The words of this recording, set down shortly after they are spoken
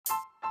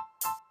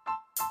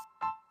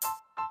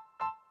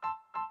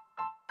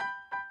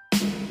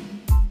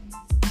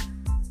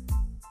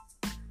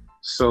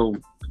So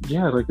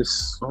yeah, like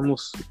it's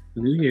almost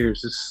New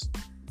Year's. It's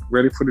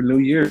ready for the new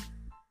year.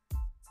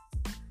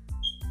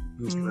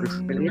 It's ready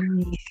for the new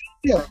year.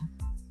 Yeah.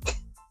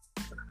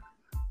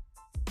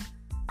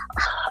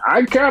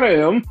 I kind of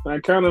am.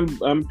 I'm kind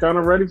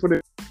of ready for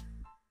the.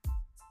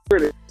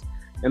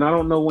 And I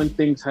don't know when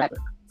things happen.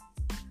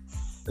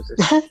 It's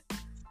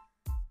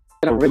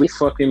a really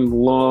fucking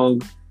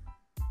long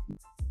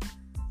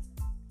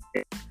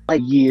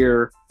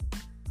year.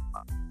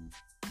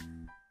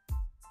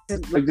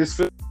 Like this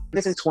is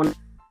 20.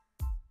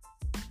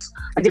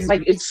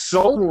 It's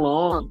so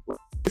long.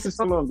 This is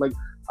so long. Like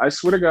I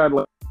swear to God,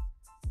 like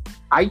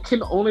I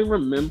can only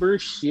remember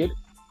shit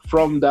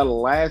from the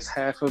last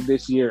half of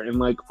this year, and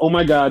like, oh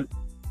my God,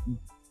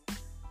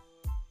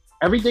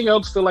 everything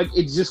else feel like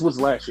it just was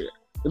last year.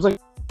 It's like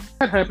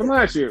that happened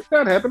last year.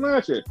 That happened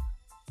last year.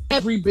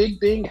 Every big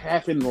thing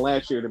happened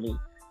last year to me.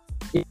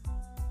 I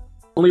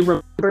only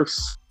remember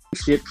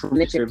shit from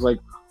this year. It's like,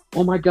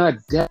 oh my God,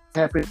 that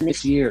happened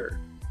this year.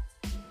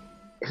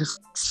 It's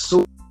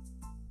so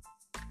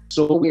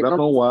weird. I don't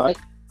know why.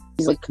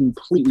 It's like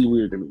completely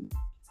weird to me.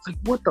 It's like,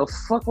 what the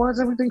fuck? Why is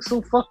everything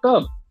so fucked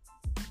up?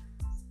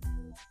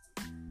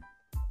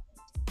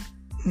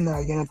 No,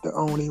 you're not the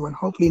only one.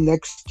 Hopefully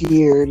next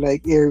year,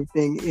 like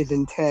everything is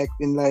intact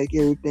and like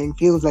everything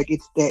feels like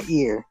it's that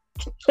year.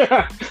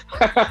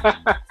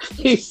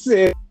 He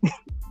said,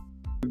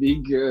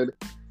 "Be good."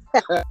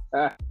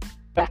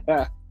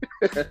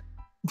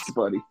 It's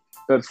funny.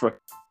 That's funny.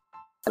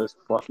 That's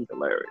fucking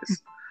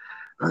hilarious.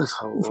 That's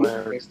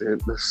hilarious,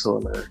 dude. That's so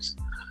hilarious.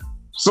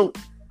 So,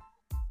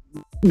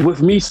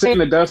 with me saying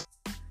that, that's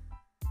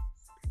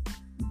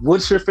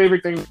what's your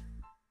favorite thing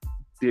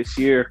this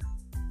year?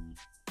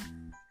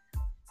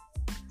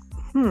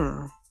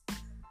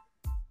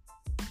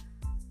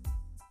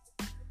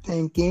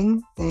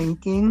 Thinking.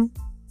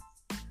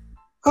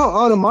 Oh,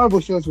 all the Marvel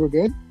shows were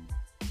good.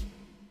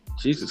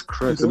 Jesus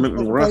Christ! I meant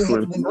in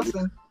wrestling.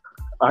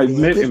 I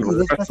meant in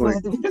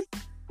wrestling.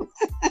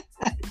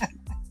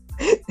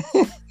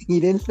 He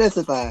didn't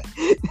specify.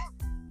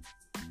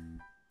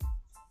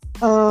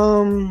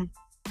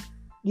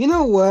 You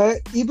know what?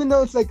 Even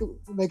though it's like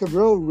a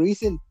real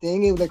recent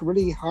thing, it was like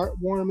really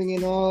heartwarming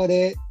and all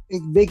that.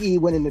 Big E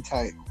winning the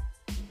title,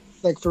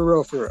 like for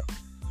real.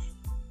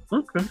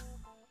 Okay.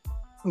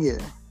 Yeah.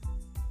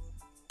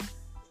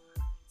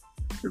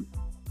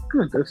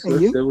 Good.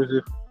 That was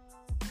it.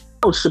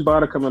 Oh,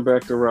 Shibata coming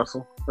back to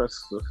wrestle. That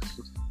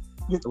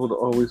would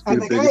always be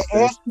the biggest thing.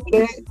 I asked you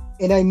that,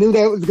 and I knew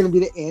that was going to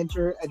be the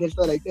answer. I just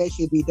felt like that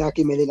should be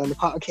documented on the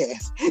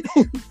podcast.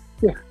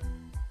 Yeah.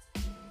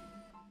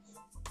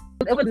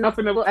 There was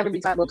nothing that will ever be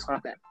talked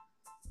about that.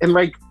 And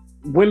like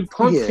when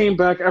Punk came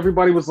back,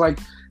 everybody was like,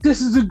 "This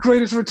is the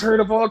greatest return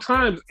of all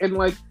time." And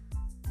like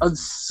a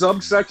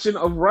subsection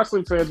of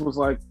wrestling fans was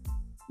like,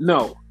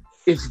 "No,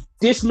 if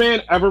this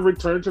man ever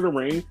returned to the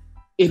ring,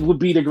 it would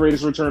be the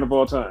greatest return of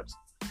all times."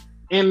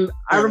 And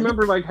I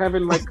remember like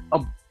having like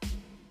a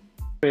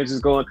fans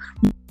just going,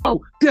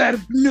 "No,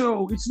 Dad,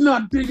 no, it's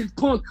not big as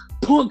Punk.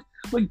 Punk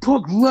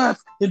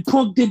left and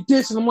Punk did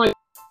this," and I'm like,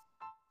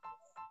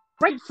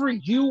 great for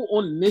you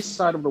on this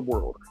side of the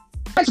world.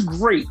 That's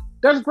great.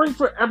 That's great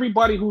for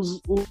everybody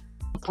who's a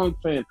Punk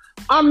fan.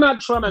 I'm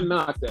not trying to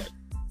knock that.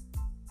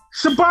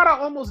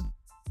 Shibata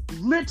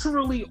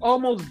literally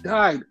almost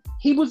died.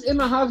 He was in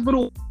the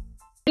hospital.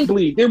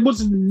 There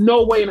was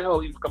no way in hell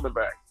he was coming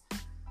back.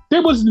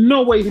 There was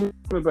no way he was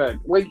coming back.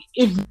 Like,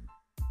 if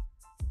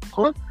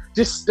Punk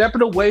just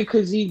stepping away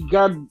because he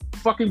got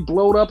fucking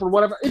blowed up or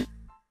whatever,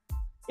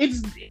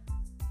 it's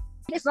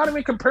not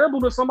even comparable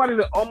to somebody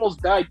that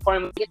almost died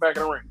finally get back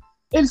in the ring.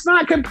 It's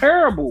not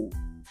comparable.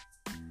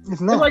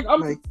 It's not. Like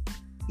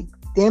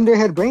damn near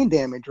had brain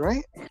damage,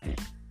 right?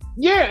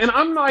 Yeah, and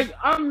I'm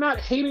not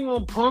hating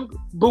on Punk,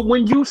 but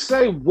when you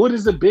say what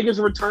is the biggest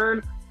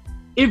return,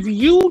 if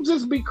you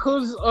just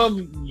because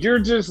of your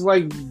just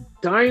like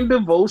dying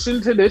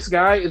devotion to this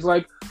guy is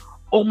like,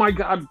 oh my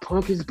God,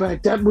 Punk is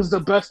back. That was the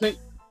best thing.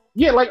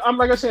 Yeah, like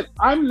I said,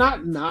 I'm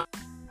not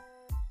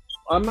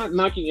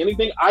knocking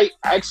anything. I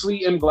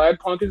actually am glad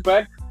Punk is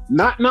back.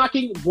 Not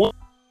knocking one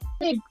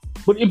thing.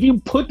 But if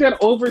you put that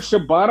over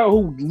Shibata,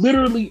 who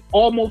literally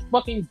almost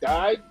fucking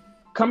died,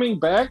 coming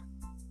back,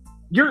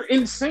 you're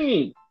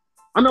insane.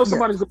 I know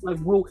somebody's like,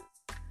 well,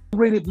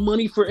 rated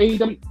money for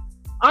AEW.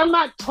 I'm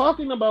not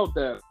talking about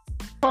that.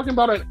 I'm talking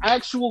about an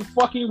actual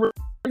fucking return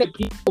that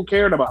people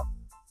cared about.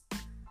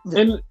 Yeah.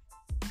 And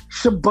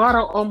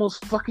Shibata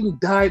almost fucking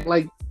died.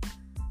 Like,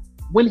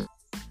 when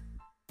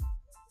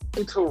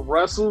he to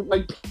wrestle,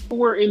 like, people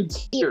were in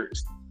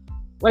tears.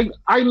 Like,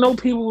 I know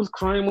people was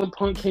crying when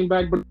Punk came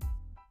back, but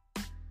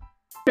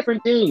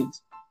different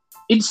things.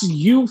 It's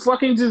you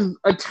fucking just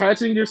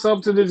attaching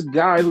yourself to this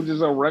guy who's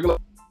just a regular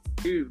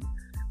dude.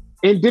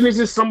 And then it's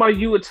just somebody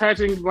you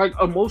attaching like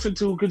emotion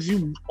to because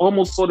you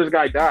almost saw this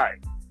guy die.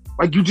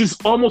 Like, you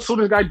just almost saw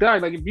this guy die.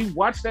 Like, if you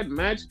watch that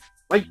match,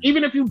 like,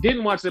 even if you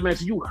didn't watch that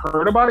match, you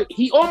heard about it,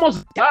 he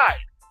almost died.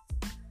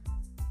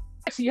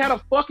 He had a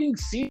fucking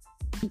seat.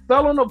 He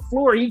fell on the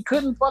floor. He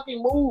couldn't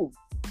fucking move.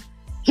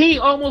 He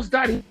almost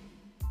died.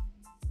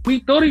 We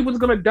thought he was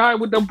gonna die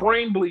with the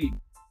brain bleed,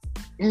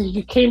 and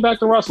he came back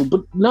to wrestle.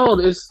 But no,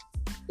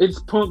 it's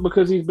Punk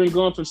because he's been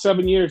gone for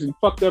 7 years and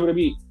fucked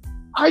WWE.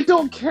 I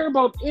don't care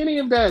about any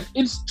of that.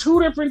 It's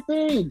two different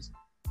things.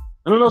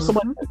 I don't know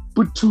somebody,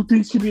 but two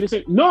things can be the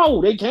same.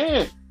 No, they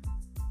can't.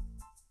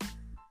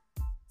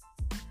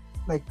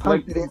 Like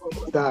Punk didn't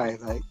die.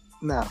 Like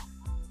no.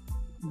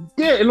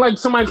 Yeah, and like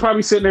somebody's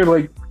probably sitting there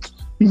like,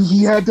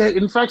 he had that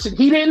infection.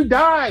 He didn't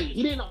die.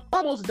 He didn't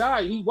almost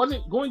die. He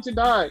wasn't going to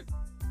die.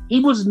 He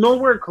was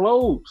nowhere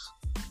close.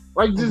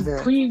 Like, just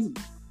please,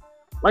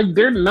 like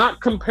they're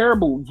not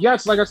comparable.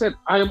 Yes, like I said,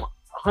 I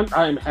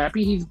am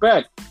happy he's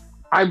back.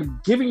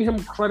 I'm giving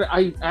him credit.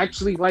 I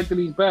actually like that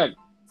he's back.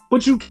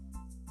 But you can't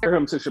compare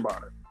him to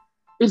Shibata.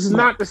 It's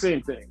not the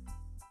same thing.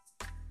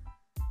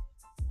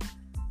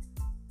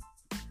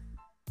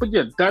 But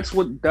yeah, that's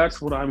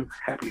what I'm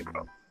happy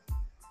about.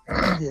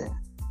 Yeah.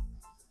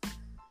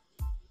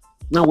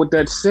 Now, with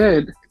that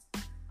said,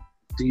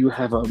 do you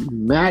have a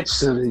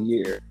match of the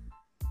year?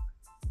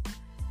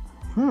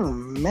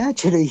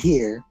 Match of the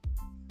year.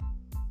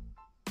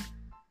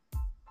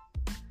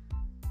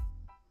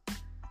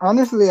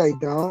 Honestly, I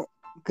don't,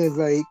 because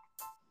like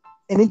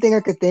anything I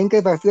could think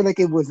of, I feel like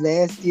it was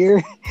last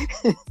year.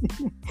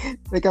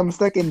 Like I'm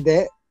stuck in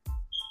that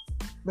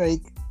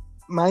like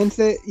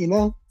mindset, you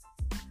know?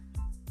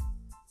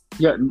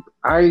 Yeah,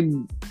 I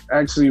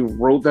actually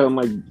wrote down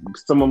like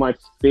some of my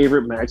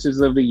favorite matches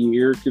of the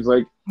year because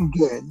like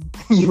good.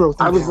 You wrote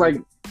them I was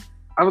down.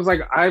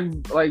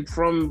 I'm like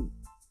from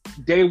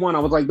day one, I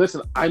was like,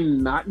 listen,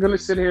 I'm not gonna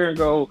sit here and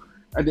go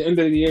at the end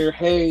of the year,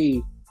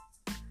 hey,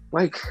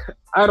 like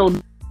I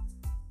don't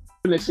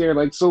this year.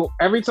 Like, so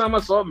every time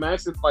I saw a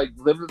match that like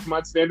lived up to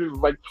my standards,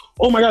 was like,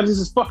 oh my god, this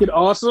is fucking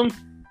awesome.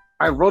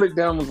 I wrote it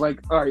down, was like,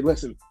 all right,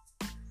 listen,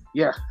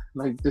 yeah,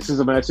 like this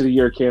is a match of the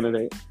year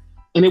candidate.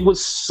 And it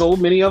was so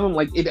many of them,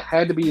 like it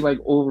had to be like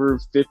over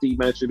 50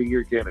 match of the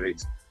year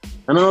candidates.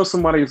 And I know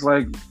somebody's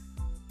like,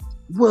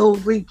 well,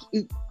 like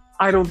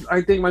I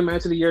think my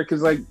match of the year,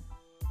 because like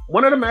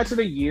one of the match of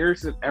the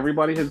years that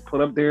everybody has put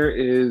up there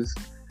is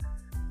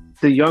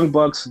the Young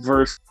Bucks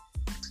versus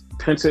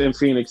Penta and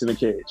Phoenix in a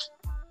cage.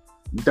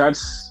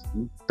 That's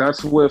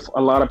what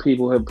a lot of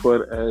people have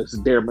put as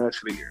their match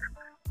of the year.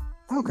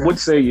 Okay. What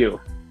say you?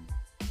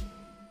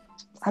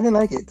 I didn't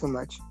like it too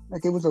much.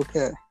 Like it was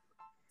okay.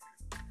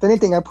 If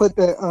anything, I put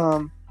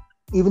the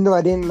even though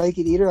I didn't like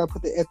it either, I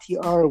put the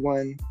FTR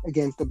one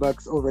against the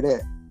Bucks over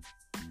that.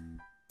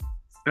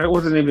 That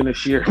wasn't even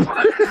this year.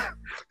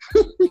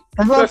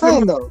 That's what I'm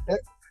saying though.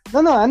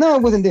 No, I know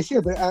it wasn't this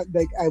year, but I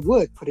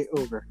would put it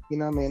over. You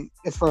know what I mean?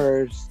 As far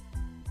as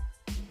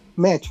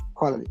match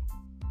quality.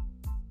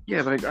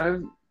 Yeah, like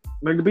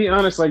to be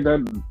honest, like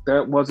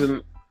that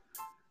wasn't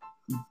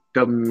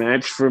the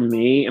match for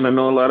me. And I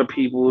know a lot of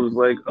people was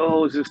like,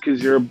 oh, it's just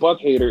because you're a Buck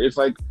hater. It's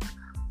like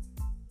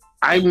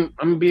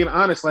I'm being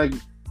honest, like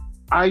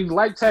I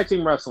like tag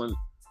team wrestling.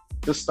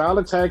 The style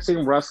of tag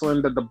team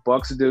wrestling that the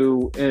Bucks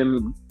do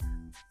and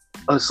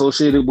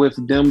associated with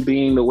them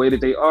being the way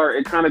that they are,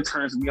 it kind of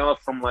turns me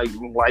off from like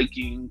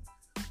liking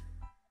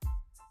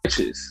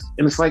matches.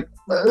 And it's like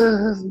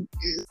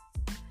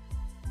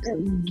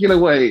get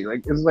away.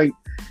 Like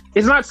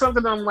it's not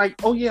something I'm like,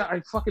 oh yeah,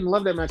 I fucking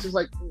love that match. It's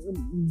like,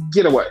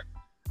 get away.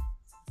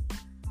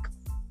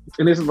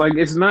 And it's like,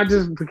 it's not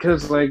just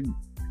because like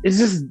it's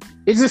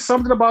just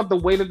something about the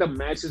way that the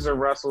matches are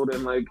wrestled.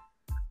 And like,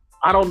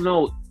 I don't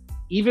know,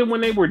 even when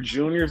they were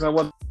juniors, I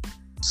wasn't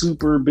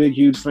super big,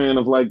 huge fan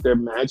of like their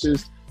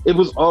matches. It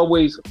was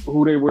always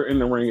who they were in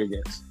the ring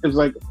against. It was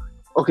like,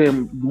 okay,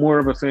 I'm more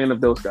of a fan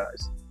of those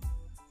guys.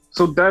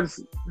 So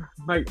that's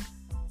like,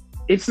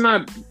 it's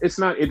not it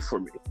for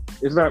me.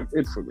 It's not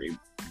it for me.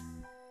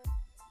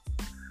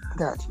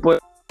 Gotcha.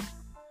 But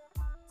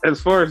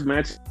as far as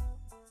match,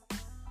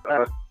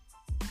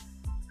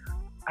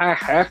 I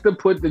have to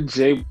put the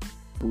Jay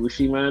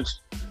Bushi match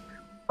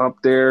up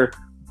there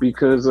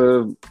because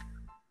of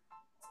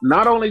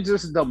not only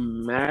just the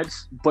match,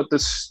 but the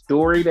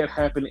story that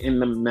happened in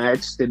the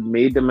match that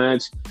made the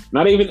match.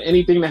 Not even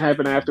anything that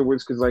happened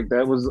afterwards, because like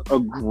that was a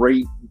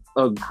great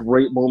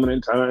moment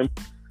in time.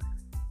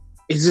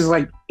 It's just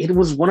like, it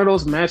was one of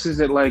those matches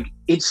that like,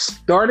 it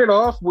started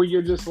off where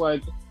you're just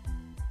like,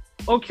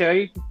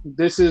 okay,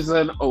 this is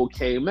an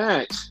okay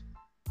match.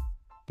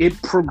 It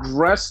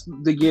progressed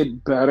to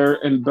get better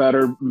and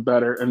better and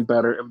better and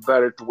better and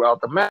better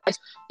throughout the match.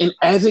 And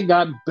as it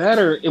got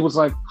better, it was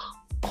like,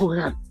 oh my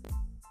God,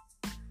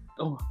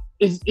 oh,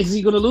 is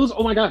he gonna lose?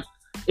 Oh my God.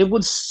 It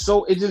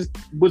just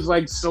was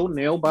like so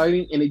nail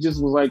biting, and it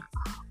just was like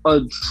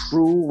a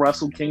true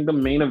Wrestle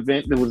Kingdom main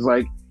event that was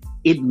like,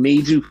 it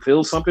made you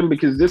feel something,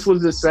 because this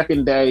was the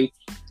second day,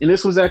 and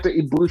this was after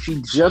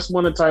Ibushi just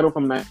won a title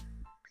from that.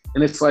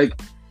 And it's like,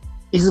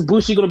 is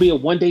Ibushi going to be a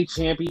one-day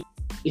champion?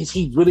 Is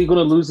he really going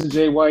to lose to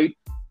Jay White?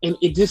 And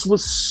it just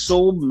was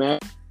so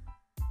mad.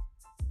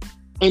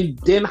 And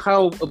then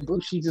how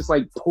Ibushi just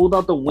like pulled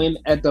out the win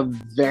at the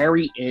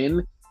very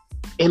end.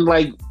 And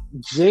like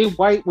Jay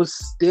White was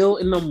still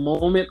in the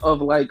moment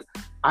of like,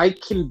 I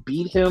can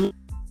beat him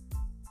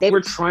They were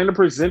trying to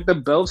present the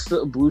belts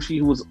to Ibushi,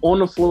 who was on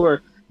the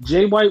floor.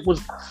 Jay White was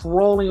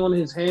crawling on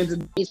his hands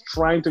and knees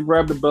trying to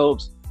grab the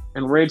belts.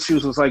 And Red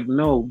Shoes was like,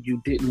 no,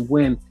 you didn't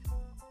win.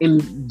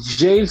 And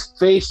Jay's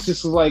face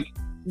just was like,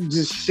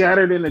 just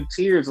shattered into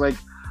tears, like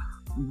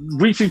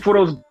reaching for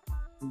those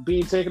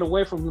being taken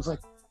away from him. It was like,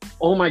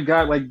 oh my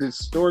God, like this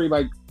story,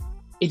 like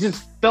it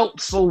just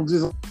felt so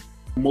just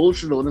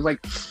emotional. And it's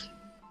like,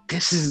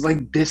 this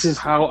is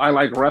how I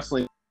like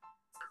wrestling.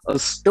 A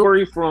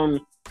story from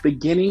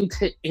beginning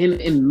to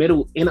end and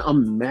middle in a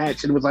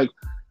match. And it was like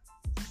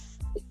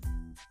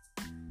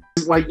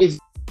it's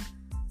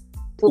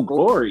full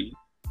glory.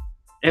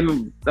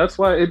 And that's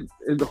why it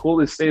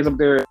stays up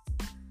there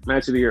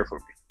match of the year for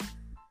me.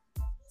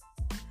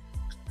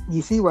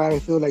 You see why I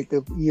feel like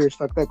the year is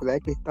fucked up, because I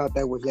actually thought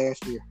that was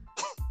last year.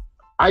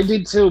 I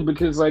did too,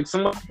 because like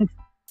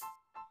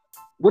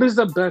what is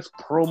the best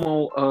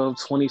promo of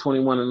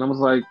 2021? And I was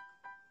like,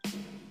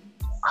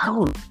 I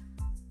don't.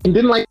 And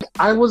then like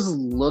I was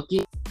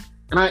looking,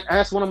 and I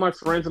asked one of my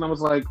friends, and I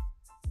was like,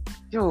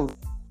 yo,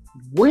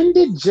 when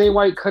did Jay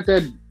White cut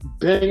that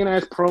banging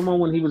ass promo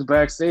when he was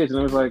backstage? And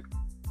I was like,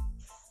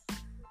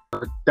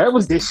 that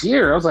was this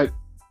year. I was like,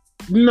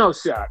 no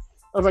shot.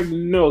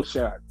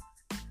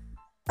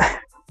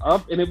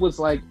 Up, and it was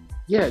like,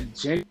 yeah,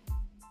 Jay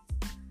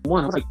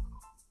won. I was like,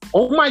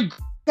 oh my God,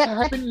 that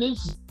happened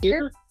this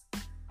year?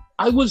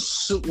 I was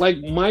so, like,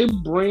 my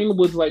brain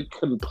was like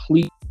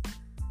complete.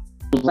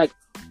 It was like,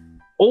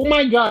 oh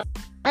my God,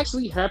 it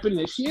actually happened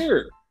this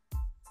year.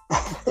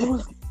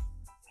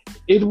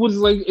 It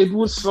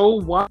was so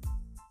wild.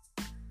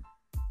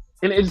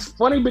 And it's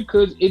funny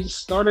because it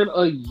started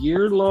a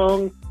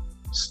year-long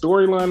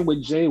storyline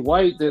with Jay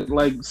White that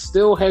like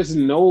still has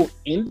no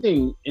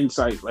ending in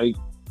sight. Like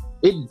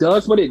it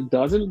does, but it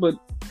doesn't. But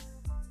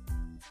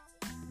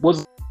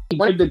he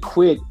wanted to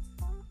quit.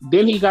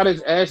 Then he got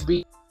his ass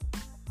beat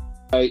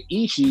by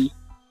Ishii,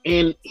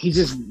 and he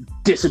just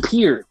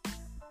disappeared.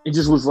 It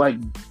just was like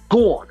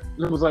gone.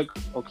 And it was like,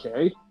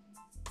 okay,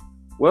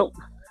 well,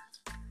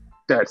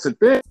 that's the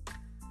thing.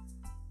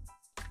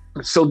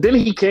 So then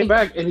he came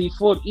back and he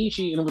fought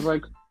Ishii, and it was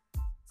like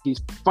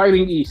he's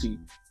fighting Ishii.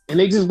 And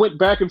they just went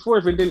back and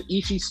forth, and then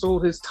Ishii stole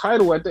his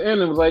title at the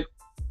end and was like,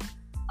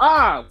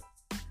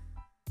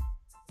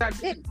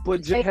 that's it.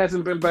 But Jay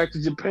hasn't been back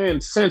to Japan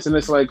since, and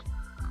it's like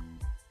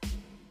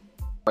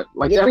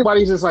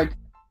everybody's just like,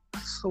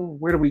 so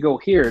where do we go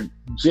here?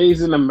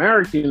 Jay's in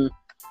American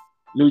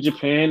New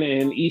Japan,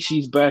 and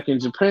Ishii's back in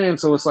Japan,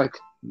 so it's like,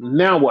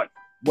 now what?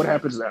 What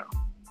happens now?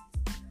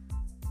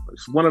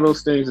 It's one of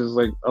those things. Is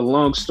like a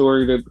long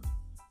story that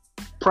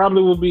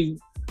probably will be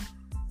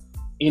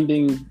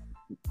ending.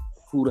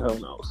 Who the hell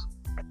knows?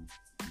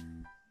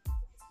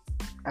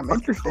 I'm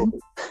interested.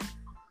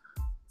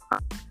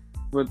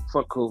 But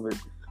fuck COVID.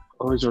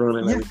 Always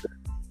ruining everything.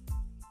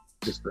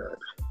 Just bad.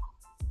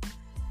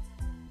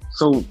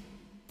 So,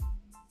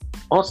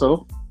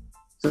 also,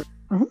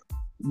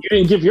 you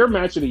didn't give your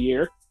match of the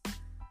year.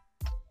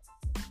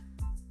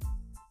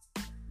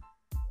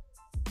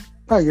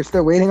 Oh, you're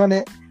still waiting on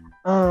it?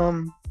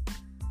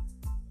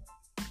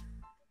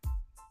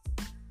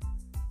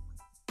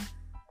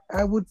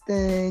 I would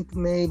think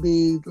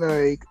maybe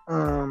like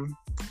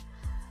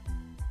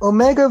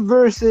Omega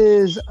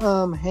versus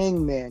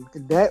Hangman.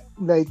 That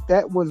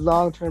was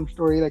long-term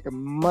story like a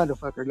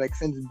motherfucker, like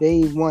since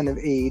day one of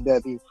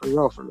AEW, for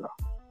real.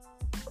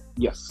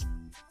 Yes.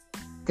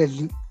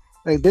 Because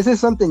like this is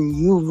something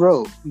you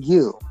wrote,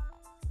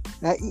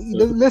 not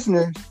the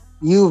listeners,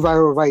 you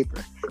Viral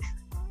Viper.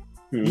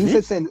 Mm-hmm. You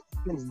said since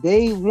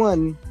day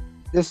one,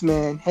 this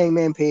man,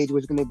 Hangman Page,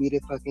 was going to be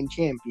the fucking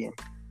champion.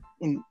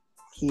 And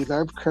he's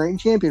our current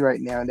champion right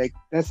now. Like,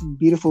 that's a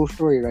beautiful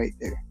story right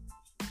there.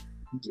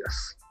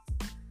 Yes.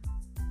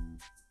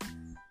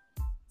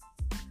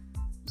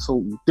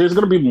 So there's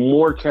going to be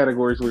more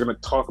categories we're going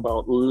to talk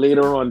about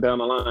later on down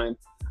the line.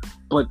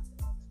 But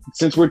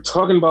since we're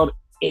talking about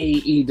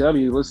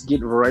AEW, let's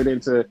get right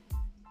into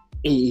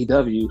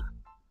AEW.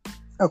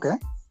 Okay.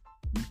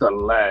 The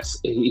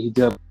last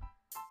AEW.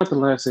 Not the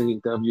last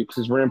AEW,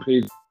 because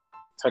Rampage is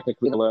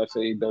technically the last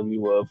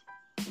AEW of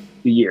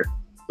the year.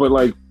 But,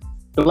 like,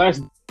 the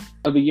last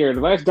of the year. The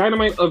last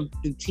Dynamite of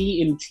the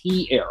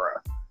TNT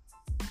era.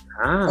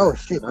 Oh,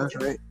 shit. That's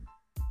right.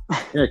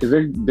 Yeah, because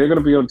they're going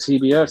to be on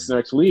TBS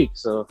next week.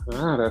 So,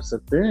 that's the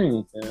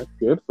thing. Yeah, that's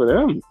good for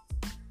them.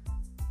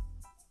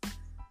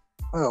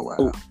 Oh, wow.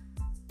 So,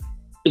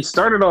 it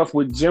started off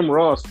with Jim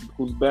Ross,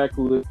 who's back,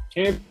 who is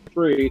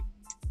cancer-free.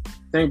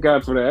 Thank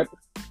God for that.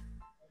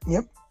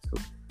 Yep.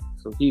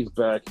 So he's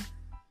back.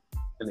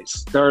 And it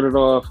started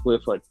off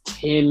with a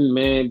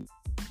 10-man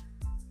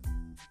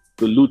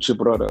the Lucha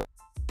Brother,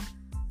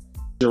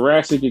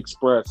 Jurassic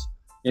Express,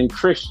 and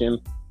Christian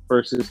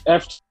versus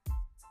F.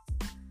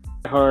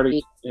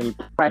 Hardy and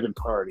Private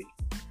Party.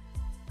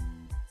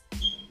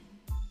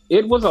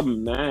 It was a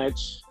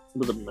match.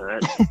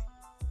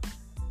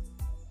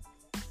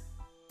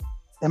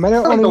 Am I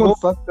the only one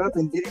fucked up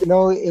and didn't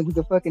know it was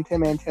a fucking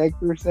 10-man tag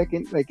for a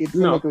second? Like, it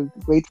seemed like there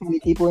was way too many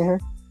people in here?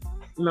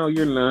 No,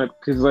 you're not.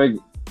 Because, like,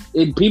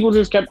 People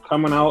just kept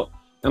coming out,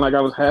 and like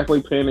I was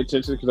halfway paying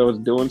attention because I was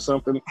doing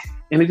something,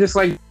 and it just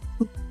like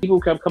people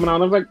kept coming out.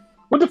 And I was like,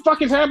 "What the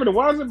fuck is happening?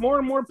 Why is it more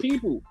and more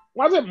people?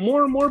 Why is it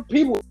more and more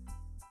people?"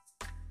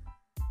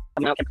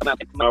 Kept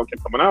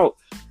coming out.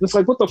 It's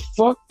like, what the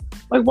fuck?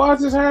 Like, why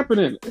is this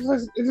happening?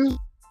 It's just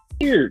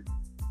weird.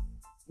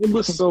 It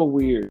was so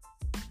weird.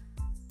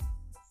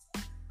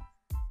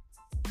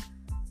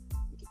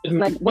 And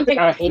like one thing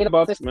I hated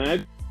about this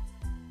match,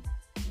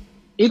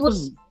 it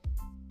was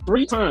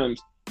 3 times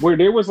where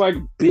there was like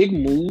big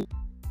moves,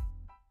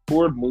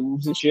 board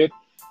moves and shit,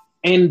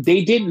 and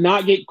they did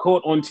not get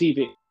caught on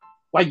TV.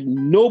 Like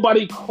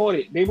nobody caught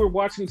it. They were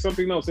watching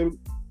something else.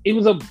 It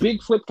was a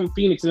big flip from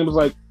Phoenix, and it was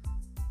like,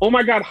 oh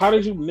my god, how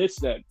did you miss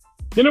that?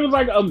 Then it was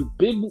like a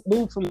big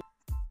move from,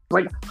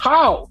 like,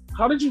 how?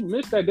 How did you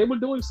miss that? They were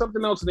doing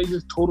something else, and they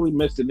just totally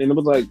missed it. And it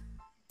was like,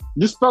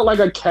 just felt like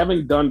a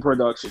Kevin Dunn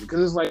production,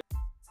 because it's like,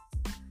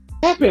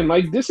 what happened?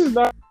 Like, this is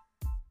not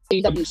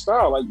AEW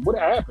style. Like, what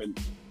happened?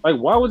 Like,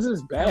 why was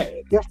this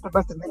bad? Yes, I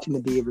must have mentioned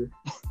the Beaver.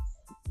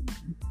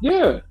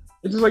 Yeah,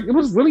 it's just like it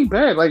was really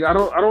bad. Like, I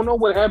don't know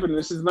what happened.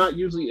 This is not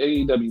usually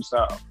AEW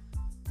style.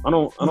 I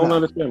don't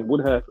understand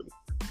what happened.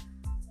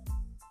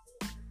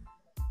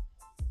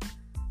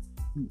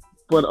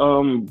 But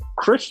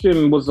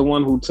Christian was the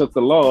one who took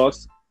the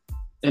loss,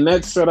 and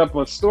that set up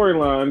a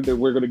storyline that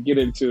we're going to get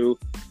into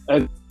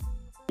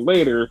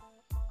later,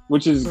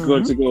 which is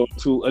going to go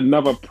to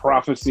another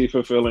prophecy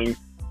fulfilling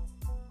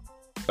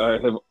I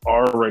have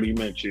already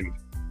mentioned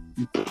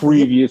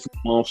previous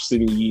months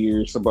and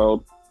years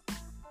about,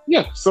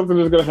 something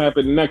is going to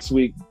happen next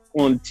week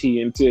on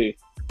TNT.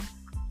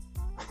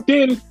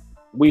 Then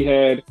we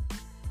had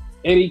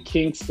Eddie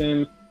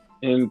Kingston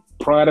and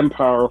Pride and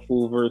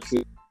Powerful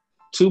versus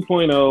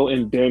 2.0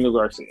 and Daniel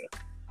Garcia.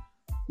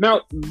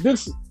 Now,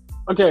 this.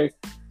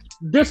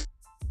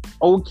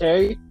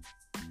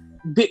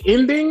 The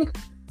ending,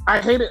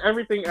 I hated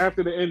everything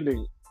after the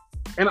ending.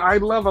 And I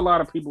love a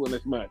lot of people in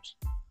this match,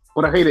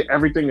 but I hated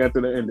everything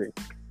after the ending.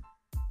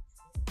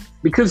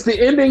 Because the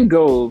ending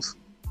goes,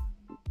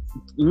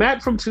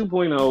 Matt from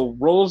 2.0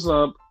 rolls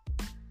up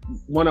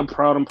one of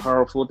Proud and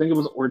Powerful, I think it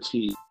was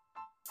Ortiz.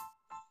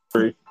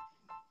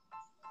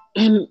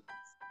 And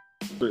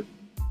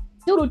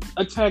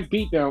attack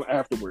beatdown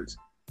afterwards.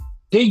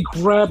 They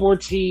grab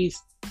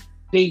Ortiz.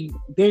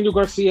 Daniel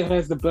Garcia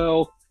has the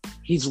bell.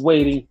 He's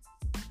waiting.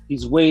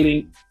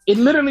 It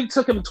literally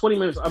took him 20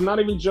 minutes. I'm not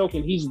even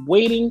joking. He's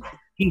waiting.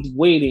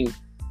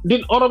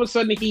 Then all of a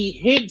sudden he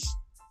hits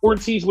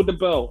Ortiz with the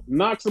bell,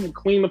 knocks him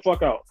clean the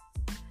fuck out.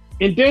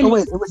 And then it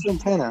was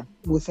Santana.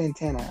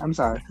 I'm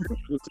sorry.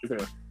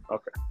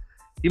 Okay.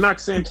 He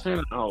knocked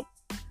Santana out.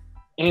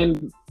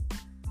 And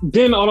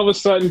then all of a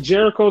sudden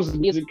Jericho's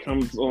music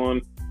comes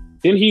on.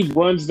 Then he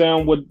runs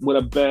down with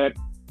a bat,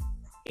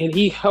 and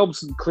he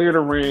helps clear the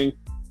ring.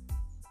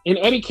 And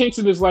Eddie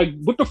Kingston is like,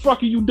 what the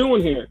fuck are you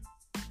doing here?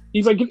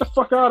 He's like, get the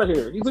fuck out of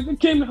here. He's like, I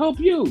came to help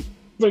you.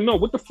 He's like, no,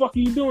 what the fuck are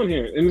you doing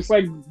here? And it's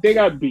like, they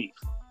got beef.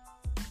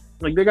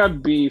 But they're going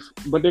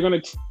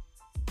to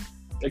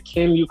a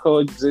can you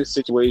coexist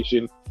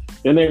situation.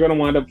 Then they're going to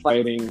wind up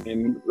fighting.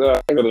 And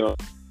okay.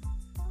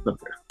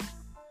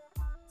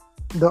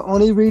 The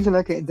only reason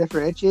I can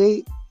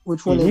differentiate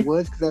which one it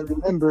was, because I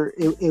remember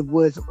it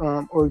was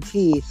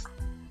Ortiz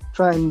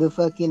trying to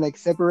fucking like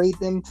separate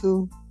them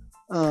two,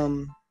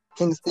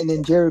 Kingston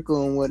and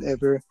Jericho and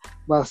whatever,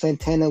 while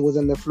Santana was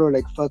on the floor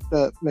like fucked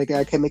up. Like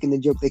I kept making the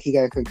joke like he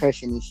got a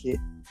concussion and shit,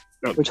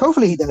 which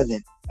hopefully he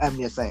doesn't. I'm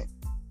just saying.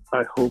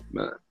 I hope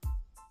not.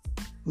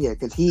 Yeah,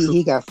 because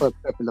he got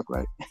fucked up. It looked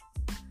like.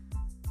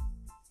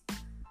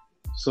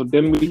 So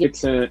then we get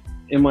to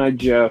M.I.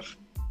 Jeff,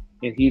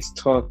 and he's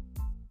talking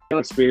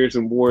Spears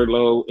and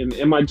Wardlow, and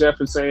M.I. Jeff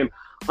is saying,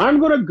 I'm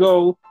gonna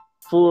go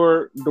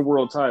for the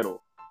world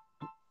title,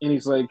 and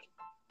he's like,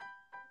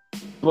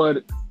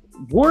 but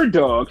War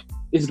Dog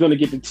is gonna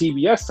get the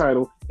TBS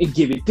title and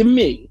give it to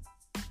me.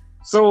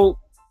 So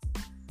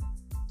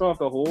off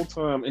the whole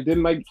time, and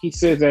then like he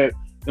says that,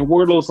 and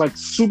Wardlow's like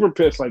super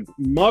pissed, like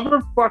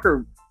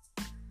motherfucker,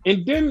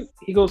 and then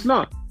he goes,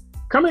 nah,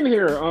 come in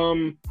here,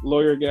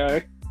 lawyer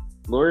guy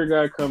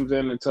comes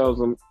in and tells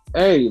him,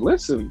 hey,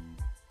 listen,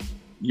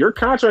 your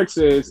contract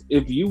says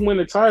if you win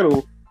the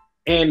title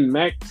and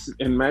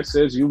Matt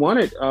says you want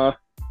it,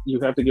 you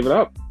have to give it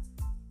up.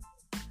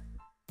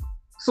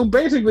 So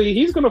basically,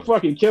 he's gonna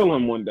fucking kill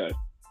him one day.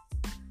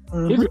 He's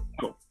gonna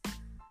kill him.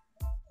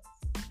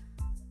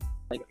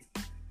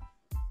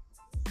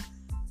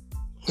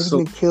 He's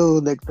gonna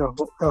kill like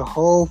the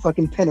whole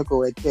fucking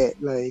Pinnacle at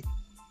that. Like,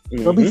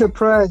 don't be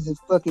surprised if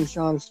fucking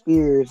Sean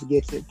Spears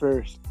gets it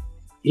first.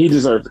 He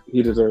deserves it.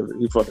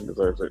 He fucking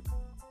deserves it.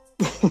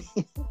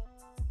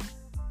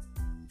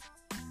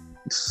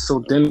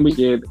 So then we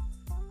get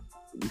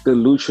the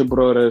Lucha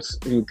Brothers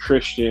and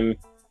Christian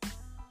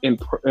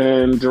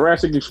and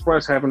Jurassic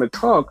Express having a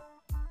talk,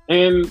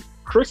 and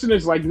Christian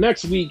is like,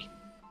 next week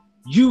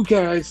you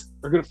guys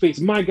are gonna face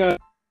my guys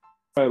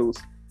titles,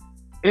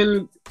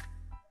 and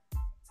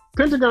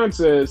Pentagon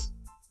says,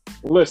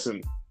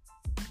 listen,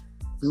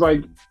 It's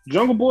like,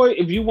 Jungle Boy,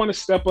 if you want to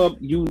step up,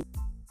 you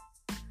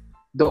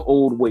the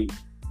old weight,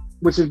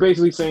 which is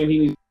basically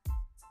saying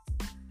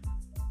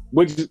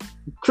which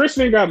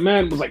Christian got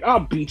mad and was like, I'll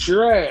beat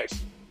your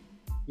ass.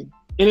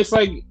 And it's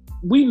like,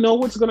 we know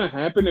what's going to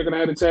happen. They're going to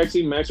have a tag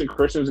team match and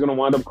Christian's going to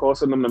wind up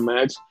costing them the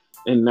match.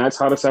 And that's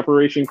how the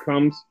separation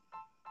comes.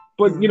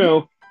 But, you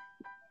know,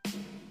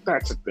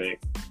 that's a thing.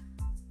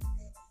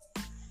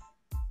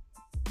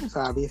 It's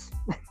obvious.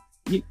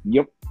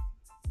 Yep.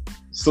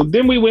 So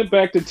then we went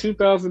back to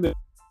 2000,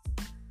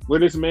 where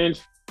this man,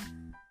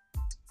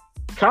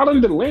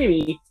 Colin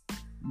Delaney,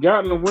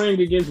 got in the ring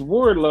against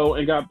Wardlow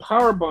and got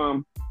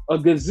powerbombed a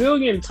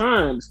gazillion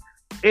times.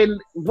 And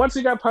once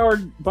he got power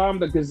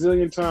bombed a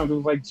gazillion times, it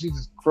was like,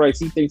 Jesus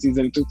Christ, he thinks he's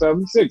in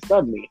 2006,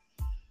 doesn't he?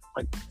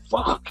 Like,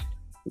 fuck.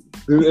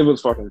 It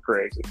was fucking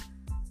crazy.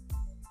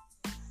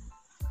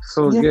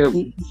 So, yeah.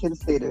 He should have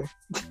stayed there,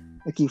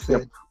 like you said.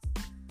 Yep.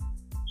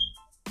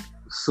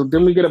 So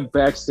then we get a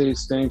backstage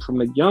thing from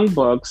the Young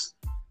Bucks,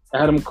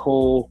 Adam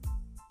Cole,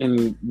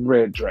 and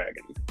Red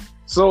Dragon.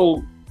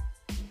 So,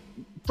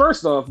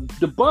 first off,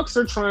 the Bucks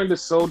are trying to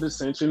sow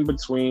dissension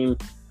between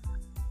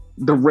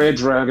the Red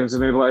Dragons,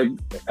 and they're like,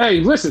 hey,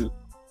 listen,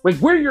 like,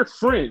 we're your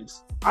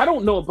friends. I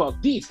don't know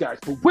about these guys,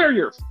 but we're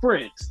your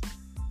friends.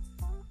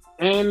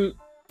 And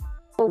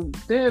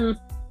then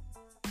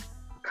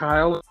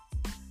Kyle and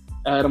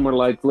Adam are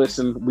like,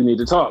 listen, we need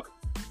to talk.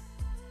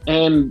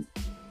 And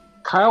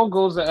Kyle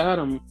goes to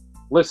Adam,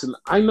 listen,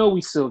 I know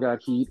we still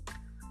got heat,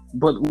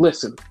 but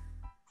listen,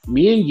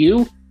 me and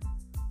you,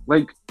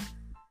 like,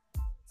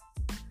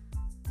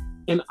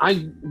 and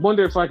I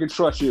wonder if I could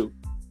trust you.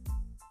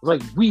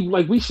 Like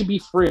we should be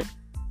friends.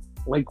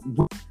 Like,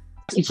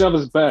 each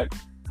other's back.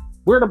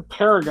 We're the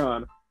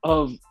paragon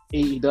of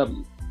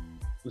AEW.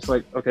 It's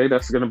like, okay,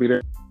 that's gonna be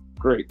there.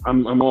 Great.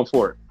 I'm all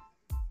for it.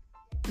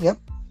 Yep.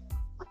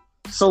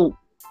 So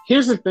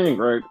here's the thing,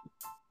 right?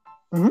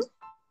 Mm-hmm.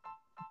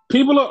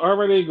 People are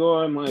already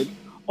going like,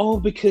 oh,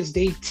 because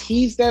they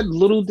teased that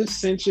little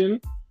dissension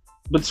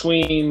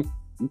between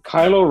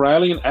Kyle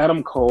O'Reilly and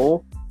Adam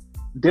Cole.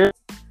 They're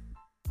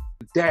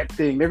that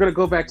thing. They're gonna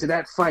go back to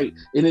that fight,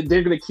 and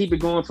they're gonna keep it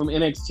going from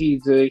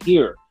NXT to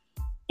here.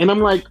 And I'm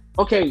like,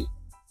 okay,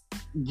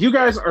 you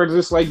guys are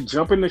just like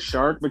jumping the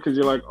shark because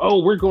you're like,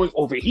 oh, we're going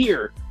over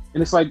here,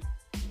 and it's like,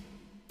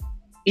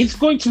 it's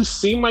going to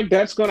seem like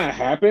that's gonna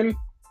happen,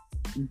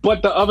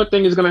 but the other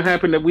thing is gonna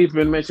happen that we've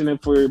been mentioning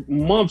for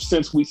months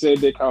since we said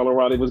that Kyle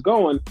O'Reilly was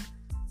going.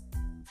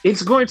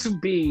 It's going to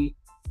be,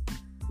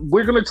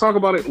 we're gonna talk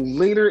about it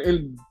later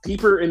and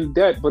deeper in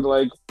depth, but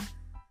like,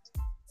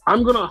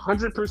 I'm gonna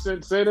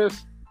 100% say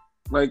this,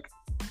 like,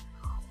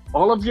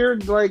 all of your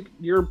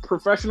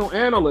professional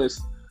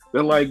analysts,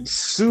 they're like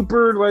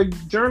super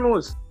like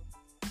journalists,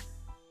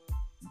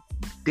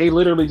 they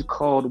literally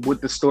called with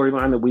the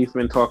storyline that we've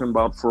been talking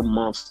about for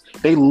months.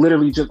 They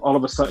literally just all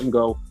of a sudden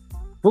go,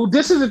 well,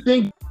 this is the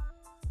thing,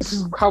 this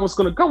is how it's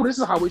gonna go, this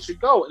is how it should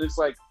go. And it's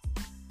like,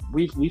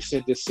 we've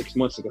said this 6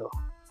 months ago.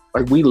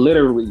 Like, we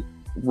literally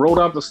wrote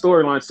out the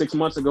storyline 6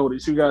 months ago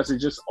that you guys are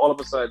just all of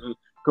a sudden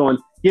going,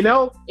 you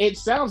know, it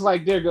sounds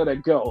like they're gonna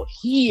go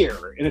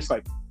here, and it's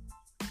like,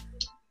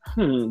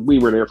 we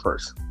were there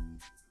first.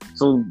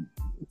 So,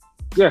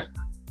 yeah,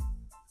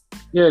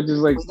 just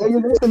like, are you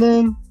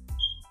listening?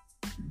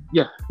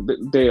 Yeah,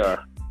 they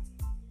are.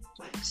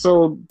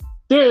 So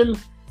then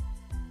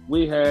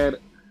we had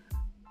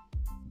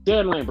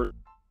Dan Lambert.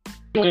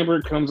 Dan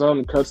Lambert comes out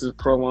and cuts his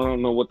promo. I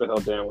don't know what the hell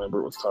Dan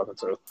Lambert was talking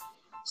to.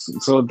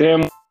 So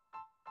Dan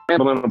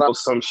Lambert about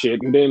some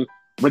shit, and then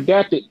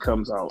Redacted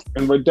comes out,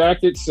 and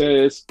Redacted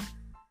says,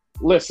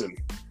 listen,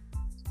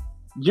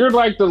 you're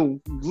like the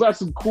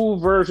less cool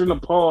version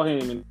of Paul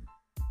Heyman.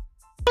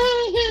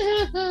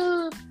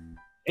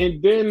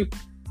 And then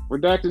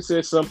Redacted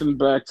says something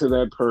back to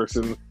that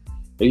person.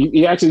 And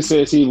he actually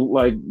says he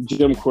like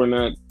Jim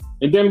Cornette.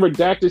 And then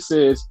Redacted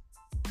says,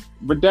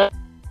 redacted.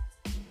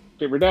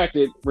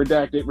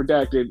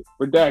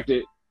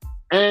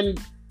 And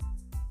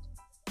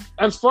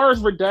as far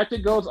as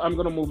Redacted goes, I'm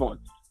going to move on.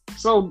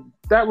 So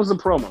that was a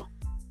promo.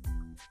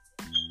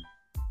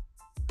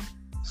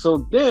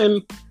 So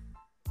then,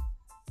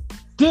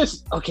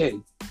 this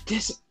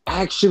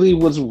actually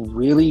was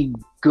really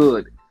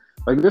good.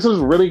 Like, this was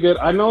really good.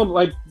 I know,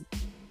 like,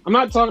 I'm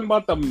not talking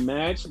about the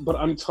match, but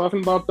I'm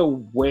talking about the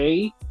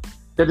way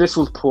that this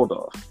was pulled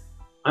off.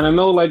 And I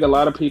know, like, a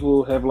lot of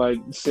people have, like,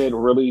 said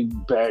really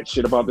bad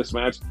shit about this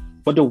match,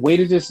 but the way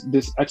that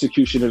this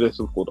execution of this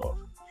was pulled off.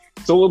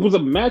 So it was a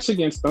match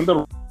against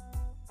Thunder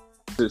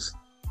versus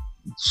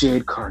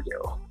Jade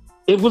Cargill.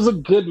 It was a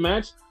good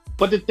match,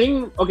 but the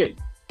thing, okay,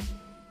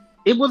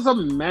 it was a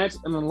match,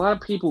 and a lot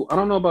of people, I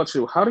don't know about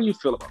you, how do you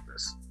feel about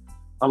this?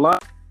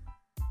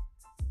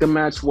 The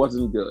match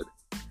wasn't good.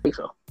 I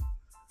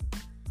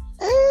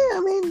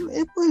mean,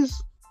 it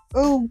was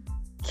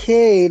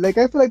okay. Like,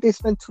 I feel like they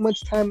spent too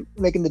much time,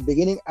 like, in the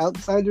beginning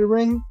outside the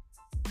ring.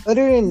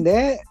 Other than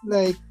that,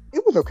 like,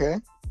 it was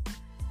okay.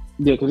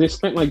 Yeah, because they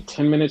spent like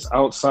 10 minutes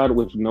outside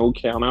with no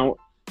count out,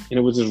 and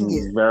it was just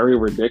very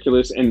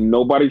ridiculous, and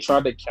nobody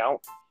tried to count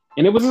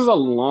And it was just a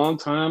long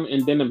time,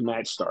 and then the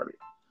match started.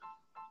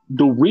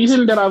 The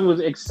reason that I was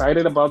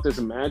excited about this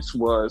match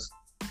was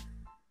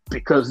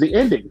because the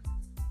ending.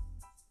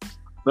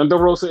 Thunder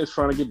Rosa is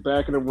trying to get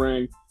back in the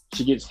ring.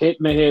 She gets hit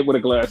in the head with a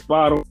glass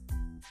bottle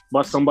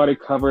by somebody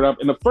covered up.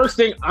 And the first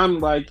thing I'm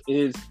like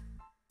is,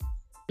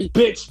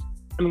 bitch.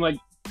 And I'm like,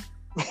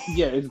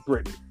 yeah, it's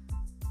Brittany.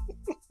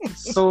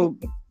 So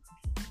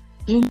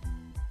then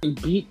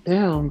beat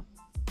down,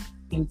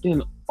 and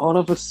then all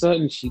of a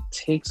sudden she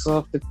takes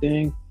off the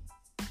thing,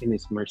 and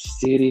it's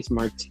Mercedes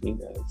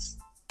Martinez.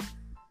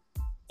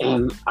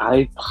 And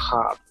I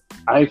popped.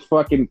 I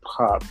fucking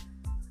popped.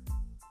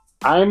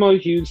 I'm a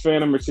huge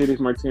fan of Mercedes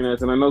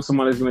Martinez, and I know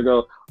somebody's going to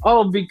go,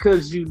 oh,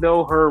 because you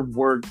know her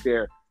work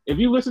there. If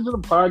you listen to the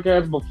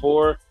podcast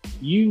before,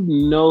 you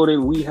know that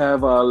we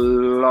have a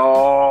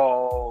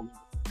long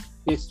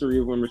history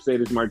with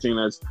Mercedes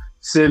Martinez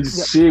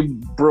since she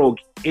broke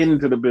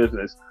into the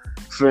business.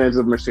 Fans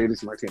of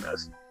Mercedes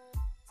Martinez.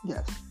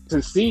 Yes.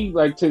 To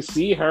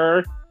see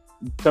her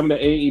come to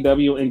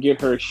AEW and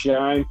get her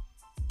shine,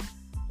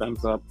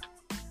 thumbs up.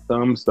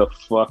 Thumbs the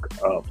fuck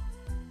up.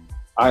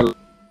 I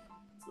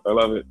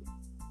love it.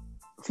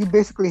 She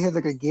basically has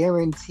like a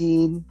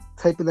guaranteed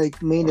type of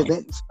like main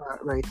event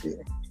spot right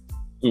there.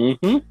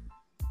 Mm-hmm.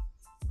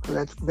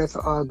 So that's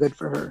all good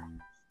for her.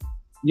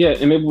 Yeah,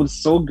 and it was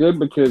so good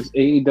because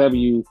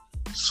AEW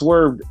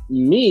swerved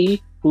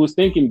me, who was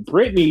thinking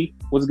Brittany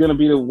was going to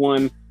be the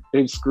one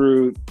that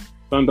screwed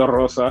Thunder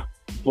Rosa,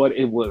 but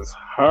it was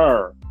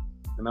her.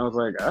 And I was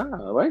like, I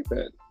like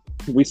that.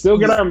 We still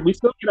get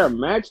our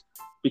match,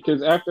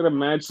 because after the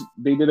match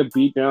they did a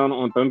beatdown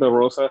on Thunder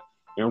Rosa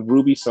and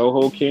Ruby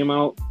Soho came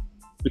out,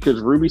 because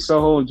Ruby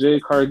Soho and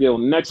Jade Cargill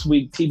next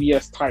week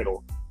TBS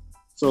title.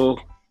 So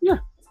yeah,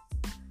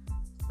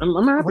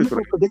 I'm happy for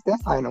that. Predict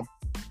that final.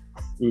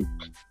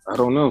 I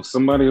don't know.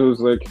 Somebody who's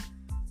like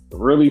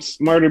really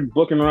smart at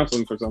booking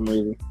wrestling for some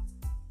reason.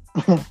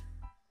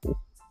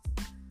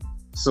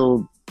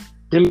 So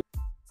then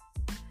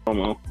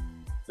promo,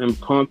 and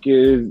Punk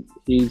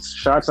he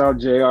shouts out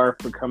JR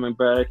for coming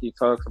back. He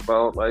talks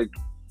about like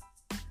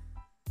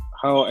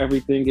how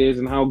everything is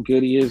and how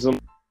good he is on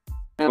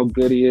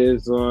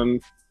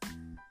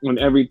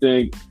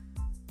everything.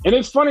 And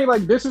it's funny,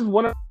 like this is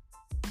one of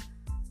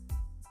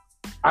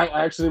I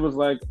actually was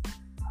like,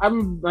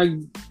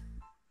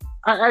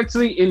 I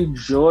actually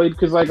enjoyed,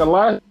 because like a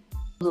lot of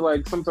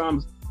like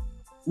sometimes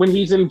when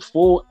he's in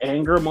full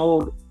anger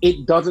mode,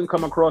 it doesn't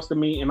come across to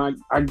me, and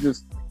I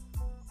just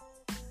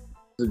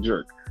a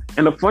jerk.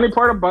 And the funny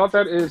part about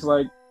that is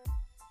like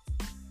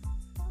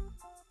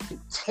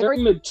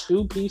tearing the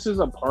two pieces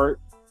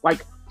apart,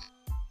 like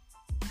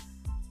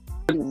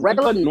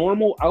regular,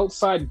 normal,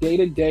 outside,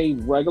 day-to-day,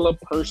 regular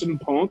person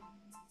Punk.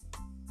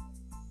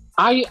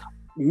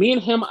 Me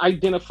and him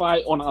identify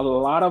on a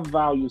lot of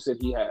values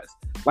that he has.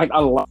 Like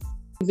a lot of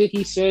things that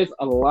he says,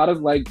 a lot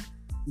of like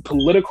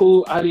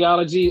political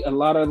ideology, a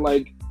lot of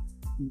like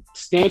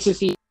stances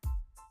he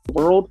the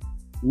world.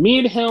 Me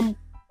and him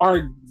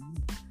are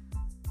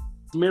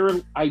mirror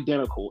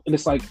identical. And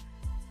it's like,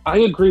 I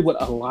agree with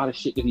a lot of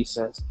shit that he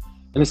says.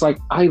 And it's like,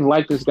 I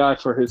like this guy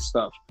for his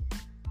stuff.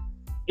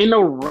 In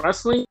the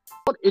wrestling,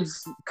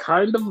 it's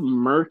kind of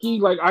murky.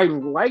 Like, I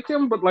like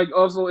him, but like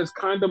also it's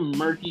kind of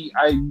murky.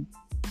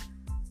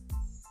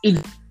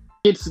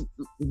 It's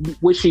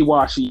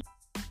wishy-washy.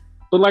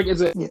 But like,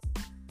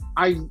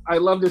 I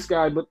love this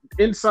guy, but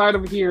inside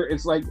of here,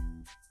 it's like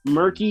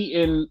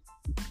murky and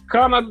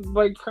kind of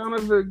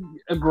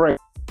a gray.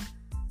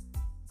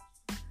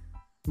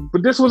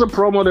 But this was a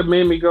promo that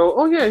made me go,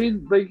 oh yeah,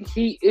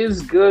 he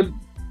is good,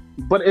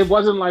 but it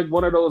wasn't like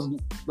one of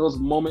those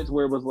moments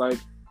where it was like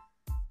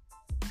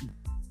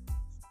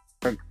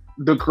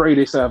the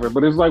greatest ever.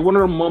 But it's like one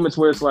of the moments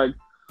where it's like,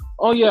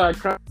 oh yeah, I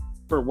kind of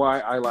remember why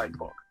I like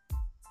Punk.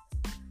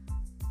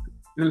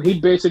 And he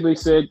basically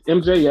said,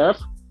 MJF,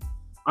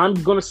 I'm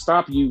going to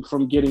stop you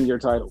from getting your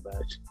title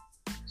match.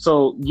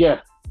 So,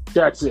 yeah,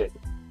 that's it.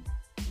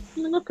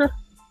 I'm like, okay.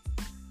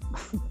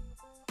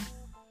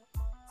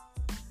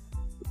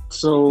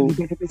 So...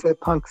 He basically said,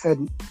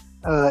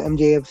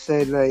 MJF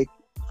said, like,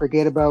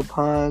 forget about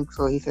Punk.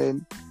 So he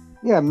said,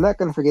 yeah, I'm not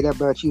going to forget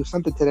about you.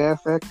 Something to that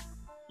effect.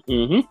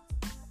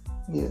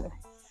 Mm-hmm. Yeah.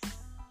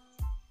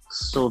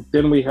 So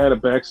then we had a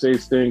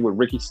backstage thing with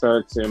Ricky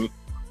Starks and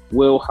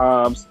Will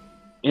Hobbs.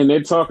 And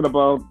they're talking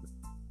about,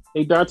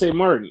 hey, Dante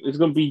Martin, it's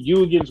going to be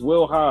you against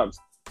Will Hobbs.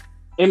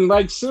 And,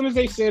 like, soon as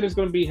they said it's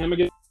going to be him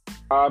against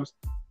Hobbs,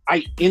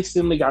 I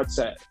instantly got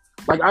sad.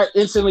 Like, I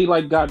instantly,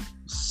 like, got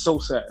so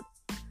sad.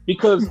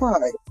 Because,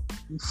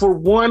 for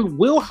one,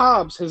 Will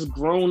Hobbs has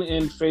grown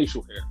in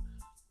facial hair.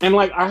 And,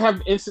 like, I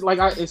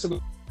instantly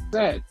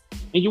sad.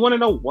 And you want to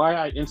know why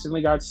I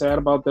instantly got sad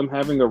about them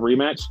having a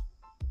rematch?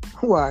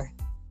 Why?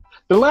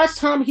 The last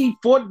time he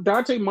fought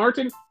Dante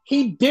Martin,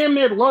 he damn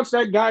near launched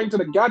that guy into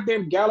the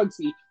goddamn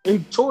galaxy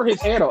and tore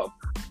his head off.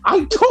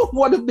 I don't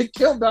want him to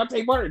kill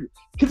Dante Martin.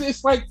 Because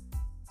it's like,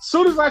 as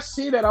soon as I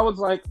see that, I was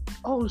like,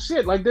 oh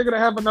shit, like they're going to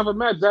have another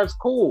match. That's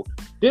cool.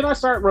 Then I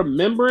start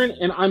remembering,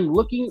 and I'm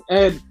looking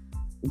at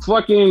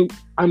fucking,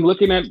 I'm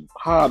looking at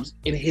Hobbs,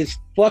 and his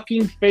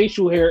fucking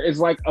facial hair is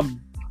like a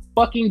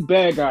fucking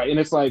bad guy, and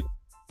it's like,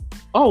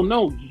 oh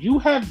no, you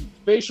have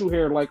facial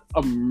hair like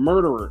a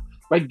murderer.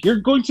 Like, you're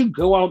going to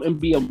go out and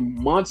be a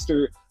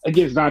monster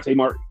against Dante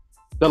Martin.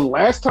 The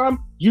last time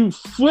you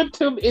flipped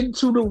him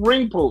into the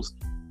ring post,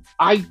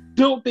 I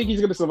don't think he's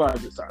going to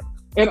survive this time.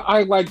 And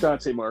I like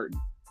Dante Martin.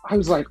 I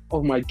was like,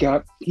 oh my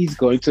God, he's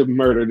going to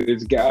murder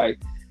this guy.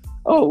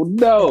 Oh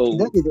no.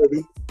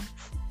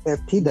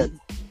 FTW.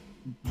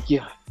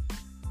 Yeah.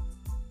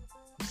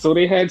 So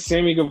they had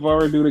Sammy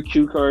Guevara do the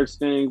cue cards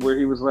thing where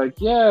he was like,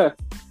 yeah,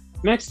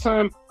 next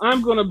time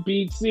I'm going to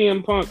beat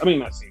CM Punk. I mean,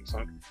 not CM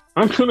Punk.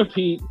 I'm going to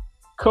beat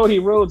Cody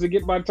Rhodes to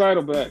get my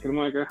title back. And I'm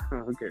like,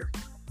 who cares?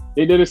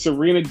 They did a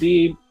Serena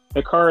Deeb,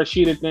 Hikaru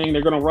Shida thing.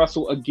 They're going to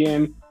wrestle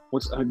again.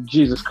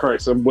 Jesus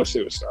Christ, I wish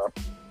they would stop.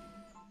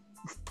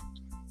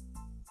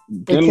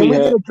 Can we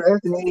get a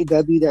draft in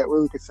AEW that way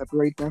we could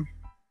separate them?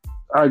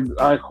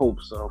 I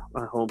hope so.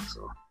 I hope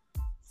so.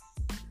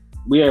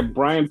 We had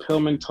Brian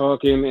Pillman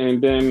talking,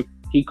 and then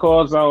he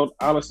calls out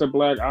Aleister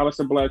Black.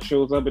 Aleister Black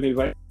shows up, and he's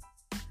like,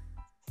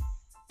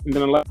 and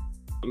then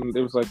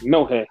it was like,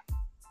 no hey.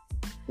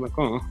 I'm like,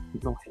 oh,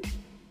 no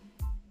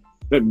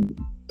hey.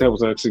 That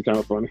was actually kind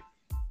of funny.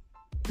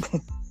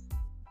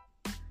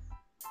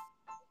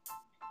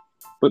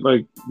 But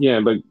like, yeah,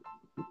 like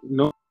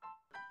no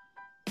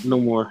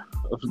more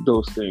of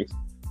those things.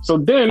 So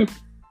then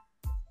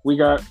we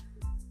got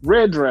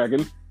Red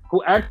Dragon,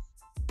 who actually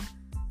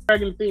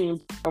Dragon theme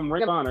from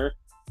Ring of Honor,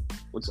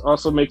 which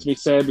also makes me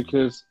sad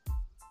because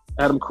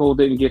Adam Cole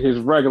didn't get his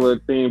regular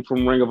theme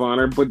from Ring of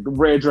Honor, but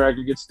Red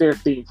Dragon gets their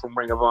theme from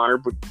Ring of Honor.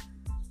 But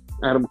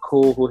Adam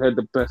Cole, who had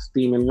the best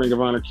theme in Ring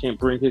of Honor, can't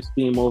bring his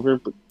theme over.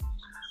 But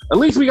at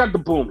least we got the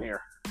boom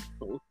here.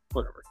 So,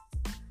 whatever.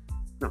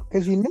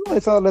 Because you know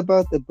it's all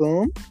about the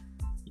boom.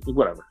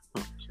 Whatever.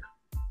 I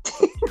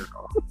don't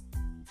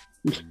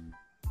care.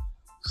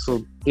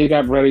 So they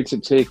got ready to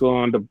take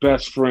on the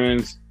Best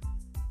Friends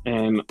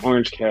and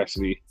Orange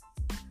Cassidy.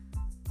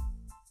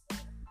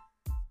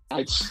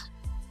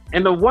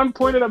 And the one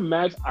point of the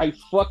match, I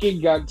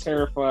fucking got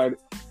terrified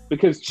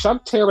because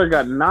Chuck Taylor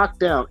got knocked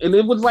down, and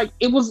it was like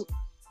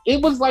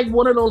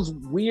one of those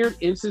weird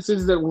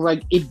instances that was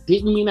like it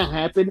didn't mean to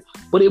happen,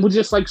 but it was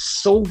just like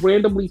so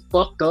randomly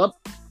fucked up.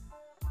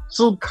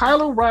 So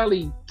Kyle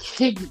O'Reilly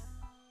kicked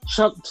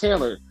Chuck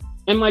Taylor,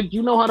 and like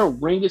you know how the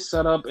ring is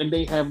set up, and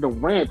they have the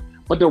ramp,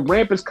 but the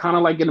ramp is kind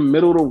of like in the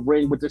middle of the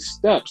ring with the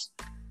steps,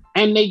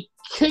 and they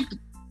kicked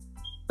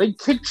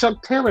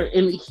Chuck Taylor,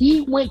 and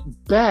he went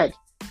back,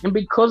 and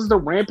because the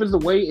ramp is the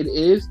way it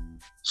is,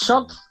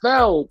 Chuck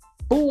fell,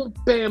 boom,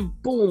 bam,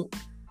 boom,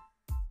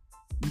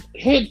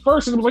 head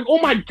first, and it was like, oh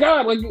my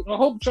God, like I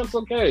hope Chuck's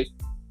okay.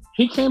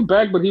 He came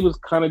back, but he was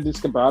kind of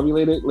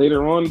discombobulated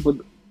later on, but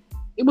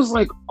it was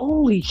like,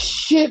 holy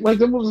shit,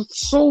 like it was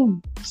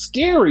so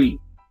scary.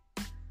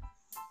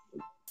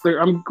 Like,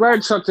 I'm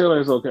glad Chuck Taylor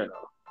is okay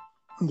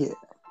though. Yeah.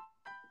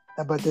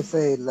 I'm about to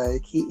say,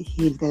 like,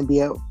 he's gonna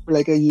be out for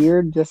like a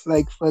year, just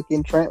like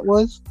fucking Trent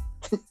was.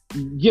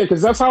 Yeah,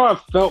 because that's how I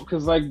felt.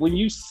 Because like when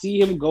you see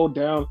him go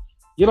down,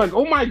 you're like,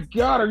 "Oh my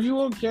God, are you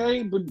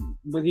okay?"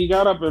 But he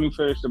got up and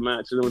finished the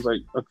match, and it was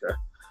like, "Okay,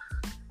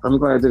 I'm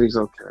glad that he's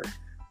okay."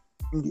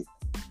 Yeah.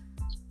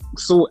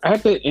 So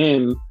at the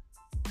end,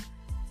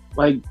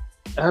 like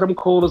Adam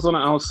Cole is on the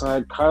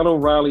outside, Kyle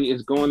O'Reilly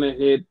is going to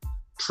hit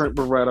Trent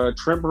Beretta.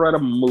 Trent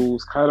Beretta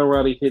moves, Kyle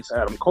O'Reilly hits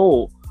Adam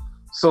Cole.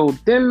 So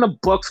then the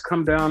Bucks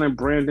come down and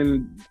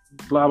Brandon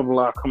blah blah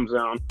blah comes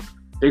down.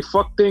 They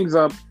fuck things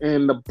up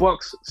and the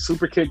Bucks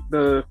super kick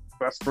the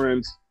Best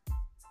Friends.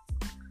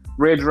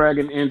 Red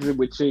Dragon ends it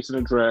with chasing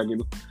the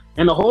dragon.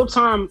 And the whole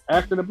time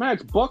after the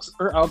match, Bucks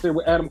are out there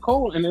with Adam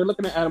Cole and they're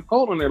looking at Adam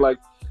Cole and they're like,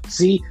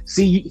 see,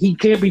 he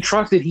can't be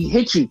trusted. He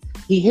hit you.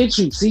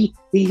 See,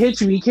 he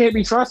hit you. He can't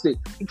be trusted.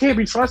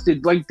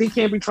 Like, they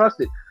can't be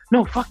trusted.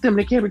 No, fuck them.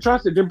 They can't be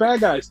trusted. They're bad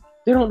guys.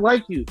 They don't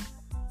like you.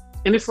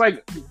 And it's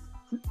like,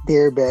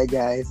 they're bad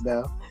guys,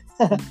 though.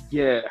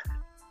 Yeah.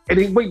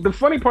 And wait, the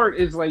funny part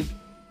is, like,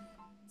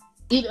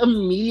 it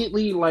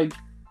immediately, like,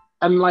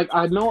 and, like,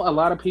 I know a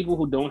lot of people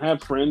who don't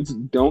have friends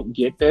don't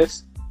get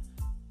this.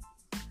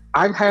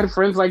 I've had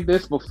friends like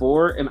this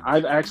before, and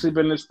I've actually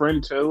been this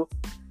friend, too.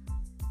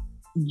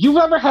 You've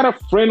ever had a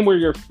friend where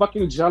you're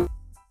fucking jealous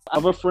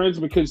of other friends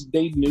because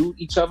they knew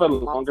each other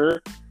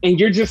longer, and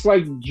you're just,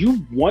 like,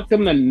 you want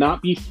them to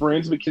not be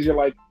friends because you're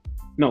like,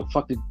 no,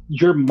 fuck it,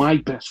 you're my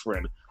best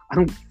friend. I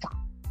don't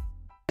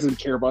doesn't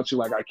care about you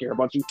like I care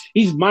about you.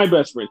 He's my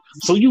best friend.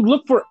 So you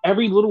look for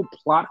every little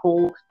plot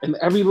hole and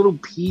every little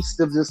piece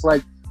of just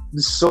like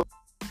so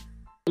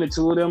the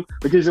two of them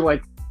because you're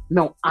like,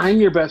 no,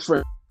 I'm your best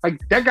friend. Like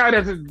that guy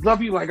doesn't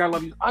love you like I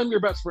love you. I'm your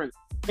best friend.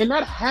 And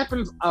that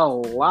happens a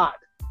lot.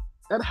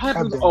 That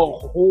happens a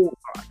whole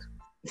lot.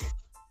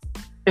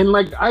 And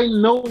like I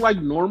know like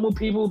normal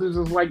people that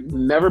just like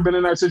never been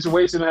in that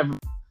situation have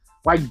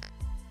like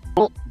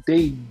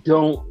they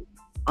don't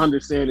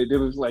understand it. It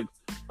was like,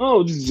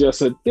 oh, this is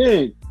just a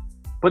thing.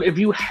 But if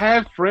you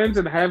have friends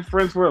and have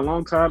friends for a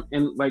long time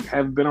and like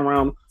have been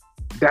around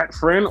that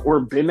friend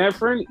or been that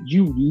friend,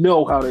 you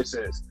know how this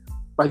is.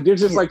 Like, there's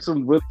just like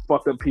some really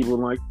fucked up people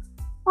like,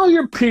 oh,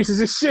 you're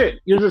pieces of shit.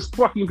 You're just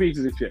fucking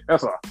pieces of shit.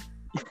 That's all.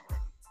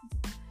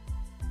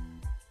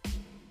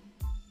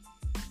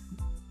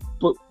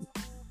 But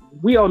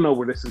we all know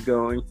where this is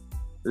going.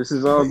 This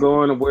is all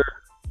going to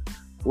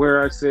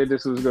where I said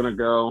this was going to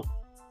go.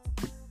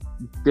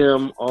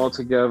 Them all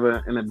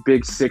together in a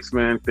big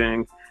 6-man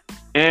thing.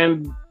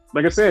 And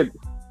like I said,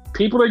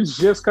 people are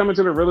just coming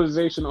to the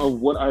realization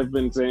of what I've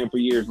been saying for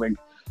years. Like,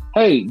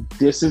 hey,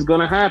 this is going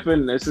to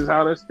happen. This is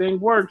how this thing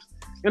works.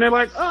 And they're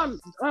like,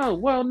 oh,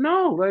 well,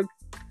 no. Like,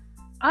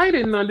 I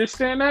didn't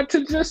understand that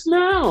till just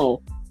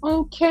now.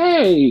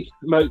 Okay.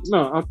 Like,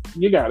 no,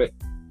 you got it.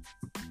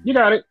 You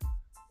got it.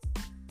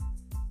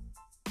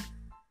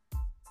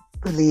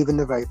 Believe in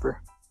the Viper.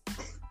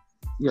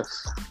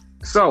 Yes.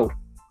 So,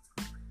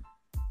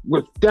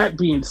 with that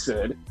being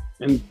said,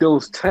 and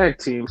those tag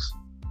teams,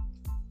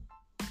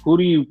 who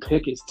do you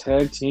pick as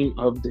tag team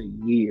of the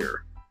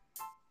year?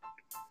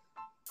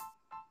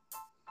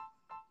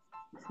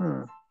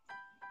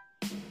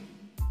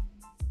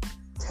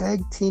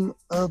 Tag team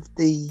of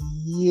the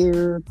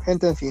year,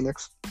 Penta and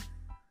Phoenix.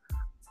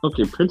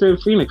 Okay, Penta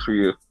and Phoenix for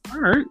you. All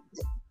right.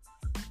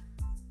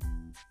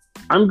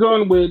 I'm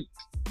going with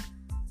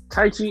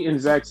Taichi and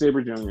Zack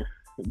Sabre Jr.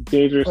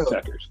 Dangerous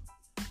Tekkers.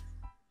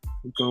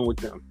 I'm going with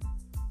them.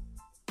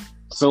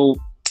 So,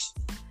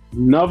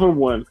 another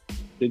one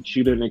that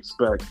you didn't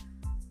expect.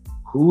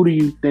 Who do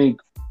you think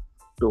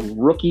the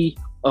rookie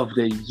of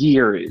the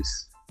year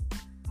is?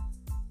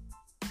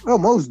 Oh,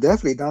 most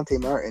definitely Dante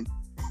Martin.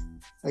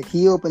 Like,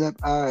 he opened up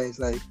eyes.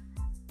 Like,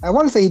 I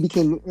want to say he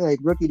became like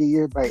rookie of the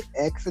year by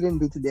accident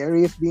due to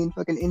Darius being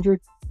fucking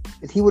injured.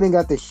 If he wouldn't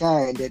got the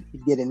shine that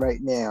he's getting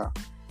right now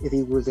if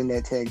he was in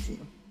that tag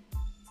team.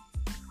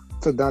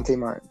 So Dante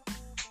Martin.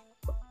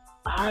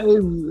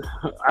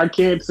 I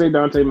can't say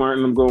Dante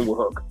Martin. I'm going with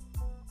Hook.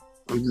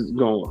 I'm just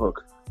going with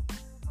Hook.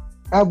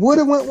 I would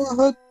have went with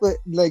Hook, but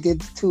like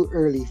it's too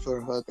early for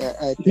Hook.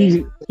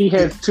 He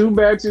has 2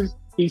 matches.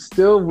 He's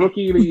still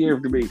rookie of the year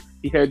to me.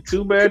 He had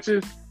 2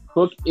 matches.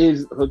 Hook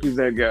is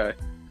that guy.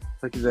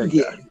 Hook is that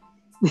guy.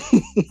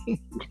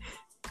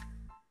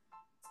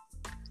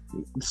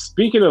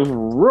 Speaking of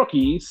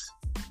rookies,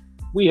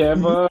 we have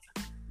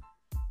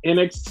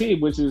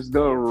NXT, which is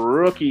the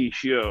rookie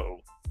show.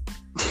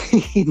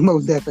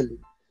 Most definitely.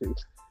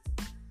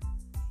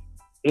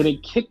 And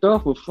it kicked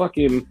off with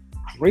fucking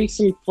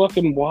Grayson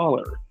fucking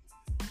Waller.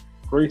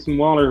 Grayson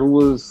Waller, who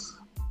was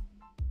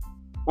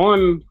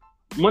on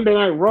Monday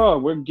Night Raw.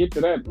 We'll get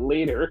to that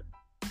later.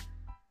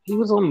 He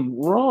was on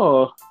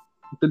Raw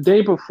the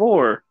day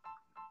before.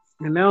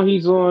 And now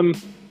he's on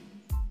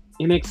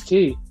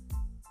NXT.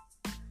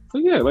 So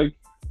yeah, like...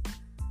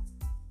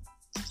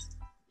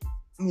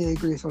 Yeah,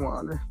 Grayson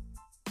Waller.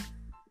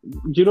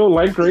 You don't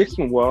like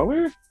Grayson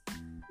Waller?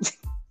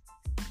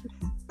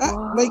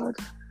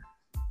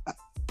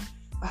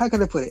 How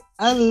can I put it?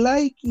 I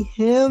like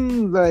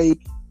him, like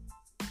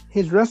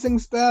his wrestling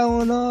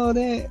style and all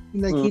that.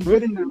 Like he's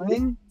good in the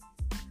ring.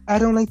 I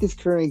don't like this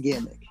current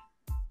gimmick.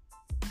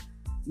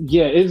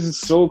 Yeah, it's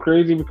so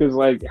crazy because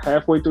like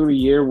halfway through the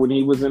year when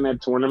he was in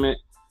that tournament,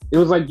 it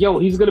was like, yo,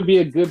 he's gonna be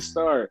a good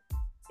star.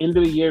 End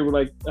of the year, we're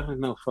like, oh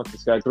no, fuck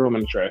this guy, throw him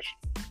in the trash.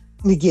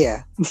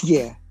 Yeah.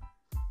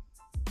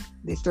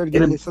 They started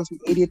getting this social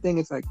media thing.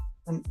 It's like,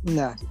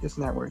 nah, it's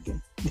not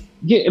working.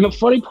 Yeah, and the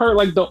funny part,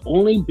 like the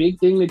only big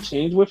thing that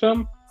changed with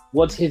him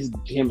was his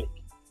gimmick.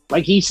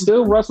 Like he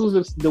still wrestles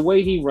the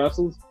way he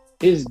wrestles.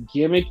 His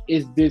gimmick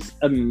is this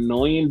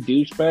annoying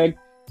douchebag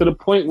to the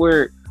point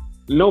where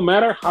no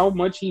matter how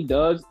much he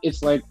does,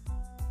 it's like,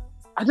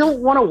 I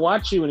don't want to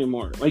watch you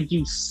anymore. Like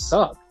you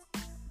suck.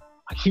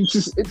 Like,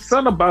 it's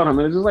something about him.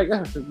 And it's just like,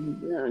 this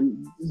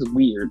is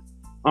weird.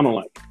 I don't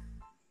like it.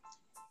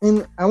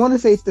 And I want to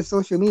say it's the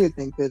social media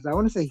thing because I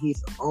want to say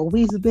he's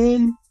always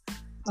been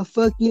a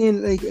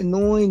fucking like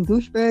annoying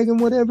douchebag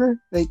and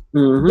whatever. Like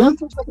that's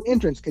his fucking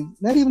entrance because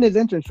not even his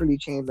entrance really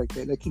changed like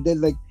that. Like he did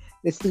like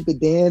this stupid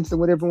dance or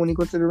whatever when he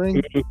goes to the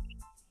ring.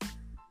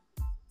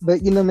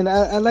 But you know, I mean,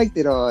 I liked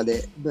it all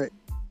that. But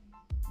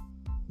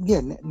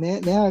yeah,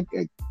 now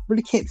I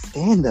really can't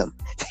stand him.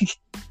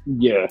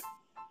 Yeah,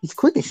 he's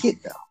quick as shit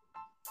though.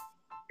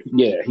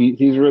 Yeah,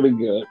 he's really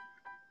good.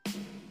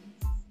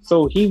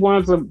 So he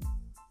winds up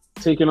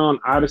taking on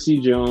Odyssey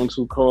Jones,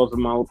 who calls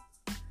him out.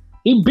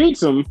 He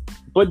beats him,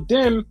 but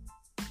then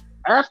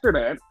after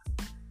that,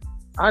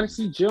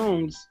 Odyssey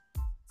Jones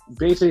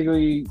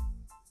basically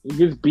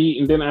gets beat,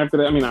 and then after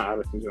that, not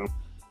Odyssey Jones.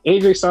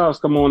 AJ Styles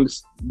come on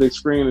the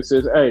screen and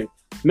says, "Hey,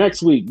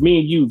 next week, me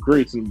and you,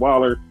 Grayson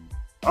Waller."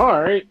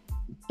 All right,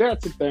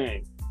 that's a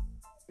thing.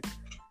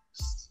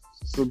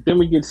 So then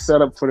we get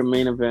set up for the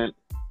main event.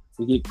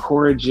 We get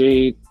Cora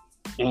Jade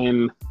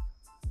and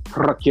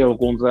Raquel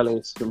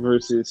Gonzalez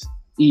versus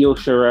Io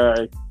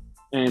Shirai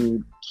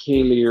and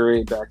Kaylee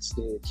Ray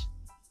backstage.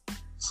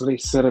 So they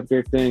set up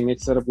their thing. They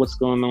set up what's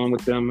going on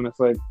with them, and it's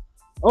like,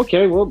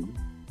 okay, well,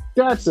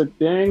 that's a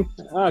thing.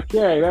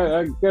 Okay,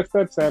 I guess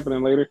that's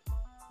happening later.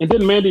 And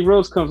then Mandy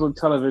Rose comes on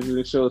television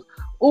and shows,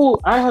 "Oh,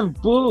 I have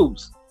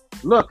boobs.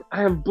 Look,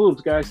 I have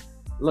boobs, guys.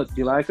 Look,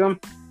 you like them?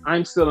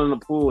 I'm still in the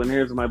pool, and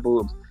here's my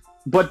boobs.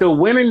 But the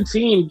winning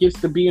team gets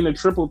to be in a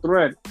triple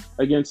threat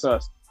against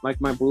us.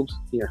 Like my boobs?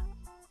 Here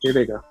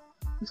they go."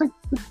 It's like,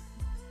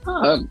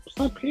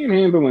 stop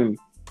panhandling.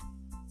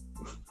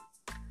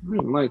 I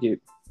don't like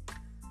it.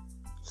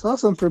 It's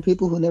awesome for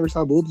people who never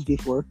saw boobs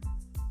before.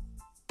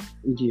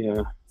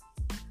 Yeah.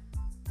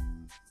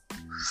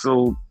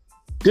 So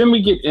then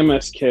we get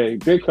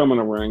MSK. They come in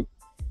the ring,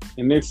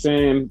 and they're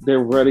saying they're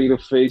ready to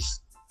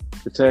face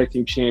the tag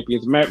team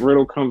champions. Matt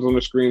Riddle comes on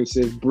the screen and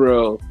says,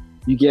 "Bro,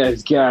 you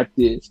guys got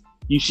this.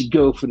 You should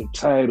go for the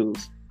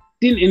titles."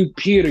 Then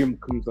Imperium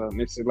comes out and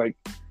they said, like,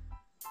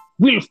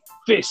 "We'll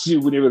face you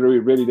whenever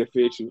we're ready to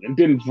face you." And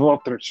then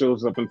Walter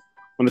shows up on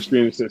the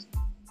screen and says,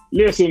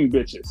 "Listen,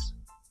 bitches,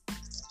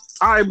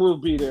 I will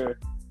be there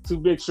to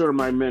make sure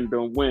my men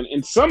don't win."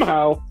 And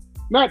somehow,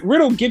 Matt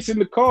Riddle gets in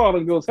the call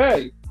and goes,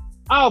 "Hey,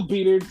 I'll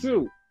be there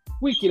too.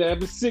 We could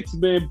have a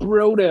 6-man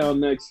bro down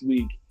next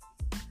week."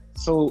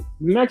 So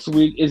next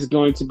week is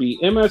going to be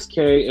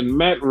MSK and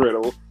Matt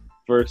Riddle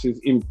versus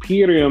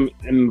Imperium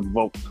and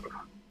Walter.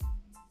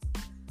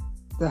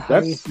 The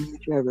highest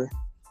match ever.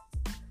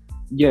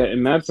 Yeah,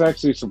 and that's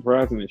actually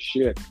surprising as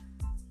shit.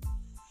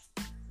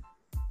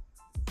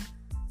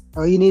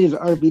 All you need is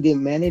RB to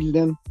manage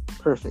them.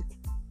 Perfect.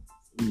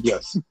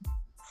 Yes.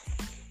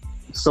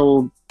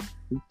 So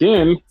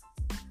then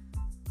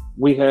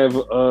we have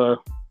a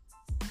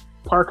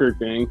Parker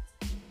thing,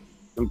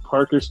 and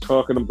Parker's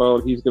talking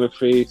about he's going to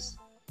face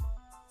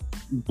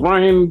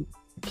Brian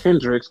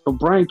Kendricks, but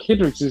Brian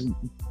Kendricks just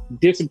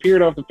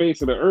disappeared off the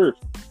face of the earth.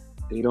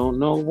 They don't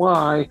know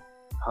why.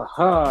 Ha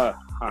ha,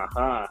 ha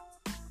ha.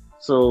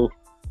 So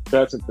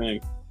that's the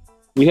thing.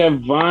 We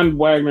have Von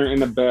Wagner in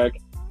the back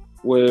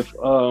with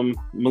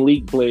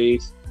Malik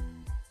Blaze,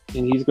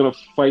 and he's going to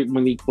fight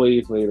Malik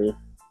Blaze later.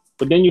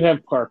 But then you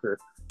have Parker,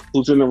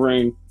 who's in the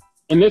ring.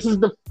 And this is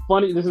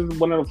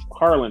one of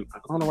Harlan. I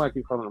don't know why I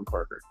keep calling him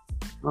Parker.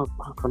 I'll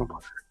call him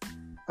Parker.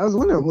 I was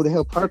wondering who the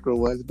hell Parker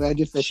was, but I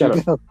just let Shut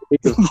you up. go.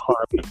 It's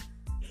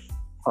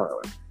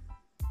Harlan.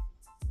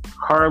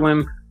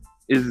 Harlan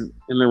is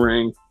in the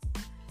ring.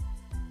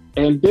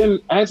 And then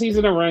as he's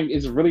in the ring,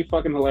 it's really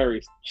fucking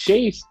hilarious.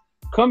 Chase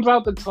comes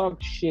out to talk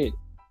shit.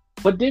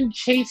 But then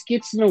Chase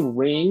gets in the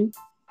ring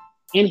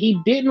and he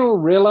didn't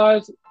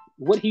realize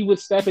what he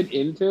was stepping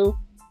into.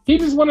 He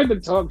just wanted to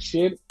talk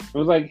shit. It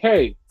was like,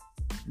 "Hey,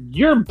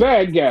 you're a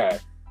bad guy."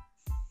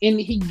 And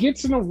he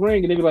gets in the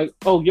ring and they be like,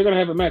 "Oh, you're going to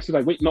have a match." He's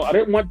like, "Wait, no, I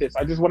didn't want this.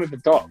 I just wanted to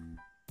talk."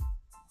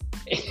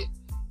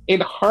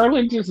 And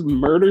Harlan just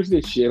murders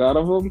the shit out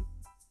of him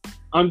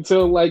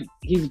until like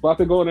he's about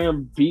to go in there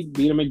and beat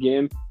him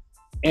again.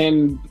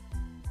 And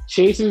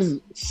Chase's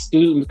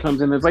student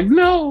comes in and is like,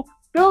 "No,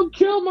 don't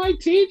kill my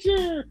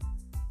teacher."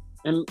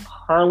 And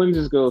Harlan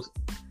just goes,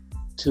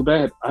 "Too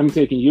bad. I'm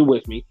taking you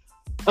with me."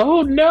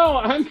 "Oh no,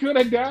 I'm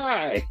gonna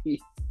die."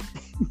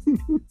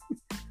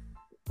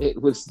 It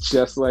was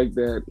just like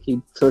that.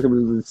 He took him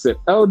and said,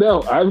 "Oh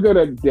no, I'm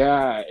gonna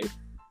die."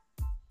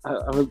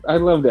 I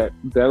love that.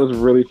 That was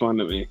really fun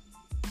to me.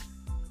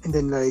 And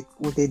then, like,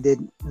 what they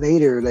did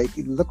later, like,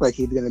 it looked like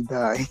he's gonna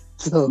die.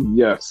 So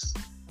Yes.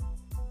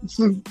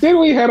 So then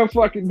we had a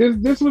fucking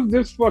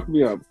this fucked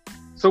me up.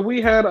 So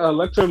we had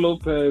Electra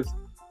Lopez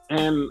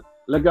and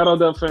Legado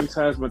del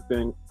Fantasma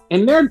thing,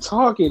 and they're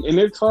talking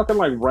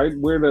like right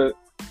where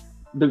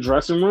the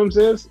dressing rooms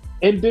is,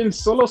 and then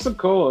Solo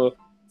Sikoa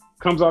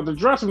comes out the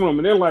dressing room,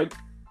 and they're like,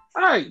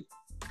 "Hey,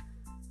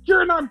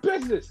 you're in our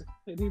business,"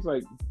 and he's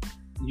like,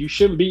 "You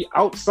shouldn't be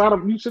outside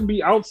of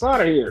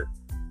here."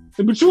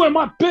 "But you in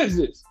my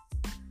business."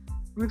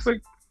 And it's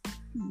like,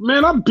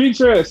 "Man, I beat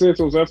your ass,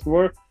 Santos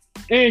Escobar,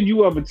 and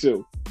you of it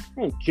too.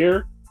 I don't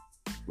care."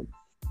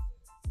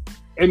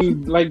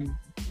 And like,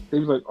 they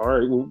was like, "All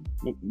right,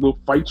 we'll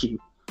fight you."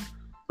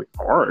 Like,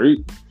 all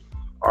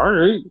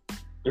right.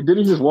 And then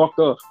he just walked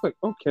off. Like,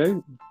 okay,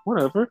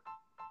 whatever.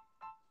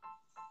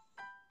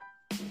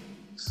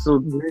 So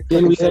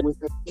then we had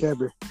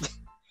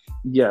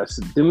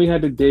Then we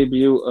had the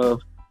debut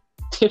of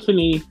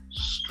Tiffany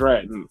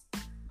Stratton,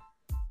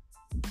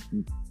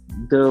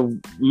 the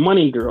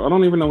money girl. I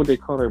don't even know what they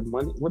call her.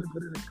 Money? What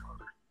did they call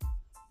her?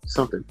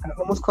 Something. I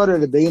almost called her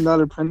the $1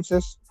 billion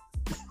princess.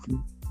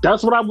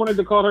 That's what I wanted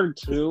to call her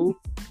too,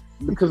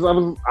 because I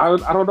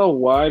don't know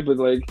why, but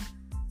like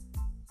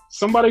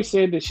somebody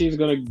said that she's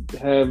gonna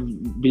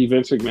be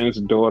Vince McMahon's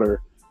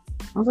daughter.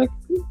 I was like,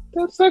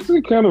 that's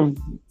actually kind of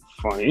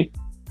funny.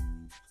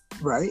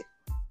 Right.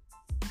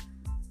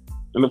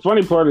 And the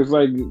funny part is,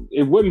 like,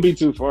 it wouldn't be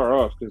too far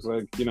off because,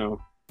 like, you know,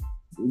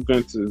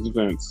 Vince is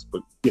Vince,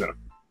 but, you know.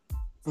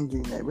 And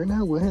you never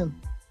know with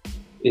him.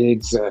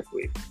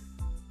 Exactly.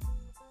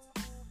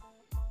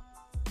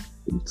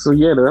 So,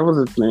 yeah, that was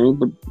a thing.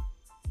 But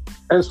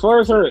as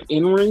far as her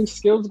in-ring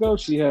skills go,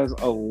 she has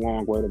a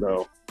long way to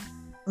go.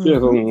 She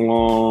has a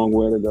long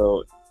way to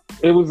go.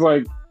 It was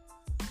like,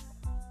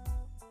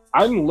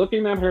 I'm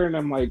looking at her and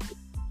I'm like,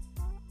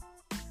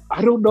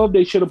 I don't know if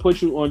they should have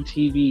put you on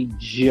TV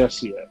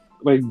just yet.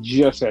 Like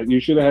just yet. You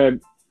should have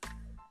had.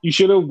 You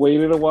should have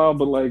waited a while,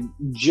 but like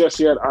just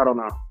yet, I don't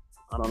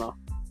know.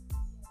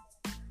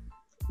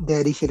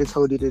 Daddy should have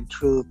told you the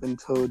truth and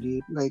told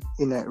you like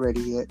you're not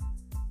ready yet.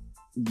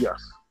 Yes.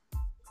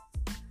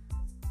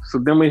 So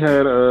then we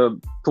had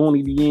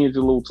Tony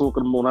D'Angelo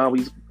talking about how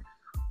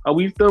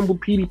he's done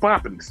with Petey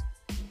Poppins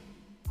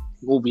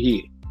over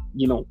here,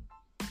 you know.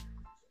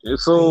 And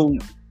so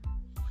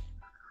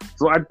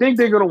I think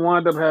they're gonna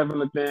wind up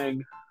having a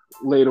thing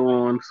later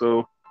on.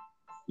 So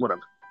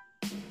whatever.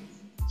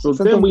 So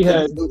something then we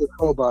had the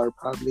crowbar,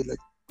 probably like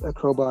a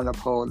crowbar and a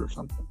pole or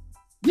something.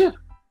 Yeah.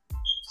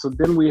 So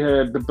then we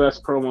had the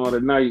best promo of the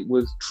night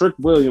was Trick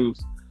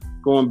Williams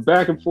going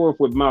back and forth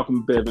with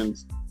Malcolm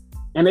Bivens.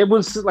 And it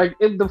was like,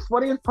 the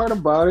funniest part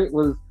about it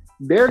was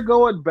they're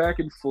going back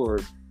and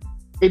forth.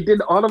 It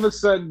did all of a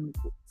sudden,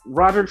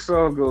 Roderick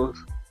Strong goes,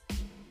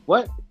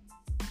 what?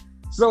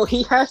 So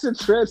he has to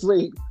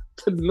translate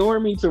to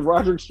Normie to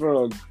Roderick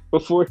Strong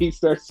before he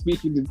starts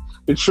speaking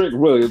to Trick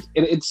Williams.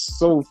 And it's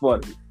so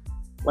funny.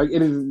 Like,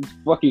 it is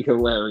fucking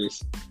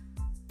hilarious.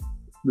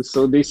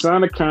 So they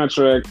signed a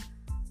contract.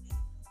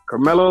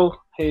 Carmelo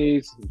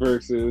Hayes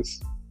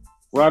versus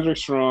Roderick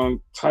Strong,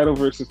 title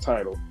versus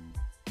title.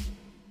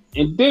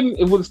 And then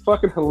it was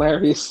fucking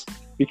hilarious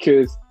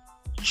because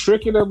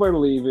Trick and them are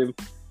leaving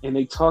and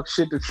they talk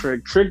shit to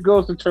Trick. Trick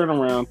goes to turn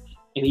around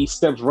and he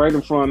steps right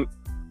in front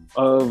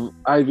of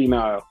Ivy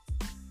Nile.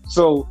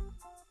 So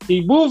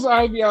he moves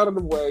Ivy out of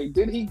the way.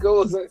 Then he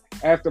goes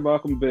after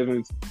Malcolm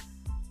Bivens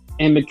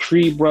and the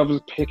Creed brothers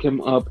pick him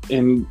up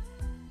and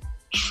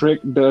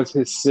Trick does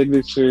his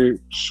signature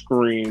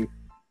scream.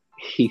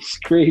 He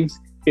screams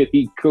and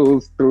he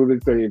goes through the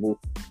table.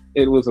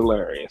 It was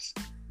hilarious.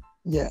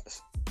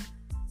 Yes.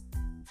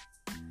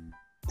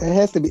 That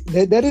has to be.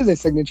 That is a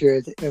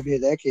signature of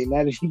his, actually.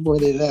 Now that you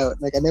pointed it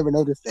out. Like, I never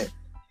noticed that.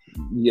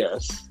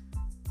 Yes.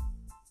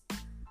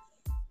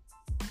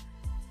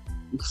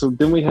 So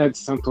then we had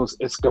Santos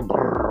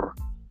Escobar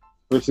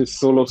versus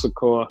Solo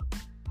Sikoa.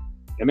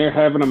 And they're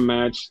having a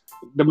match.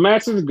 The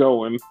match is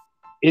going.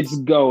 It's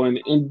going.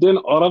 And then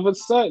all of a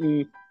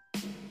sudden,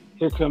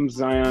 here comes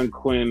Zion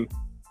Quinn.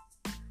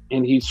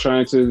 And he's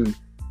trying to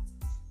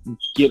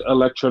get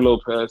Elektra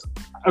Lopez.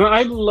 And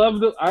I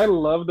love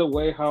the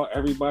way how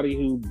everybody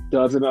who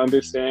doesn't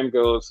understand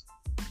goes,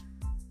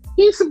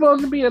 he's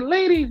supposed to be a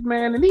ladies'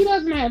 man and he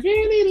doesn't have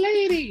any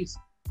ladies.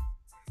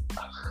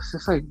 It's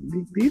just like,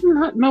 do you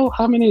not know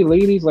how many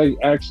ladies like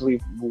actually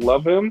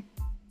love him?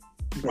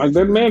 Like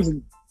that man's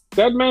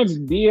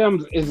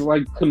DMs is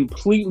like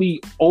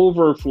completely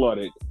over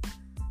flooded.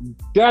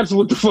 That's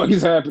what the fuck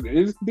is happening.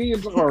 His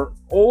DMs are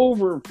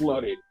over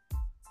flooded.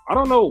 I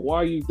don't know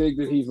why you think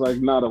that he's like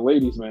not a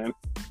ladies' man.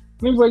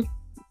 And he's like,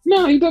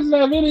 no, he doesn't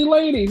have any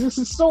ladies. This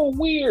is so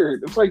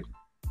weird. It's like,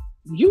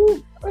 you're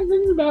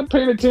not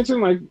paying attention.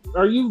 Like,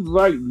 are you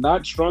like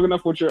not strong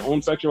enough with your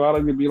own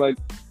sexuality to be like,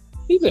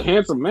 he's a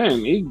handsome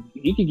man.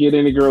 He can get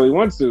any girl he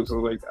wants to. So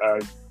like,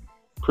 I'm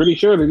pretty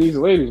sure that he's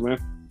a ladies'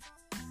 man.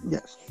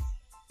 Yes.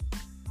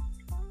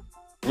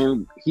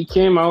 And he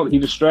came out. He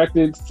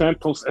distracted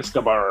Santos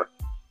Escobar,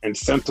 and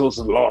Santos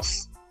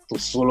lost to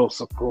Solo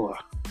Sikoa.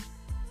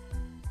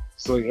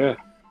 So yeah.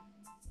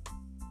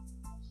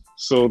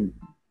 So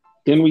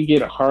then we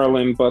get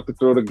Harlan about to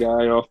throw the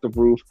guy off the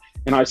roof.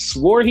 And I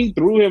swore he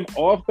threw him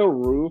off the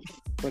roof,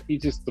 but he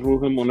just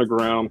threw him on the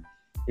ground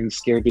and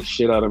scared the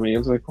shit out of me. I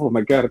was like, oh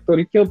my God, I thought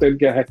he killed that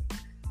guy.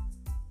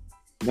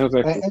 That was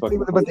actually I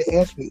was about to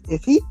ask you,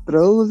 if he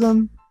throws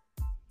him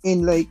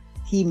and like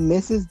he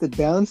misses the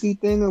bouncy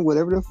thing or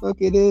whatever the fuck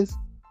it is,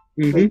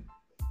 like,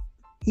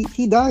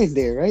 he dies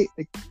there, right?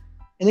 Like,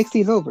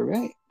 NXT's over,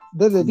 right?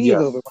 WWE is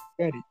over.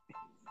 Got it.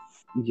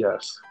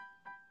 Yes.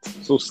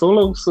 So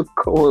Solo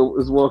Sikoa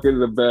is walking in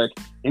the back,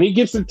 and he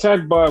gets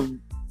attacked by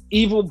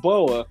Evil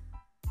Boa.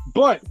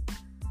 But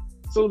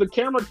so the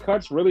camera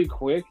cuts really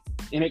quick,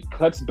 and it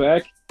cuts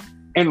back,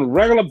 and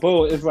regular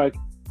Boa is like,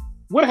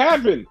 "What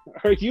happened?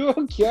 Are you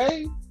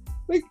okay?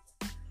 Like,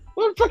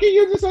 what the fuck?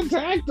 You just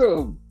attacked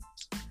him?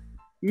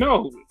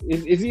 No,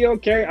 is he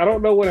okay? I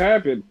don't know what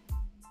happened.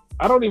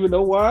 I don't even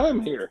know why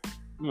I'm here."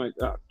 I'm like,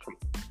 oh, come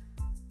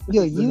on.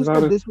 Yo, you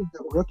said this was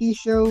the rookie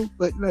show,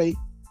 but like,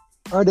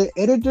 are the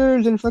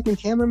editors and fucking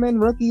cameramen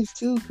rookies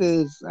too?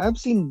 Because I've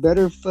seen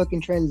better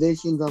fucking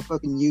transitions on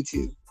fucking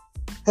YouTube.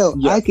 Hell,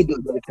 yes. I could do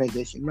a better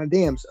transition, my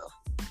damn self.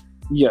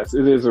 Yes,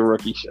 it is a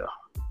rookie show.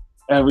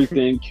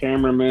 Everything,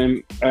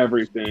 cameramen,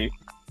 everything.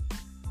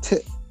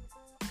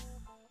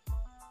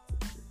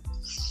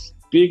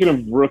 Speaking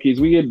of rookies,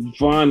 we get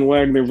Von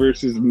Wagner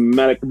versus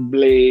Malik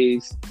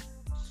Blaze.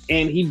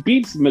 And he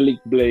beats Malik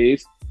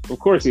Blaze. Of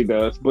course he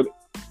does. But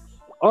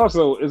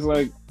also, it's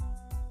like,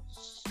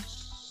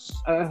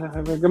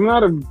 I'm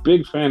not a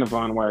big fan of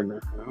Von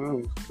Wagner.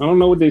 I don't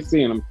know what they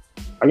see in him.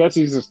 I guess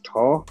he's just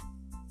tall.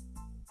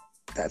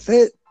 That's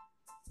it.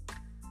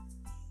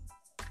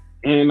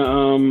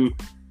 And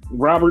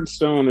Robert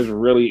Stone is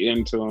really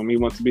into him. He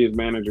wants to be his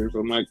manager. So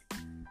I'm like,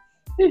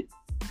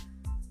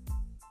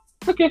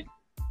 okay.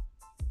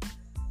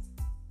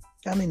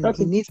 I mean,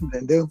 he needs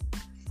something to do.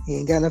 He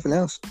ain't got nothing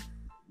else.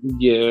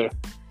 Yeah.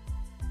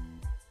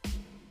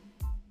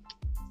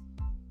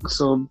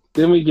 So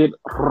then we get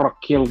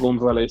Raquel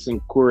Gonzalez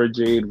and Cora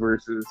Jade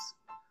versus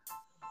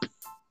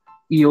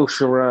Io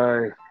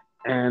Shirai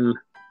and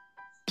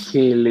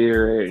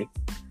Kaylee Ray.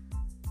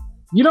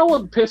 You know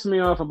what pissed me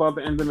off about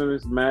the ending of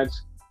this match?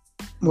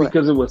 What?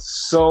 Because it was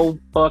so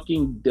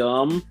fucking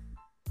dumb.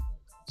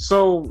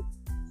 So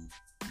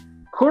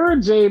Cora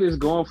Jade is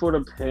going for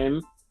the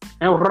pin,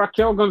 and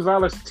Raquel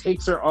Gonzalez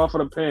takes her off of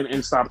the pin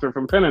and stops her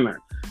from pinning her.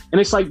 And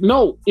it's like,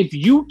 no, if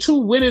you two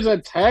win as a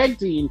tag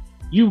team,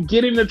 you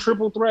get in the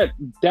triple threat.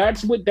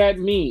 That's what that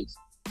means.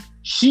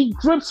 She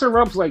grips her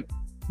up like,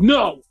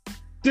 no,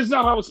 this is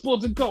not how it's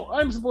supposed to go.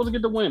 I'm supposed to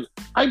get the win.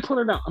 I put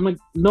her down. I'm like,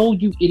 no,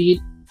 you idiot.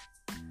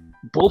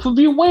 Both of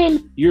you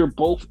win. You're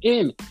both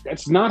in.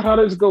 That's not how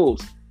this goes.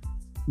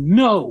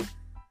 No,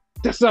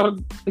 that's not,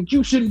 like,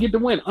 you shouldn't get the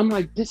win. I'm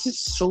like, this is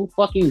so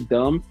fucking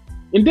dumb.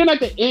 And then at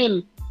the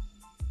end,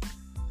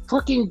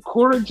 fucking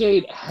Cora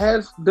Jade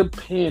has the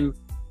pin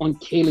on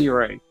Kaylee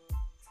Ray.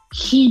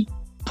 She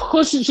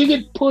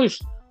gets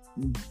pushed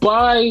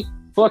by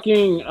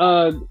fucking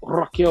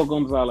Raquel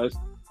Gonzalez.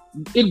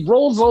 It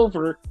rolls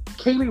over.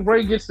 Kaylee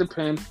Ray gets the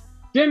pin.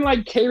 Then,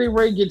 like, Kaylee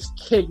Ray gets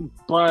kicked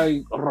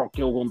by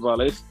Raquel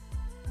Gonzalez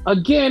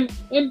again.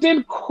 And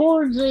then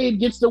Cora Jade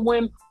gets the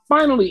win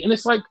finally. And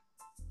it's like,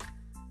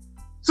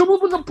 so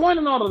what was the point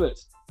in all of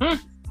this? Huh?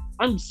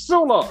 I'm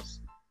so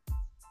lost.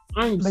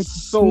 I'm Like,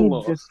 so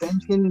lost.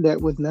 Dissension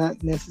that was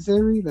not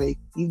necessary. Like,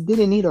 you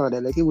didn't need all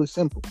that. Like, it was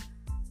simple.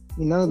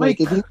 You know, like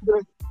if you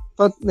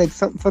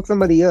fuck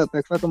somebody up,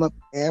 like fuck them up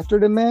after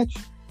the match.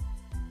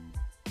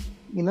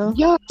 You know?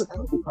 Yeah,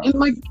 and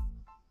like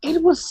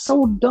it was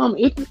so dumb.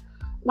 It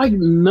like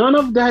none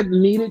of that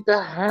needed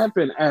to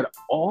happen at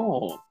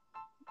all.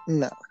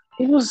 No.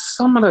 It was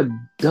some of the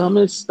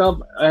dumbest stuff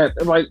at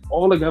like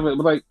all of it,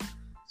 like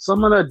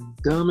some of the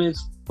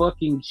dumbest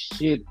fucking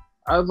shit.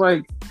 I was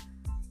like,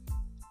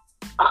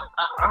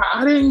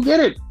 I didn't get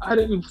it. I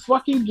didn't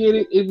fucking get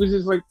it. It was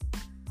just like,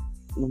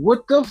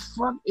 what the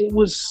fuck? It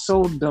was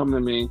so dumb to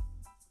me.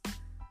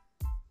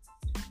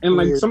 And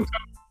like sometimes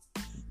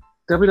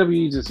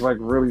WWE just like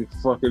really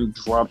fucking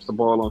drops the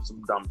ball on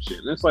some dumb shit.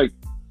 And it's like,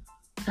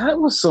 that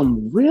was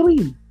some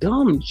really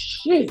dumb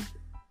shit.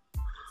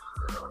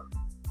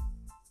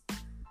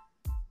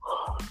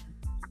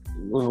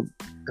 Well,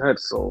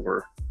 that's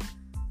over.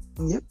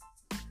 Yep.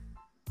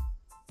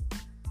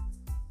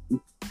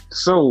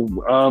 So,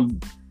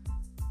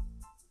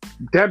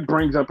 that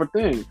brings up a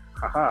thing.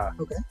 Haha.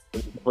 Okay.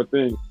 A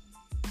thing.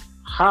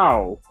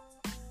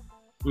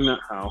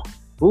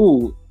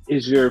 Who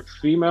is your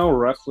female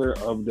wrestler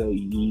of the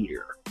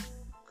year?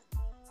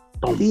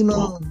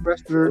 Female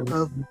wrestler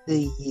of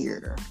the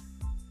year.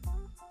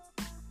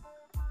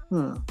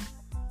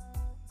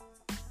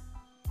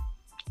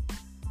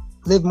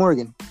 Liv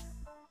Morgan.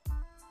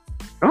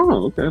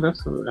 Oh, okay.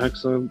 That's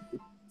a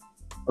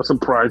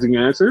surprising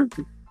answer.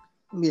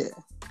 Yeah.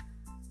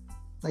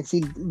 Like,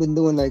 she's been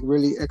doing like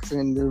really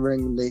excellent in the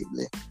ring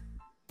lately.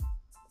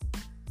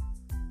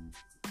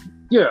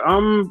 Yeah,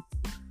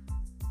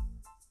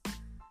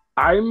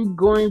 I'm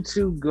going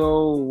to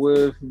go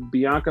with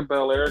Bianca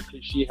Belair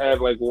because she had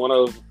like one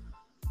of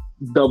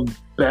the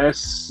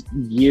best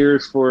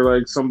years for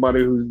like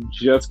somebody who's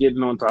just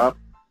getting on top.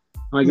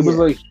 Like it was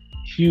like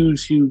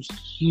huge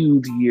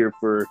year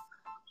for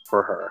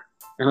her.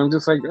 And I'm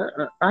just like,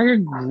 I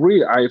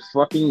agree. I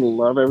fucking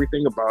love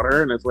everything about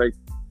her, and it's like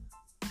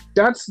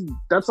that's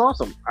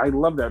awesome. I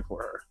love that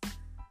for her.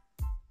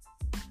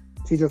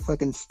 She's a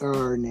fucking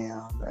star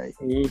now. Like,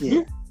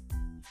 yeah.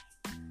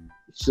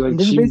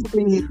 This is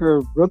basically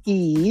her rookie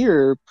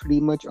year,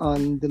 pretty much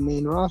on the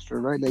main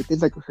roster, right? Like, this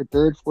is like her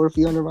third, fourth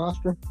year on the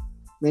roster.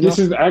 This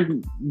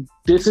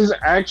is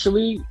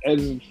actually,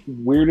 as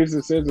weird as it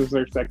is, is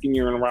her second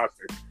year on the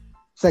roster.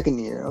 Second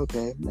year,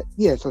 okay.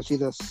 Yeah, so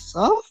she's a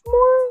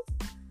sophomore.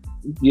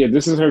 Yeah,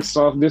 this is her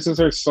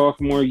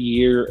sophomore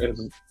year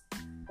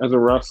as a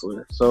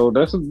wrestler. So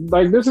this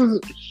is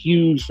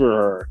huge for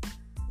her.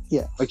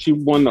 Yeah, like she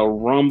won the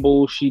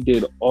Rumble. She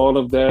did all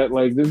of that.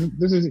 Like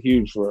this is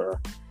huge for her.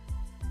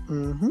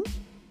 Mm-hmm.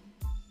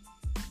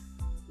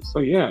 So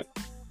yeah.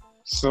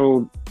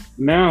 So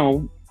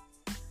now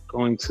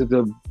going to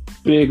the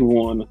big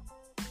one.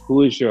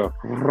 Who is your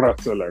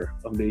wrestler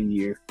of the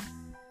year?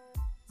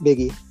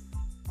 Biggie.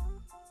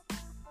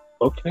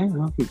 Okay,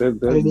 well, I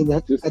didn't even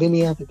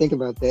have to think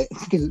about that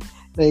because,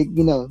 like,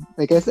 you know,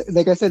 like I said,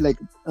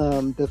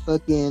 the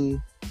fucking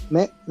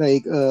match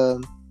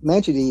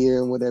of the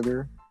year and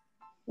whatever,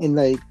 and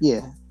like,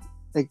 yeah,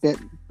 like that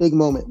big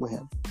moment with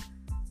him.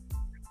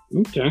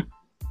 Okay.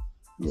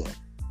 Yeah.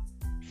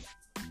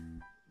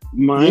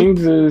 Mine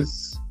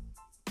is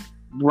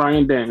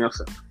Bryan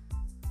Danielson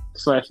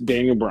 /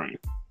 Daniel Bryan.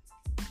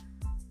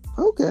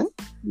 Okay.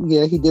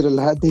 Yeah, he did a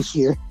lot this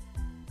year.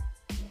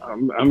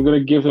 I'm going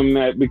to give him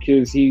that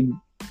because he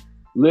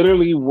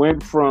literally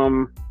went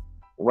from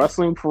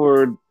wrestling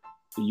for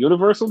the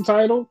Universal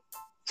title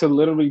to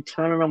literally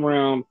turning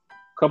around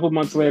a couple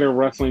months later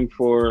wrestling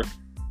for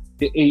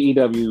the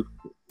AEW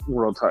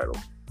World title.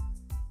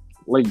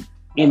 Like,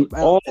 in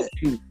About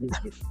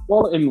that.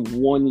 all in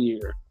 1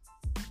 year.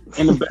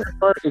 And the best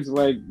part is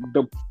like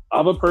the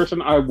other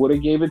person I would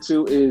have gave it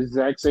to is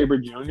Zack Sabre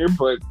Jr.,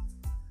 but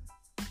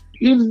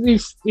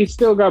he's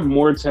still got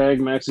more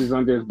tag matches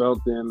under his belt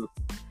than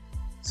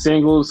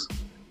singles,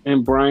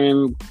 and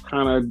Brian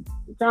kind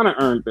of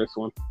earned this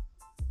one.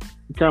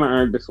 He kind of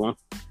earned this one.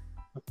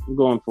 I'm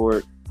going for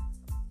it.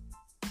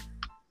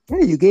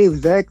 Hey, you gave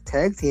Zach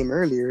tag team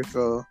earlier,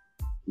 so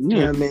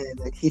Yeah, man,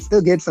 like he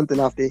still gets something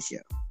off this show.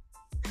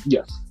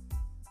 yes.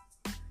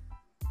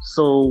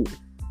 So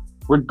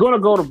we're gonna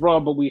go to Raw,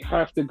 but we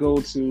have to go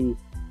to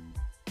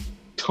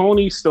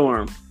Toni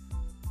Storm.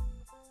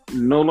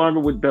 No longer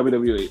with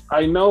WWE.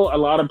 I know a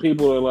lot of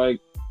people are like,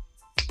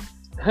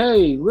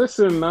 "Hey,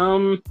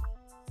 listen,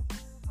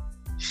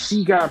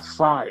 she got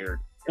fired,"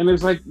 and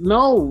it's like,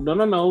 no.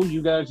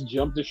 You guys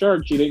jumped the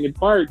shark. She didn't get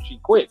fired. She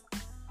quit.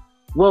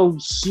 Well,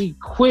 she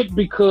quit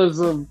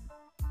because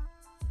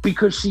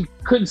she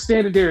couldn't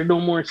stand it there no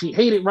more. She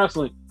hated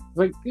wrestling.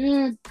 Like,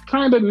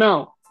 kind of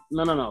no.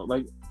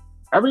 Like,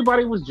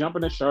 everybody was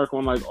jumping the shark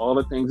on like all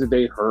the things that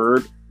they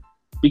heard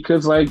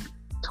because like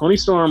Toni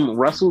Storm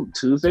wrestled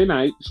Tuesday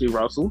night. She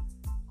wrestled.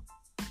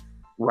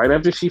 Right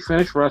after she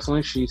finished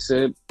wrestling, she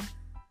said,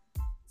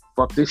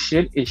 "Fuck this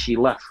shit," and she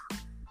left.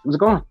 She was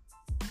gone.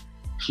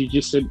 She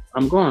just said,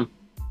 "I'm gone."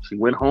 She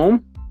went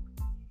home.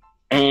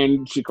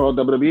 And she called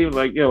WWE, was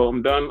like, "Yo,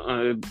 I'm done.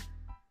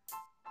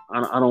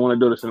 I don't want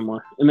to do this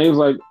anymore." And they was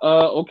like,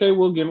 "Okay,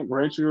 we'll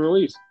grant you a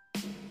release."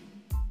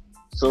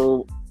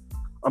 So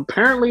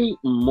apparently,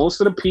 most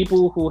of the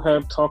people who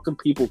have talked to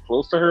people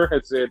close to her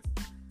have said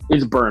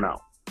it's burnout.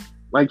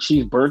 Like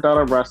she's burnt out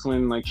of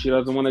wrestling. Like she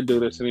doesn't want to do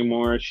this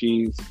anymore.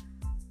 She's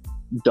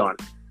done.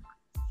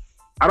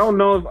 I don't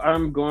know if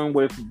I'm going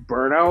with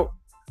burnout.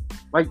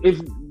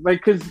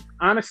 Because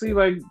honestly,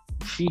 like.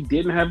 She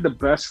didn't have the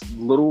best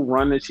little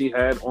run that she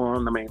had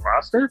on the main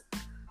roster.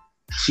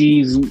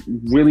 She's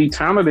really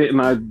talented,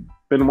 and I've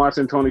been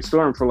watching Toni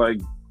Storm for like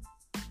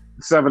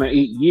 7 or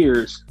 8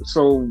 years.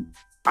 So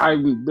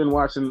I've been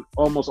watching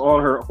almost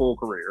all her whole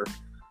career.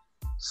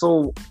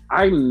 So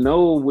I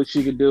know what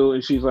she could do,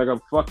 and she's like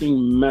a fucking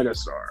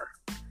megastar.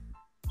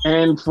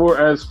 And for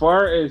as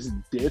far as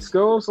this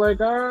goes,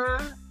 like,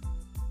 I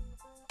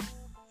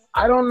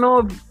don't know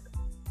if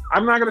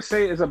I'm not going to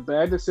say it's a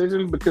bad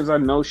decision because I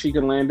know she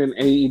can land in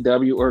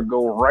AEW or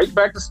go right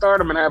back to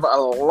Stardom and have a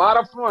lot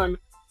of fun.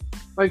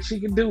 Like, she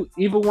can do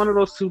either one of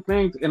those two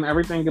things and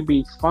everything can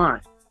be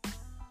fine.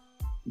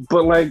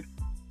 But, like,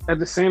 at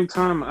the same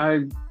time,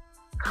 I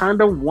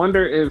kind of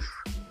wonder if,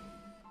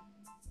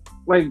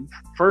 like,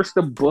 first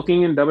the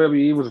booking in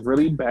WWE was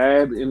really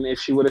bad and if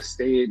she would have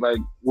stayed, like,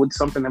 would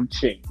something have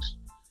changed?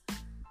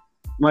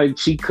 Like,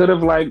 she could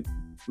have, like,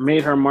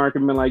 made her mark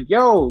and been like,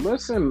 "Yo,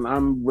 listen,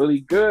 I'm really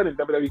good," and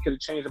WWE could have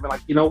changed and been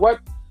like, "You know what?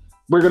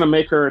 We're gonna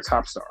make her a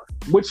top star,"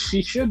 which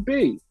she should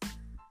be.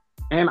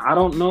 And I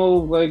don't know,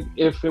 like,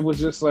 if it was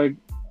just like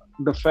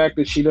the fact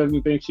that she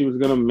doesn't think she was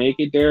gonna make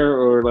it there,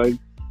 or like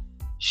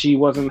she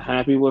wasn't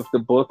happy with the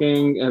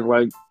booking, and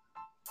like,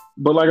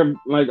 but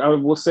like I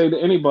will say to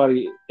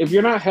anybody, if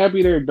you're not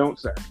happy there, don't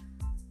stay.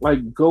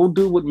 Like, go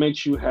do what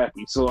makes you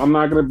happy. So I'm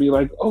not gonna be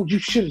like, "Oh, you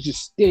should have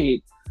just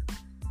stayed."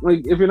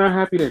 Like, if you're not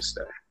happy there,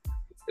 stay.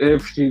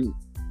 If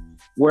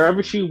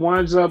wherever she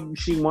winds up,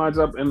 she winds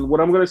up. And what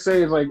I'm going to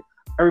say is, like,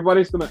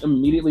 everybody's going to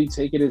immediately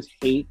take it as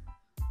hate.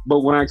 But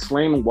when I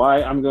explain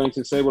why I'm going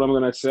to say what I'm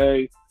going to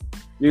say,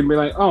 you'd be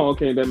like, "Oh,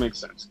 okay, that makes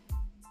sense."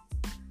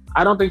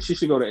 I don't think she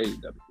should go to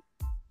AEW.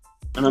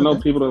 And I know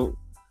people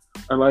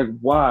are like,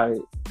 "Why?"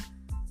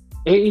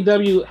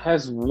 AEW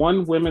has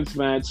one women's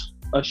match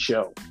a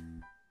show.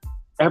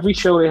 Every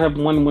show they have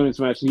one women's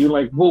match. And you're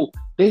like, "Whoa,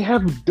 they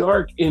have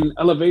Dark in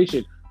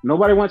Elevation."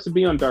 Nobody wants to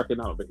be on Dark in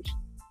Elevation.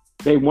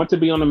 They want to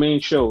be on the main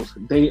shows.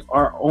 They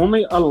are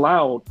only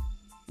allowed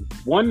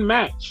one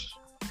match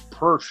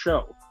per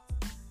show.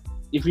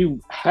 If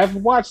you have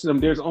watched them,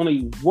 there's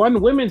only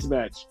one women's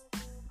match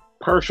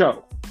per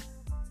show.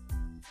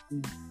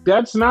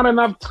 That's not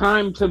enough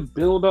time to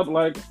build up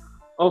like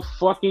a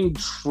fucking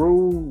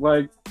true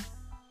like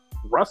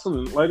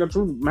wrestling, like a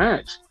true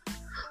match.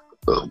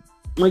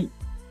 Like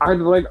I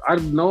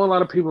know a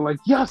lot of people are like,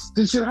 "Yes,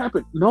 this should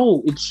happen."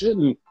 No, it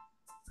shouldn't.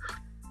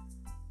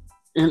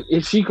 And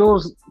if she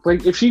goes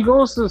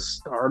to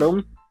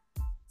Stardom,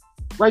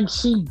 like,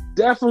 she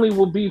definitely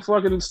will be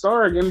fucking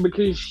star again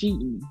because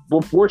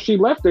before she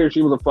left there,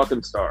 she was a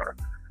fucking star.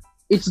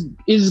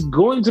 It's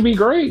going to be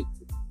great.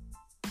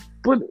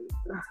 But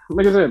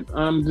like I said,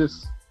 I'm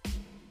just,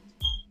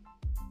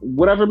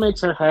 whatever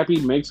makes her happy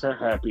makes her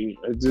happy.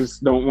 I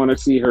just don't want to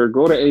see her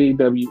go to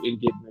AEW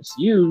and get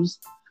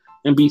misused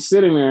and be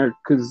sitting there,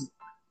 because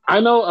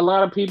I know a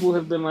lot of people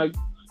have been like,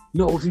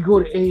 "No, if you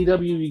go to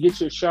AEW, you get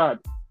your shot."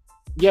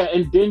 Yeah,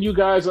 and then you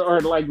guys are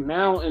like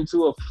now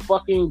into a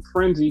fucking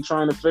frenzy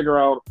trying to figure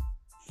out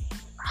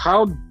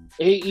how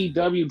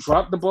AEW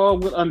dropped the ball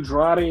with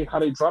Andrade, how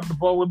they dropped the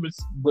ball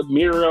with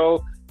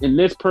Miro, and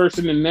this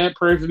person and that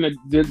person that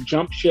did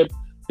jump ship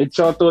that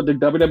y'all thought the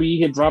WWE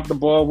had dropped the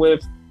ball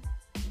with.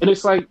 And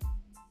it's like,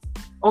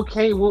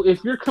 Okay, well,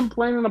 if you're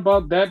complaining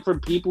about that for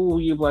people who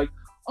you're like,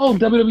 oh,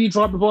 WWE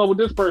dropped the ball with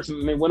this person,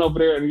 and they went over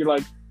there, and you're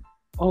like,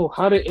 oh,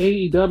 how did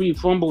AEW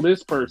fumble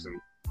this person?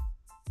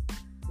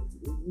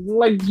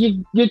 Like,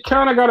 you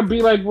kind of got to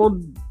be like, well,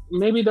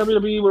 maybe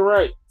WWE were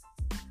right.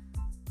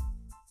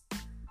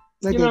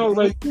 Like,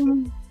 Like,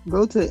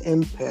 go to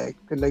Impact,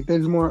 because, like,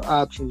 there's more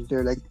options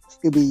there. Like, she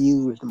could be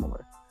used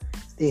more.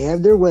 They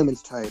have their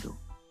women's title.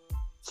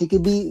 She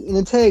could be in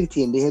a tag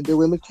team. They have their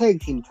women's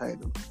tag team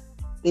title.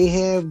 They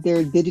have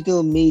their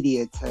digital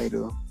media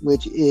title,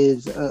 which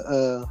is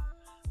a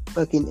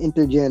fucking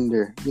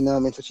intergender. You know what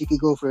I mean? So she could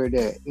go for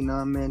that. You know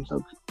what I mean?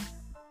 So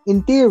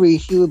in theory,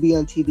 she would be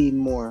on TV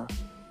more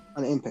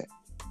on Impact.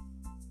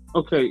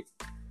 Okay,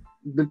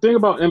 the thing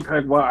about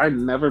Impact, while I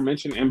never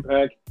mention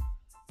Impact,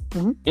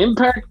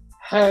 Impact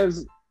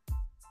has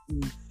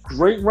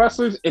great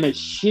wrestlers in a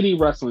shitty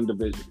wrestling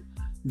division.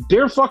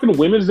 Their fucking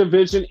women's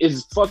division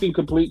is fucking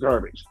complete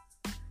garbage.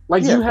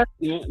 Like, you have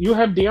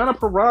Deonna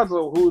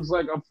Purrazzo, who's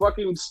like a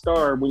fucking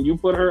star. When you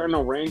put her in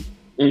a ring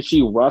and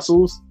she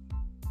wrestles,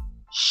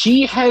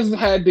 she has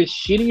had the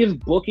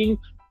shittiest booking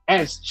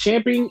as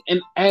champion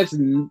and as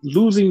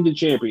losing the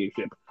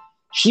championship.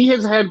 She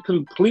has had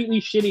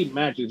completely shitty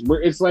matches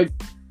where it's like,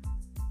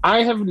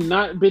 I have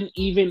not been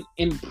even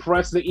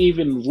impressed to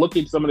even look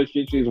at some of the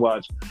shit she's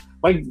watched.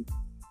 Like,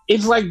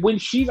 it's like when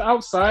she's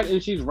outside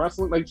and she's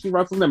wrestling, like she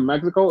wrestled in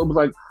Mexico, it was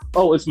like,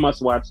 oh, it's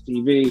must-watch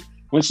TV.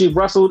 When she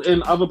wrestled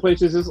in other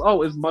places, it's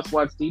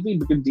must-watch TV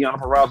because Deonna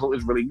Purrazzo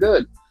is really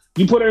good.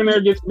 You put her in there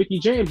against Mickie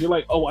James, you're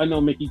like, oh, I know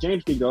Mickie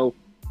James can go.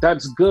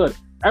 That's good.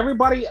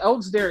 Everybody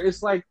else there,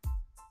 it's like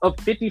a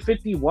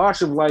 50-50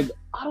 wash of like,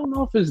 I don't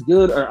know if it's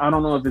good or I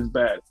don't know if it's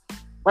bad.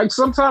 Like,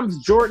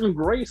 sometimes Jordynne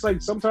Grace, like,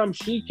 sometimes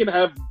she can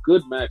have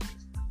good matches.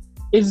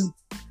 It's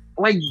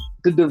like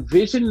the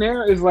division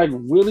there is like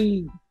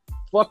really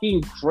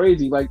fucking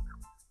crazy. Like,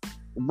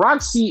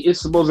 Roxy is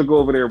supposed to go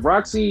over there.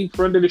 Roxy,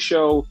 friend of the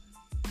show,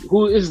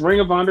 who is Ring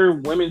of Honor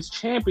Women's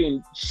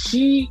Champion.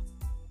 She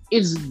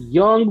is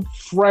young,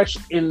 fresh,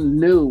 and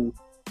new,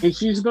 and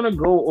she's gonna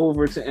go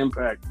over to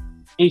Impact,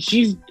 and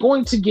she's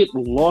going to get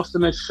lost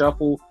in a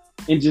shuffle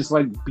and just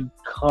like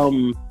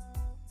become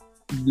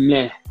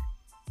meh.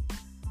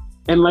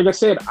 And like I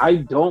said, I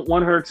don't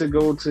want her to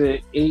go to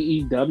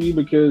AEW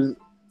because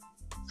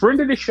friend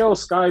of the show,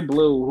 Sky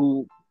Blue,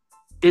 who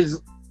is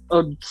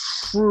a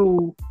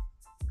true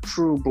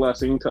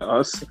blessing to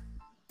us,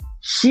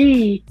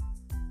 she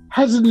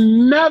has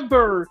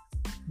never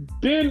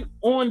been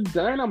on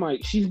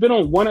Dynamite. She's been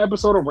on one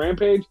episode of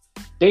Rampage.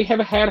 They have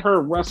had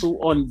her wrestle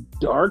on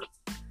Dark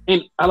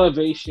and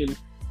Elevation,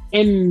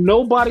 and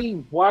nobody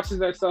watches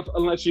that stuff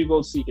unless you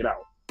go seek it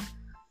out.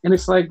 And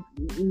it's like,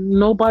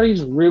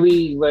 nobody's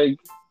really like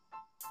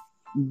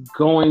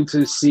going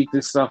to seek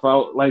this stuff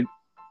out. Like,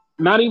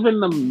 not even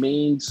the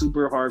main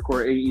super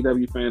hardcore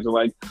AEW fans are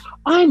like,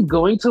 I'm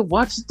going to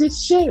watch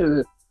this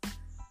shit.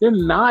 They're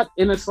not.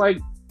 And it's like,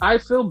 I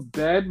feel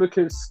bad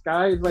because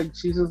Sky is like,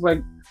 she's just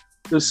like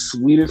the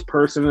sweetest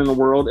person in the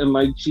world. And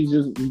like, she's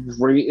just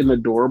great and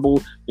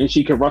adorable. And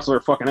she can wrestle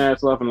her fucking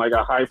ass off and like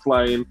a high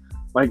flying,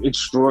 like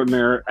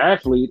extraordinary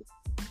athlete.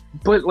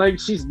 But like,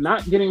 she's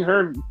not getting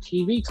her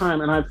TV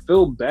time, and I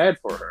feel bad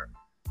for her.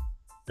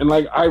 And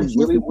like, I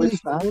really wish,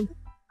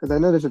 because I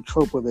know there's a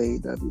trope with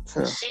AEW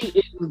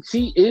too.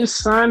 She is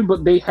signed,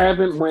 but they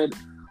haven't went,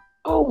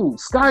 oh,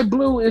 Sky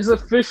Blue is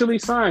officially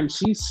signed.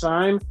 She's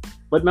signed,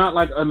 but not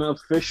like an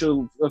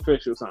official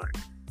sign.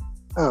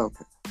 Oh,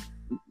 okay.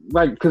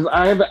 Like, because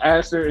I have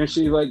asked her, and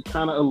she like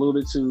kind of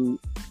alluded to,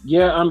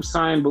 yeah, I'm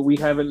signed, but we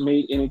haven't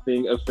made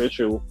anything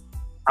official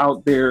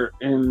out there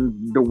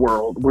in the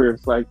world where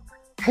it's like,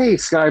 hey,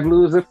 Sky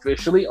Blue is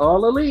officially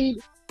All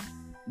Elite,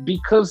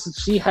 because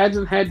she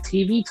hasn't had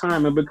TV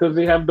time, and because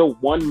they have the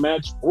one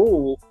match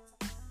rule,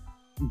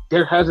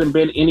 there hasn't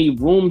been any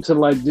room to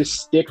like just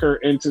stick her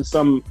into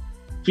some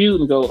feud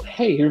and go,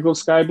 hey, here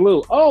goes Sky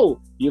Blue.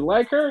 Oh, you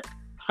like her?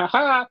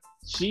 Haha,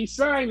 she's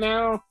signed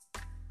now.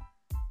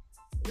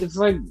 It's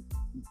like,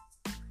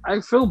 I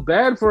feel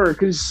bad for her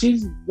because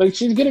she's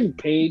getting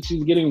paid,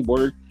 she's getting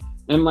work,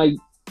 and like,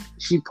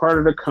 she's part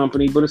of the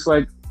company, but it's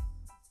like,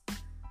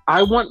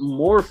 I want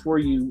more for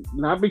you,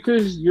 not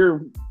because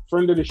you're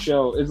friend of the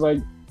show. It's like,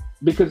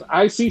 because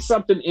I see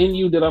something in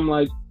you that I'm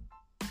like,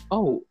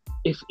 oh,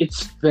 if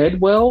it's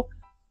fed well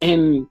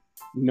and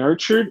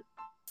nurtured,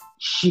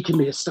 she can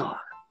be a star.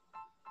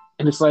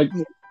 And it's like,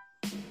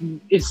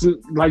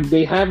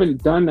 they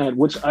haven't done that,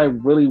 which I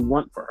really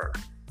want for her.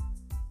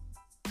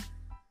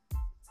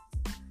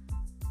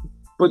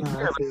 But No,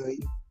 yeah, I feel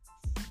you.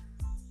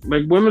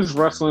 like women's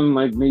wrestling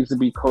like needs to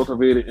be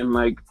cultivated, and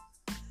like,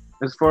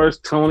 as far as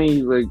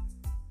Tony, like,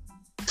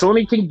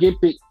 Tony can get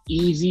the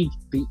easy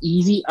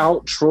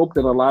out trope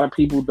that a lot of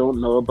people don't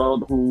know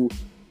about who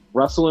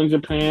wrestle in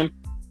Japan.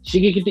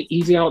 She can get the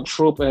easy out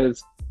trope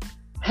as,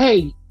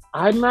 hey,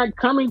 I'm not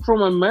coming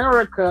from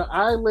America.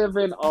 I live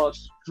in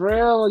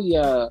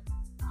Australia.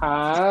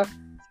 Huh?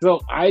 So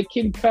I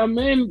can come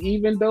in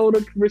even though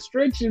the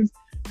restrictions,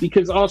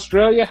 because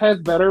Australia has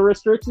better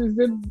restrictions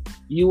than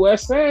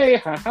USA.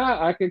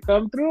 Haha, I could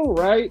come through,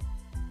 right?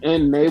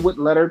 And they would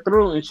let her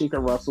through, and she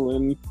could wrestle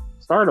in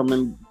Stardom,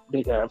 and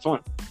they could have fun.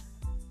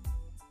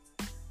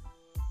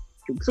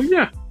 So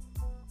yeah,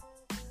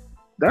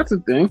 that's a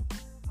thing.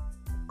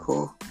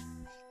 Cool.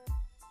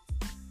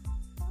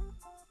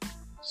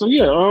 So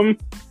yeah,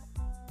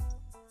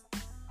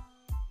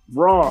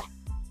 Raw,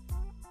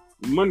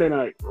 Monday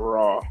Night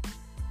Raw.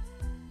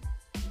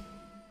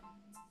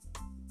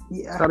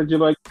 Yeah. How did you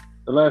like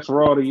the last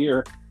Raw of the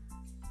year?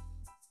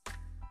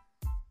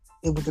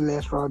 It was the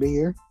last Raw of the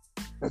year.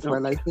 That's why I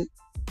liked it.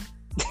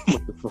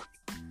 What the fuck?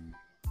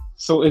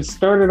 So it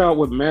started out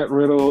with Matt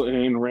Riddle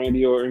and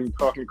Randy Orton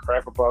talking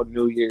crap about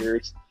New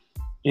Year's.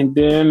 And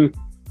then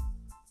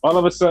all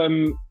of a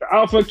sudden, the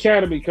Alpha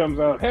Academy comes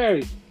out.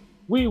 Hey,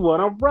 we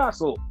want to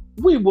wrestle.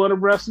 We want to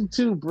wrestle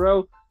too,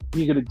 bro.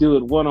 You're going to do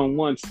it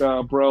one-on-one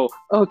style, bro.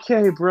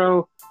 Okay,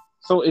 bro.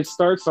 So it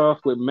starts off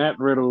with Matt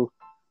Riddle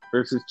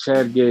versus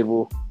Chad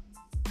Gable.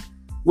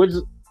 Which,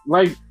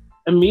 like,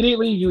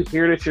 immediately you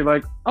hear this, you're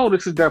like, oh,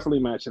 this is definitely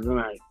match of the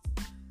night.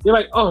 You're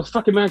like, oh, it's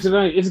fucking match of the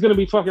night. It's going to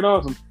be fucking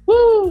awesome.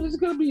 Woo, this is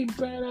going to be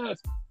badass.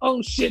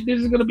 Oh, shit,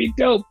 this is going to be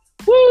dope.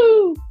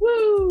 Woo,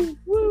 woo,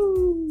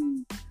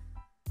 woo.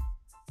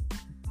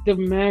 The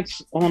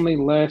match only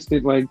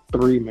lasted like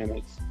 3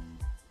 minutes.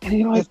 And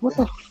you're like, what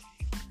the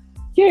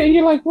Yeah,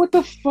 you're like, what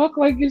the fuck?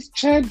 Like, it's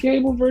Chad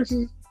Gable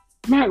versus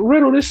Matt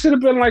Riddle. This should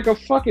have been like a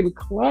fucking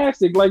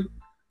classic. Like,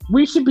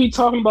 we should be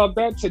talking about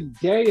that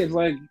today as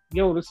like,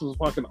 yo, this was a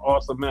fucking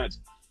awesome match.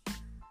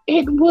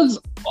 It was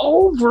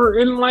over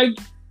in like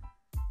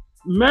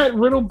Matt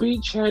Riddle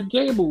beat Chad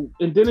Gable,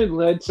 and then it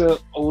led to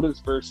Otis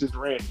versus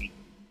Randy.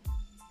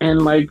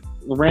 And like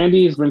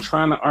Randy has been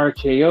trying to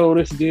RKO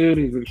this dude,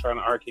 he's been trying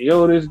to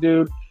RKO this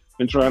dude,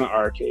 been trying to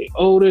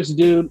RKO this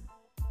dude,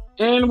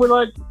 and we're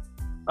like,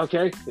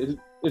 okay,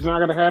 it's not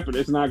gonna happen.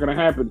 It's not gonna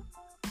happen.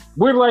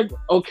 We're like,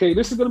 okay,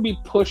 this is gonna be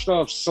pushed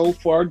off so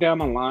far down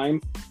the line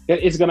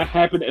that it's gonna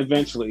happen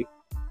eventually.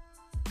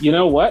 You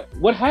know what?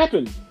 What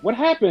happened? What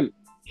happened?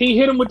 He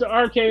hit him with the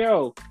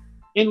RKO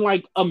in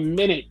like a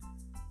minute.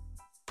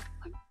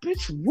 Like,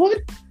 bitch, what?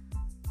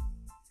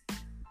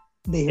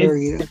 They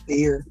hurry up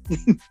there.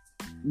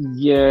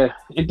 Yeah.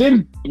 And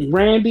then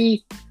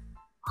Randy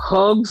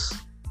hugs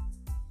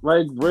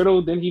like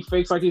Riddle, then he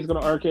fakes like he's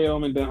gonna RKO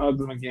him and then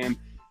hugs him again.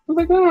 I was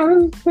like,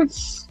 oh,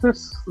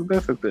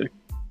 that's a thing.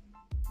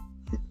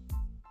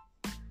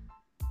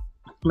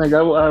 Like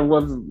I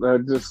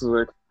was just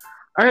like,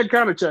 I had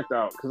kind of checked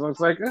out because I was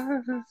like,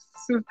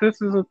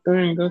 this is a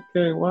thing.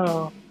 Okay,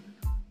 wow,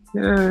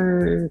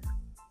 yay.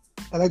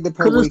 I like the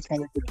part where he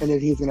kind of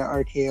pretended he was gonna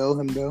RKO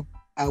him though.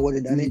 I would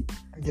have done it.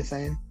 I'm just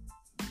saying.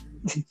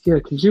 Yeah,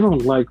 because you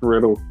don't like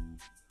Riddle.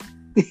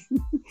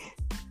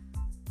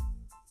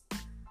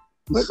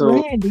 But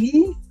so,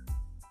 Randy.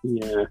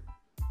 Yeah.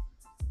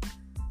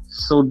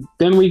 So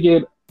then we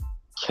get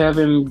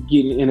Kevin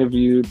getting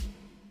interviewed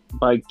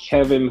by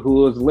Kevin, who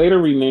was later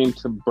renamed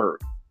to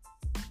Bert.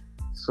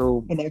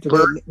 So and after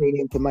that,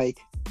 renamed to Mike.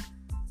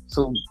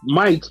 So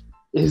Mike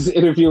is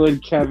interviewing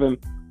Kevin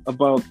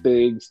about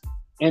things,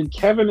 and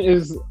Kevin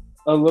is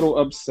a little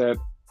upset.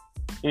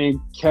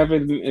 And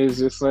Kevin is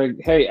just like,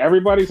 hey,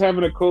 everybody's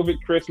having a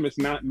COVID Christmas,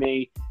 not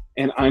me,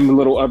 and I'm a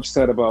little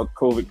upset about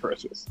COVID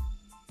Christmas.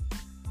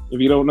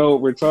 If you don't know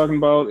what we're talking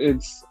about,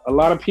 it's a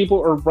lot of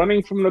people are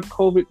running from the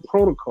COVID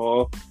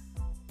protocol,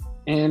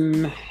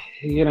 and,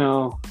 you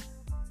know,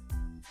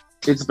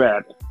 it's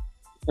bad.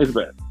 It's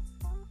bad.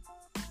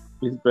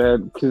 It's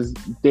bad because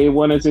day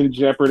one is in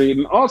jeopardy.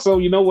 And also,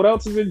 you know what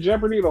else is in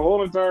jeopardy? The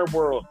whole entire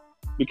world.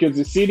 Because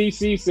the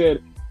CDC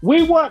said,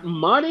 we want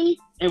money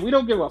and we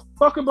don't give a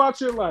fuck about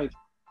your life.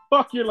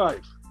 Fuck your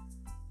life.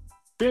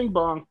 Bing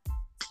bong.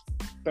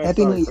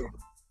 Happy New Year.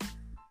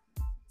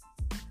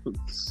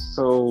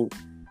 So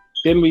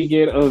then we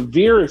get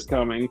Veer is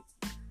coming.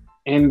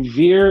 And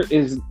Veer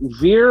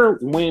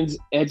wins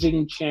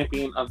Edging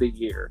Champion of the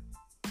Year.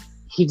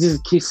 He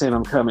just keeps saying,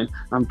 I'm coming.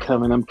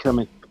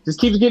 Just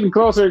keeps getting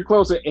closer and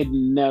closer. It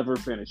never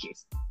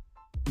finishes.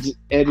 Just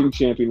Edging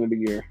Champion of the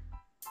Year.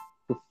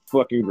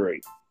 Fucking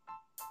great.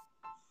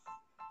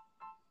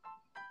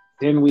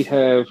 Then we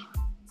have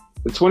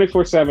the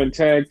 24/7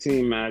 tag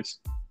team match,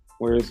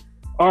 where it's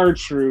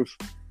R-Truth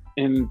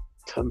and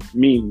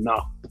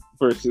Tamina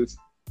versus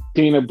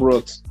Dana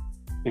Brooks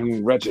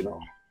and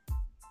Reginald.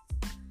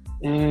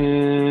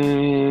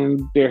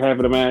 And they're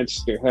having a match.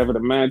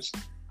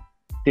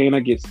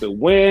 Dana gets the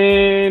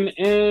win,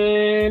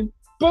 and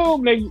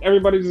boom!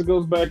 Everybody just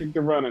goes back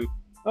into running.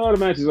 Oh, the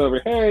match is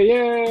over. Hey,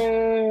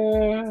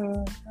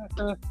 yeah!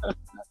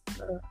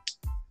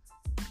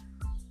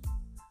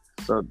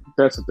 So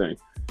that's the thing.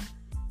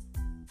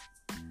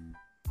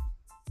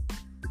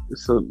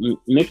 So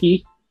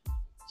Nikki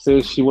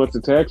says she wants the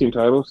tag team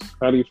titles.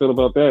 How do you feel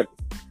about that?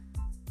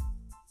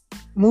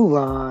 Move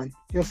on.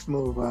 Just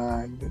move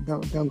on.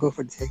 Don't go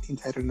for the tag team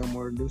title no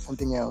more. Do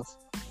something else.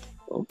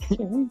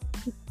 Okay.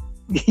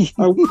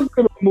 I was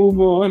gonna move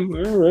on.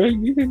 All right.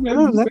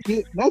 No,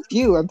 not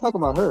you. I'm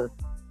talking about her.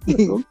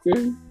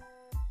 Okay.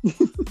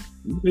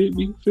 You made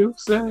me feel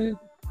sad.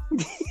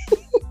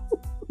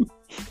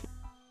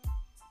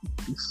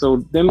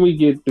 So then we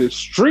get the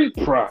Street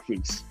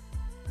Profits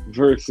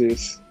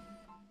versus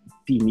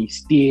the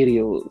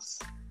Mysterios.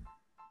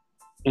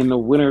 And the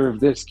winner of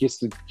this gets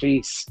to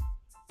face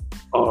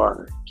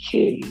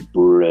RK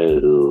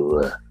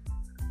Bro.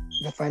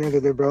 The finals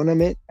of the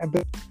Bronament, I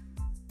bet.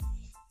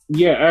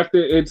 Yeah, after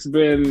it's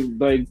been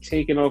like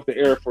taken off the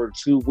air for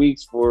 2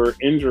 weeks for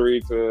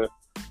injury to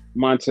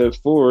Montez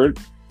Ford.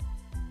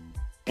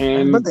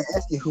 And I'm about to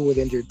ask you who was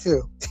injured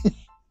too.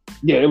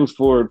 yeah, it was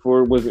Ford.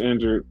 Ford was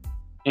injured.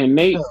 And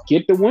they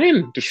get the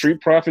win. The Street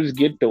Profits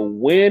get the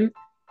win.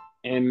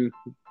 And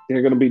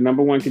they're going to be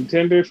number one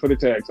contenders for the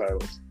tag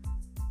titles.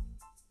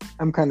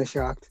 I'm kind of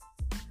shocked.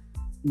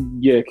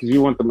 Yeah, because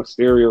you want the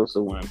Mysterios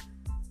to win.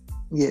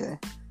 Yeah.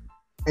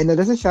 I know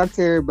that's a shock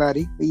to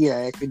everybody, but yeah,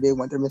 I actually did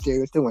want the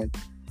Mysterios to win.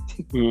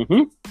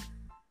 Mm-hmm.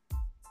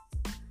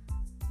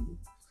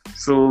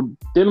 So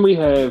then we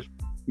have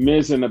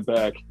Miz in the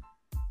back,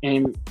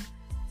 and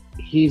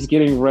he's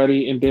getting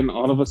ready, and then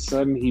all of a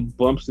sudden he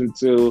bumps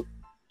into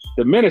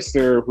the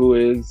Minister, who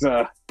is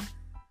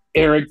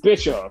Eric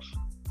Bischoff.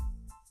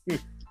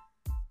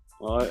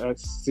 Well, I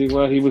see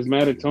why he was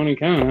mad at Tony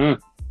Khan, huh?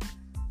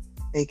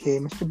 A.K.A.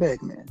 Mr.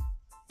 Bagman.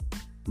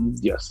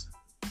 Yes.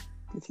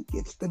 Because he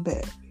gets the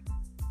bag.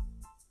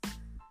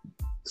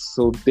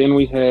 So then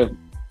we have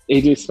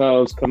AJ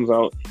Styles comes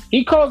out.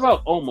 He calls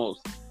out Omos,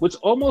 which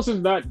Omos is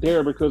not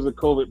there because of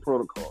COVID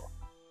protocol.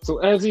 So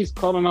as he's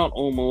calling out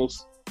Omos,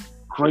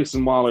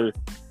 Grayson Waller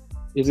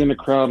is in the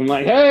crowd and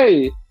like,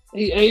 hey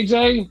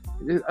AJ,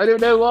 I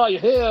don't know why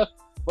you're here,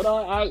 but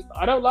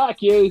I don't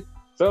like you,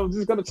 so I'm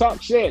just gonna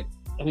talk shit.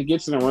 And he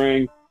gets in the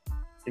ring,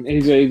 and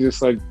AJ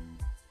just like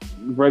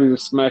ready to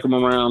smack him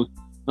around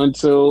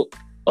until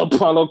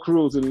Apollo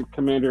Crews and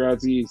Commander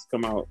Aziz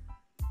come out.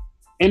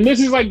 And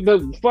this is like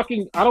the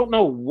fucking, I don't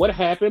know what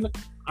happened.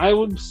 I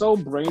was so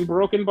brain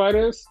broken by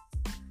this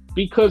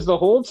because the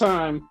whole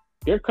time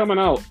they're coming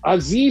out,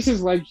 Aziz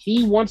is like,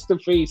 he wants to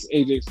face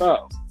AJ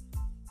Styles.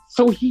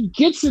 So he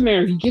gets in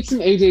there, he gets in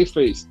AJ's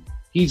face.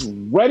 He's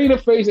ready to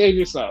face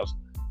AJ Styles.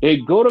 They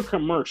go to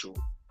commercial.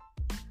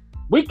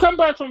 We come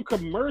back from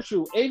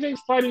commercial.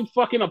 AJ's fighting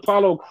fucking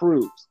Apollo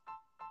Crews.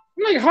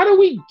 I'm like, how do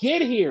we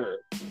get here?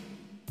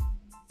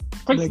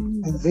 Like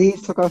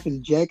Aziz took off his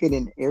jacket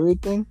and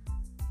everything?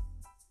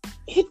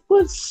 It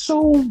was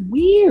so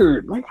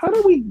weird. Like, how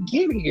did we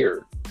get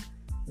here?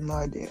 No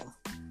idea.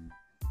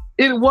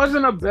 It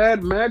wasn't a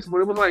bad match,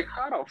 but it was like,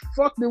 how the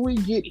fuck did we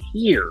get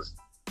here?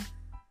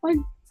 Like,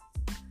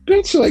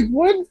 bitch, like,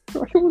 what?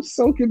 Like, I was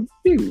so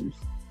confused.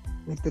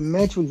 Like, the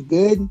match was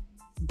good.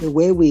 The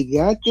way we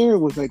got there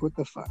was like, what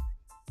the fuck?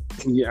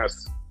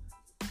 Yes.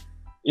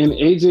 And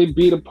AJ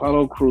beat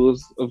Apollo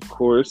Crews, of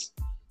course.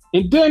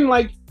 And then,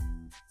 like,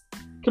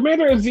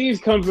 Commander Aziz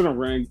comes in the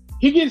ring.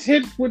 He gets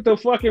hit with the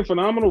fucking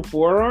phenomenal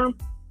forearm.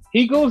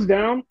 He goes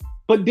down,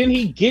 but then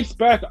he gets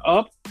back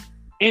up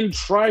and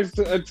tries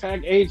to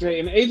attack AJ.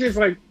 And AJ's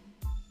like,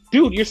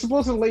 dude, you're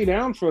supposed to lay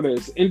down for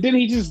this. And then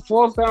he just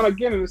falls down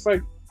again. And it's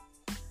like,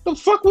 the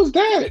fuck was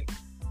that?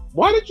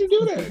 Why did you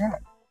do that?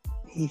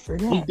 He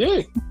forgot.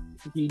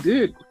 He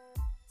did.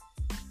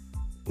 I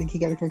think he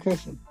got a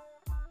concussion.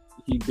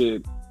 He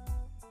did.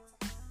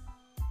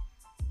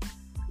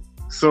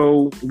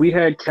 So we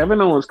had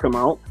Kevin Owens come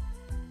out.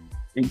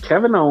 And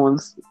Kevin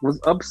Owens was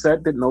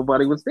upset that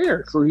nobody was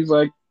there. So he's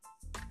like,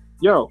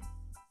 yo,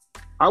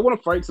 I want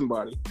to fight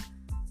somebody.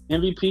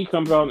 MVP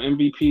comes out and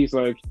MVP's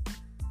like,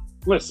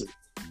 listen,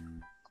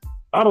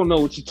 I don't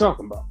know what you're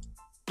talking about.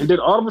 And then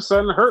all of a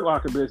sudden, the Hurt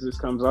Locker business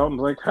comes out and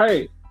is like,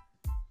 hey,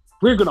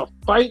 we're going to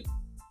fight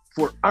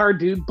for our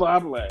dude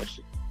Bob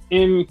Lashley.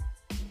 And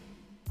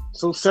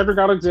so Cedric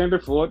Alexander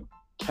fought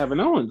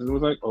Kevin Owens. And it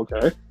was like,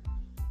 okay.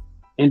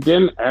 And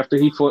then after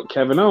he fought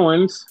Kevin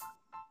Owens,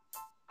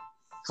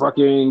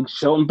 fucking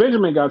Shelton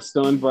Benjamin got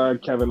stunned by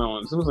Kevin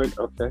Owens. It was like,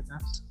 okay,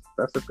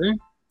 that's the thing.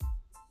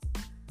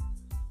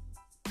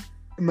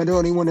 Am I the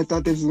only one that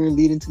thought this was going to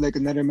lead into like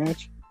another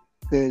match?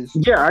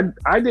 Yeah,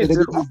 I did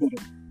too.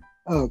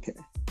 Oh, okay.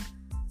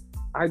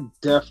 I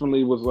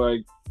definitely was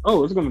like,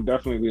 oh, it's going to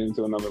definitely lead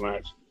into another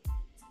match.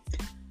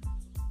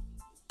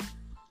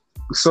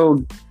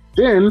 So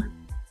then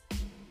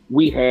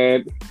we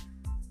had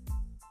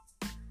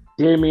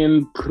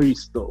Damian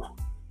Priest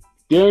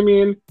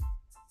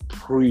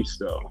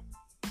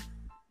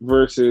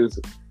versus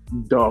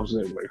Dolph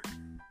Ziggler.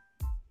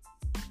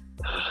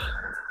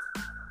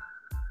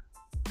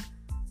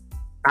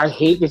 I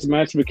hate this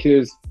match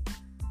because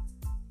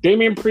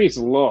Damian Priest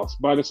lost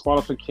by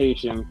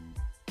disqualification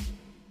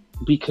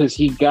because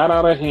he got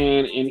out of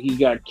hand and he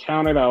got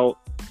counted out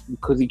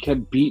because he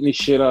kept beating the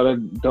shit out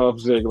of Dolph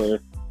Ziggler,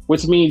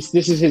 which means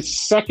this is his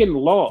second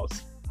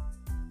loss.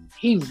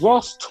 He's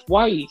lost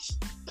twice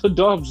to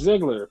Dolph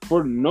Ziggler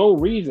for no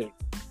reason.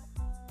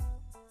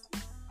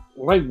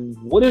 Like,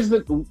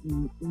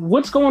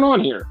 what's going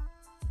on here?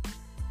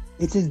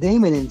 It's his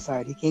Damon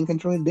inside. He can't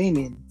control his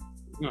Damon.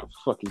 No,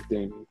 fucking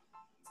Damon.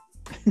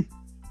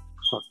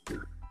 Fuck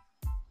you.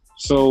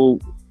 So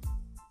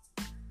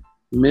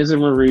Miz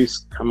and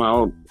Maurice come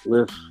out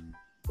with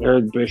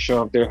Eric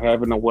Bischoff. They're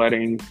having a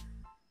wedding,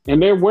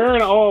 and they're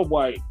wearing all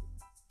white.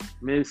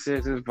 Miz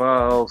says his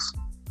vows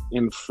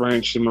in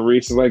French, and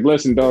Maurice is like,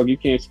 "Listen, dog, you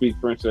can't speak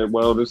French that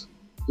well. Just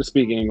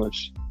speak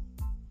English."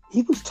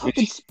 He was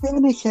talking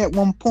Spanish at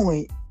one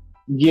point.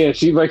 Yeah,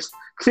 she like,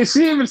 she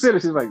even said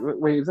it. She's like,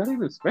 "Wait, is that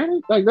even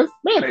Spanish? Like, that's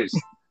Spanish.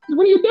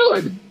 What are you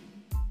doing?"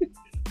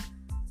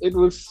 It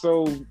was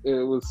so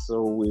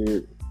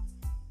weird.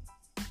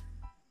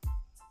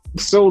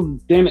 So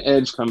then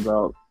Edge comes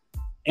out,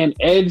 and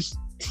Edge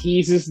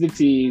teases the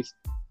tease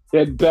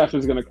that Beth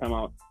is gonna come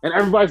out, and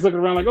everybody's looking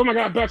around like, "Oh my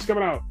God, Beth's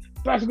coming out!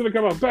 Beth's gonna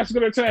come out! Beth's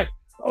gonna attack!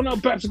 Oh no,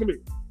 Beth's gonna be!"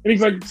 And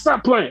he's like,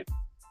 "Stop playing!"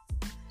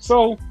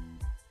 So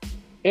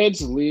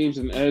Edge leaves,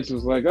 and Edge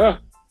was like,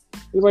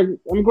 he's like,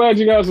 "I'm glad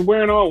you guys are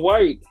wearing all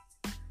white,"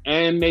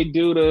 and they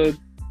do the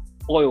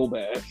oil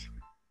bath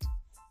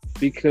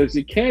because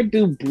you can't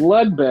do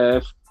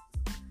bloodbath.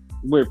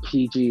 We're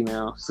PG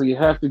now, so you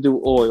have to do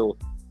oil.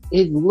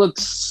 It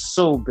looks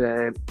so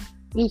bad.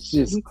 It's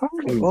just. We call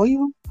it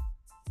oil?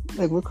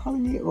 Like, we're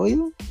calling it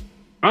oil?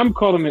 I'm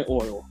calling it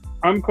oil.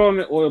 I'm calling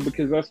it oil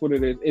because that's what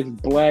it is. It's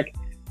black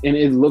and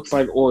it looks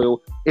like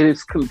oil. It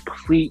is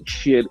complete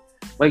shit.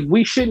 Like,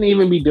 we shouldn't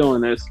even be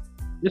doing this.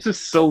 This is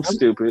so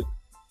stupid.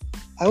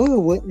 I would have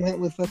went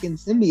with fucking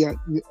symbiote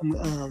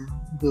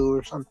goo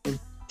or something.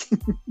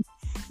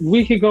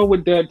 We could go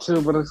with that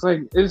too, but it's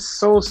like, it's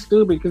so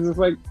stupid because it's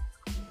like,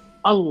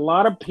 a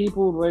lot of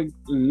people like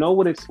know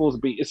what it's supposed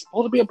to be. It's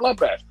supposed to be a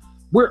bloodbath.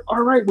 We're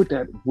all right with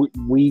that.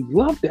 We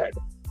love that.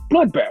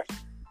 Bloodbath.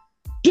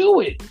 Do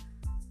it.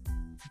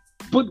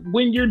 But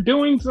when you're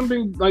doing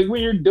something, like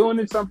when you're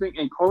doing something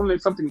and calling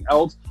it something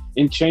else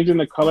and changing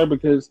the color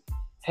because,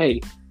 hey,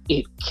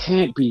 it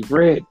can't be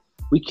red.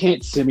 We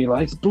can't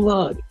symbolize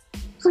blood.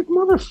 It's like,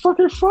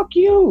 motherfucker, fuck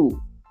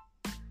you.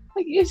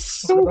 Like, it's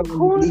so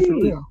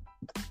corny.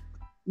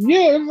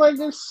 Yeah, it's like,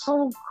 it's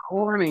so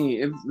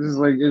corny. It's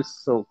like,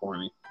 it's so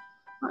corny.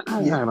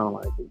 I don't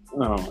like it.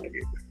 I don't like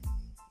it.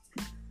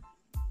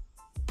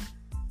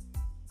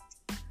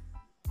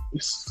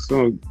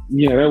 So,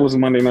 yeah, that was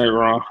Monday Night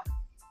Raw.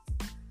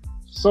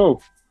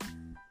 So,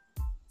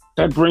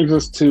 that brings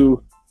us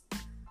to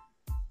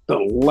the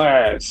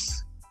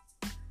last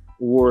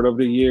award of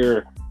the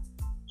year.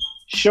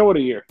 Show of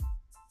the year.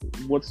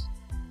 What's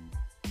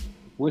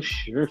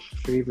your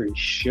favorite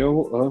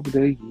show of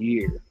the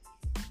year?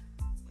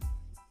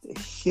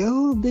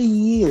 Show of the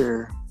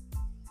year.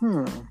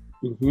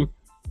 Mm-hmm.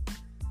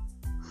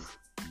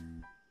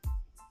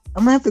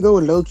 I'm gonna have to go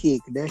with Low Key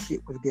because that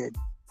shit was good.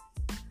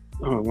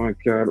 Oh my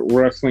God,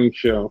 wrestling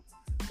show,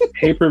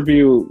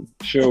 pay-per-view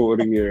show of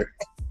the year.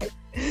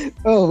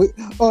 Oh,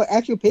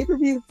 actual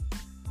pay-per-view?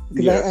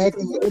 Because Yeah. I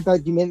actually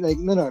thought you meant like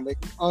like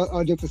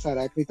all jokes aside,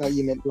 I actually thought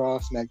you meant Raw,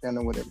 SmackDown,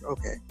 or whatever.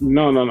 Okay.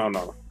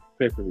 No.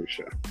 Pay-per-view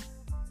show.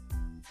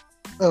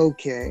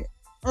 Okay.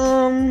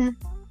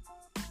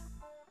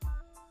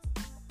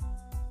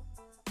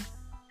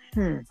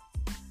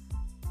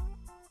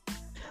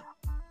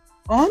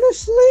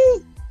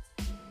 Honestly,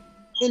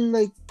 in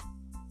like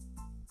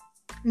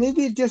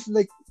maybe it's just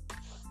like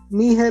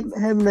me have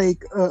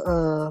like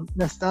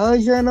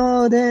nostalgia and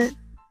all that.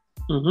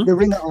 Mm-hmm. The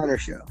Ring of Honor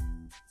show.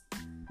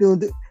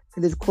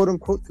 It's quote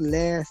unquote the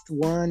last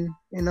one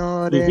and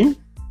all that. Mm-hmm.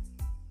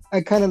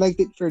 I kind of liked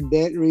it for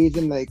that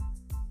reason. Like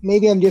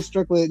maybe I'm just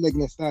struck with like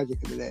nostalgia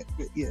because of that.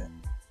 But yeah.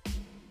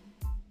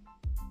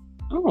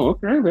 Oh,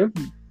 okay.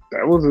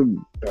 That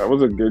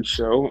was a good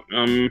show.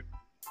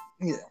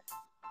 Yeah.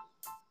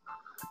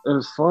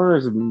 As far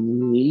as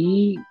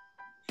me,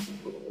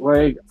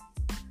 like,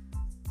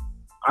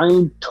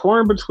 I'm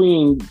torn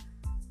between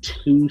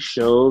two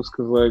shows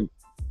because, like,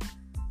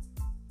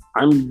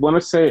 I want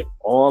to say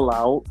All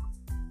Out,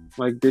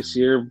 like, this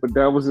year, but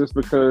that was just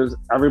because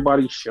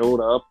everybody showed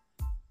up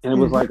and it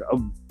was like a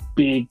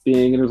big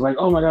thing, and it was like,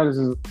 oh my God, this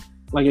is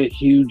like a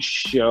huge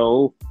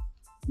show.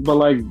 But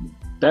like,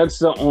 that's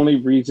the only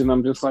reason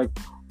I'm just like,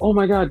 oh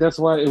my God, that's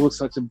why it was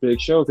such a big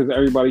show, because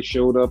everybody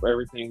showed up,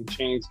 everything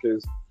changed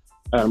because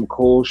Adam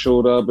Cole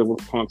showed up. It was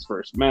Punk's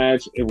first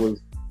match. It was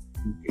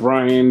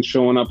Brian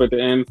showing up at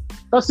the end.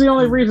 That's the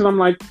only reason I'm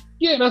like,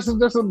 yeah, that's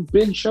a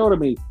big show to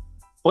me.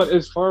 But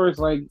as far as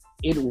like,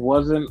 it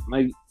wasn't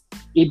like,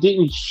 it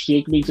didn't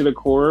shake me to the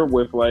core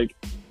with like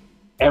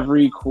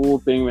every cool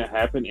thing that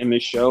happened in the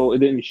show. It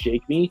didn't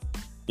shake me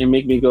and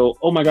make me go,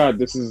 oh my God,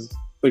 this is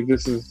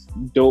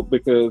dope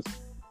because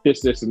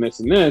this, and this,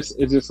 and this.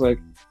 It's just like,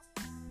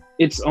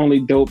 it's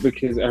only dope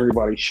because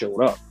everybody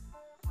showed up.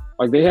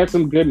 Like, they had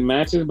some good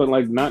matches, but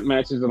like not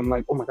matches that I'm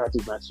like, oh my God,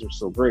 these matches are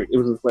so great. It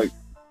was just like,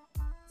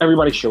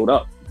 everybody showed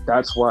up.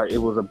 That's why it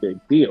was a big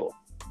deal.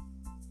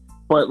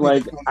 But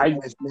like,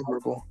 it's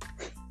memorable.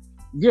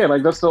 Yeah,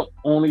 like that's the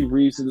only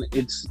reason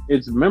it's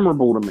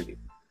memorable to me.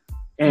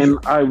 And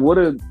I would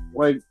have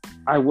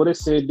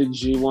said the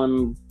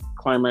G1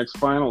 Climax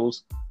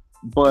Finals,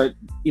 but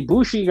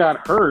Ibushi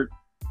got hurt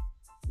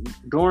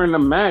during the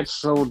match,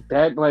 so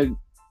that like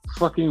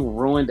fucking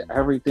ruined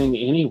everything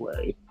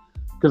anyway.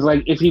 Because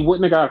like, if he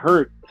wouldn't have got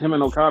hurt, him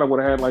and Okada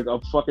would have had like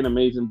a fucking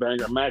amazing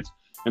banger match,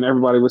 and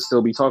everybody would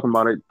still be talking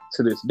about it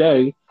to this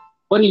day.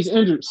 But he's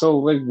injured, so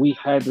like we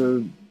had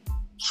to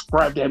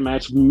scrap that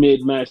match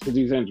mid-match because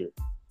he's injured.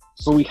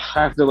 So we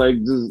have to like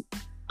just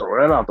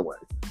throw that out the way.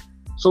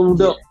 So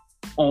the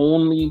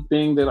only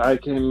thing that I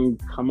can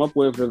come up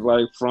with is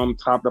like from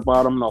top to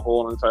bottom, the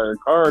whole entire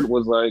card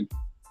was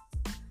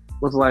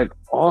like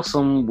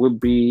awesome would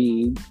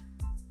be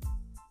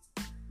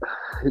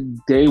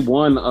day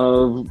one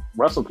of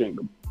Wrestle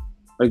Kingdom.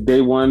 Like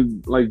day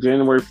one, like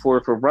January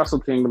 4th of Wrestle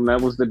Kingdom,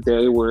 that was the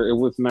day where it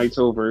was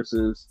Naito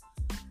versus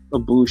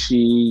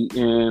Ibushi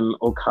and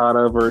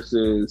Okada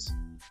versus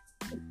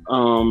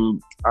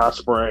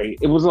Ospreay.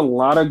 It was a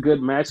lot of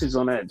good matches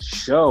on that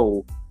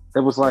show.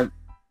 That was like,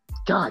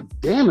 God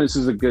damn, this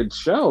is a good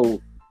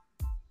show.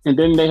 And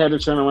then they had to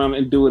turn around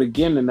and do it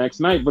again the next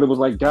night. But it was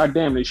like, God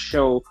damn, this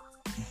show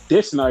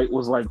this night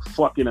was like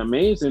fucking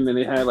amazing. And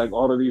it had like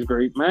all of these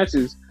great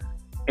matches.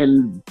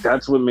 And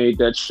that's what made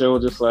that show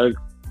just like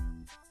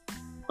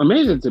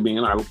amazing to me.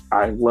 And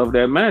I love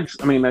that match.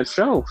 I mean, that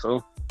show.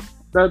 So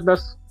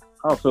that's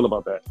how I feel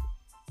about that.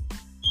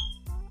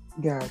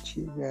 Got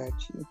you.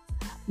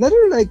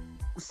 Another like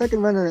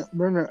second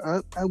runner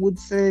up, I would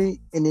say,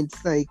 and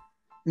it's like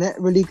not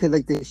really because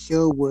like the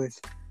show was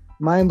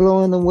mind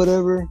blowing or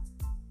whatever.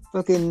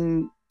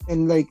 Fucking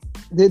and like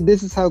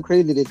this is how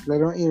crazy it is. I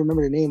don't even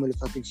remember the name of the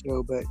fucking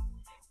show, but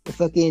the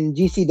fucking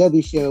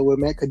GCW show where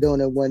Matt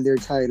Cardona won their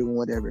title and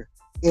whatever.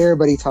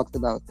 Everybody talked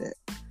about that.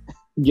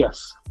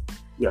 Yes,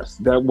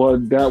 that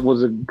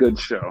was a good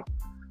show.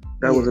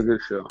 That was a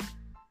good show.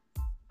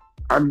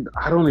 I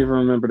don't even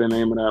remember the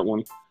name of that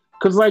one.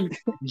 Because,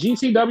 like,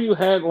 GCW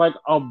had, like,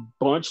 a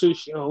bunch of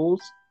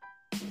shows.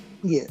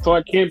 Yeah. So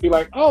I can't be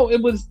like, oh,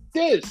 it was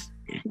this.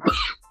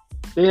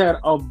 They had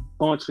a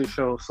bunch of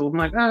shows. So I'm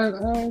like, I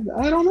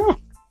don't know.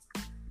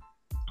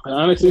 I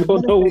honestly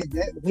don't know.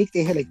 That week,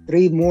 they had, like,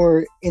 3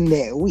 more in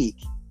that week.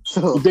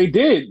 So They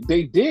did.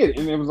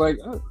 And it was like,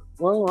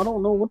 well, I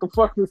don't know what the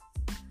fuck this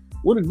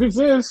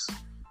is.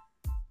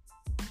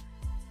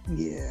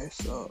 Yeah,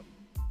 so...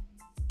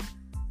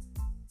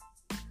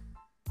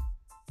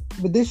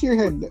 But this year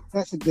had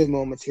lots of good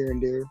moments here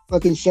and there.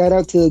 Fucking shout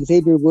out to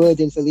Xavier Woods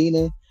and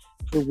Selena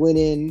for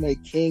winning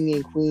like King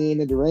and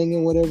Queen of the Ring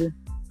and whatever.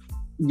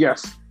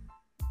 Yes.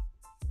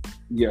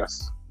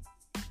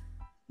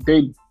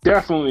 They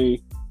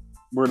definitely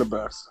were the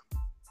best.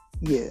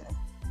 Yeah.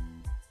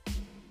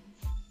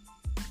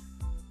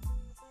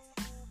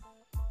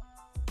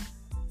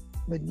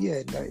 But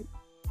yeah, like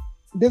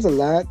there's a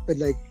lot, but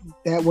like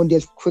that one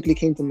just quickly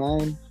came to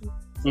mind.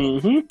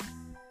 Mm-hmm.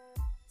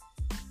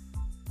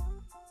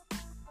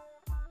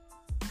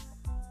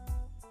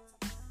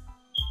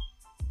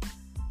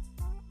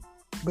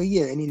 But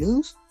yeah, any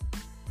news?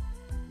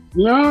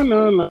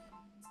 No.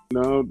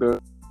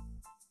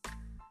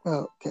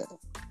 Okay.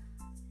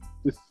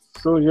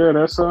 So yeah,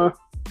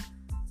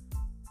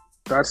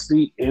 that's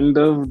the end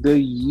of the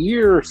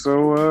year.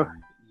 So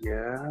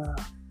yeah.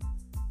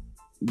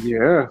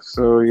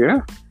 So yeah.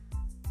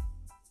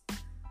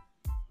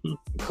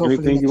 Hopefully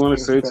Anything you want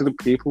to say better. to the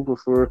people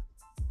before?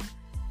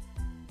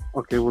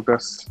 Okay, well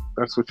that's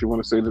what you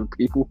want to say to the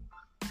people.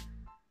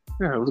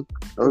 Yeah, I was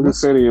gonna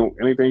say to you,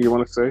 anything you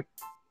want to say?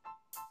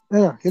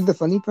 No, here's the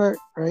funny part,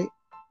 right?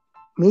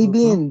 Me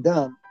being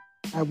dumb,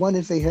 I want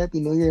to say Happy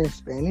New Year in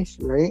Spanish,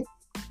 right?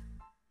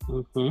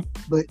 Mm-hmm.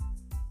 But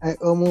I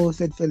almost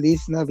said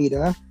Feliz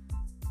Navidad,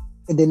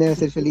 and then I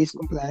said Feliz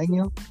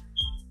Cumpleaños.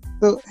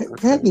 So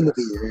Happy New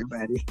Year,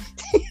 everybody.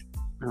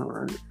 All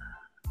right.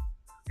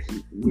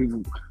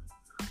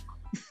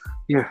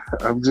 Yeah,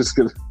 I'm just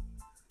gonna.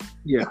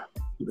 Yeah.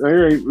 All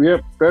right.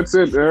 Yep. That's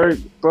it. All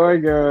right. Bye,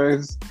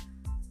 guys.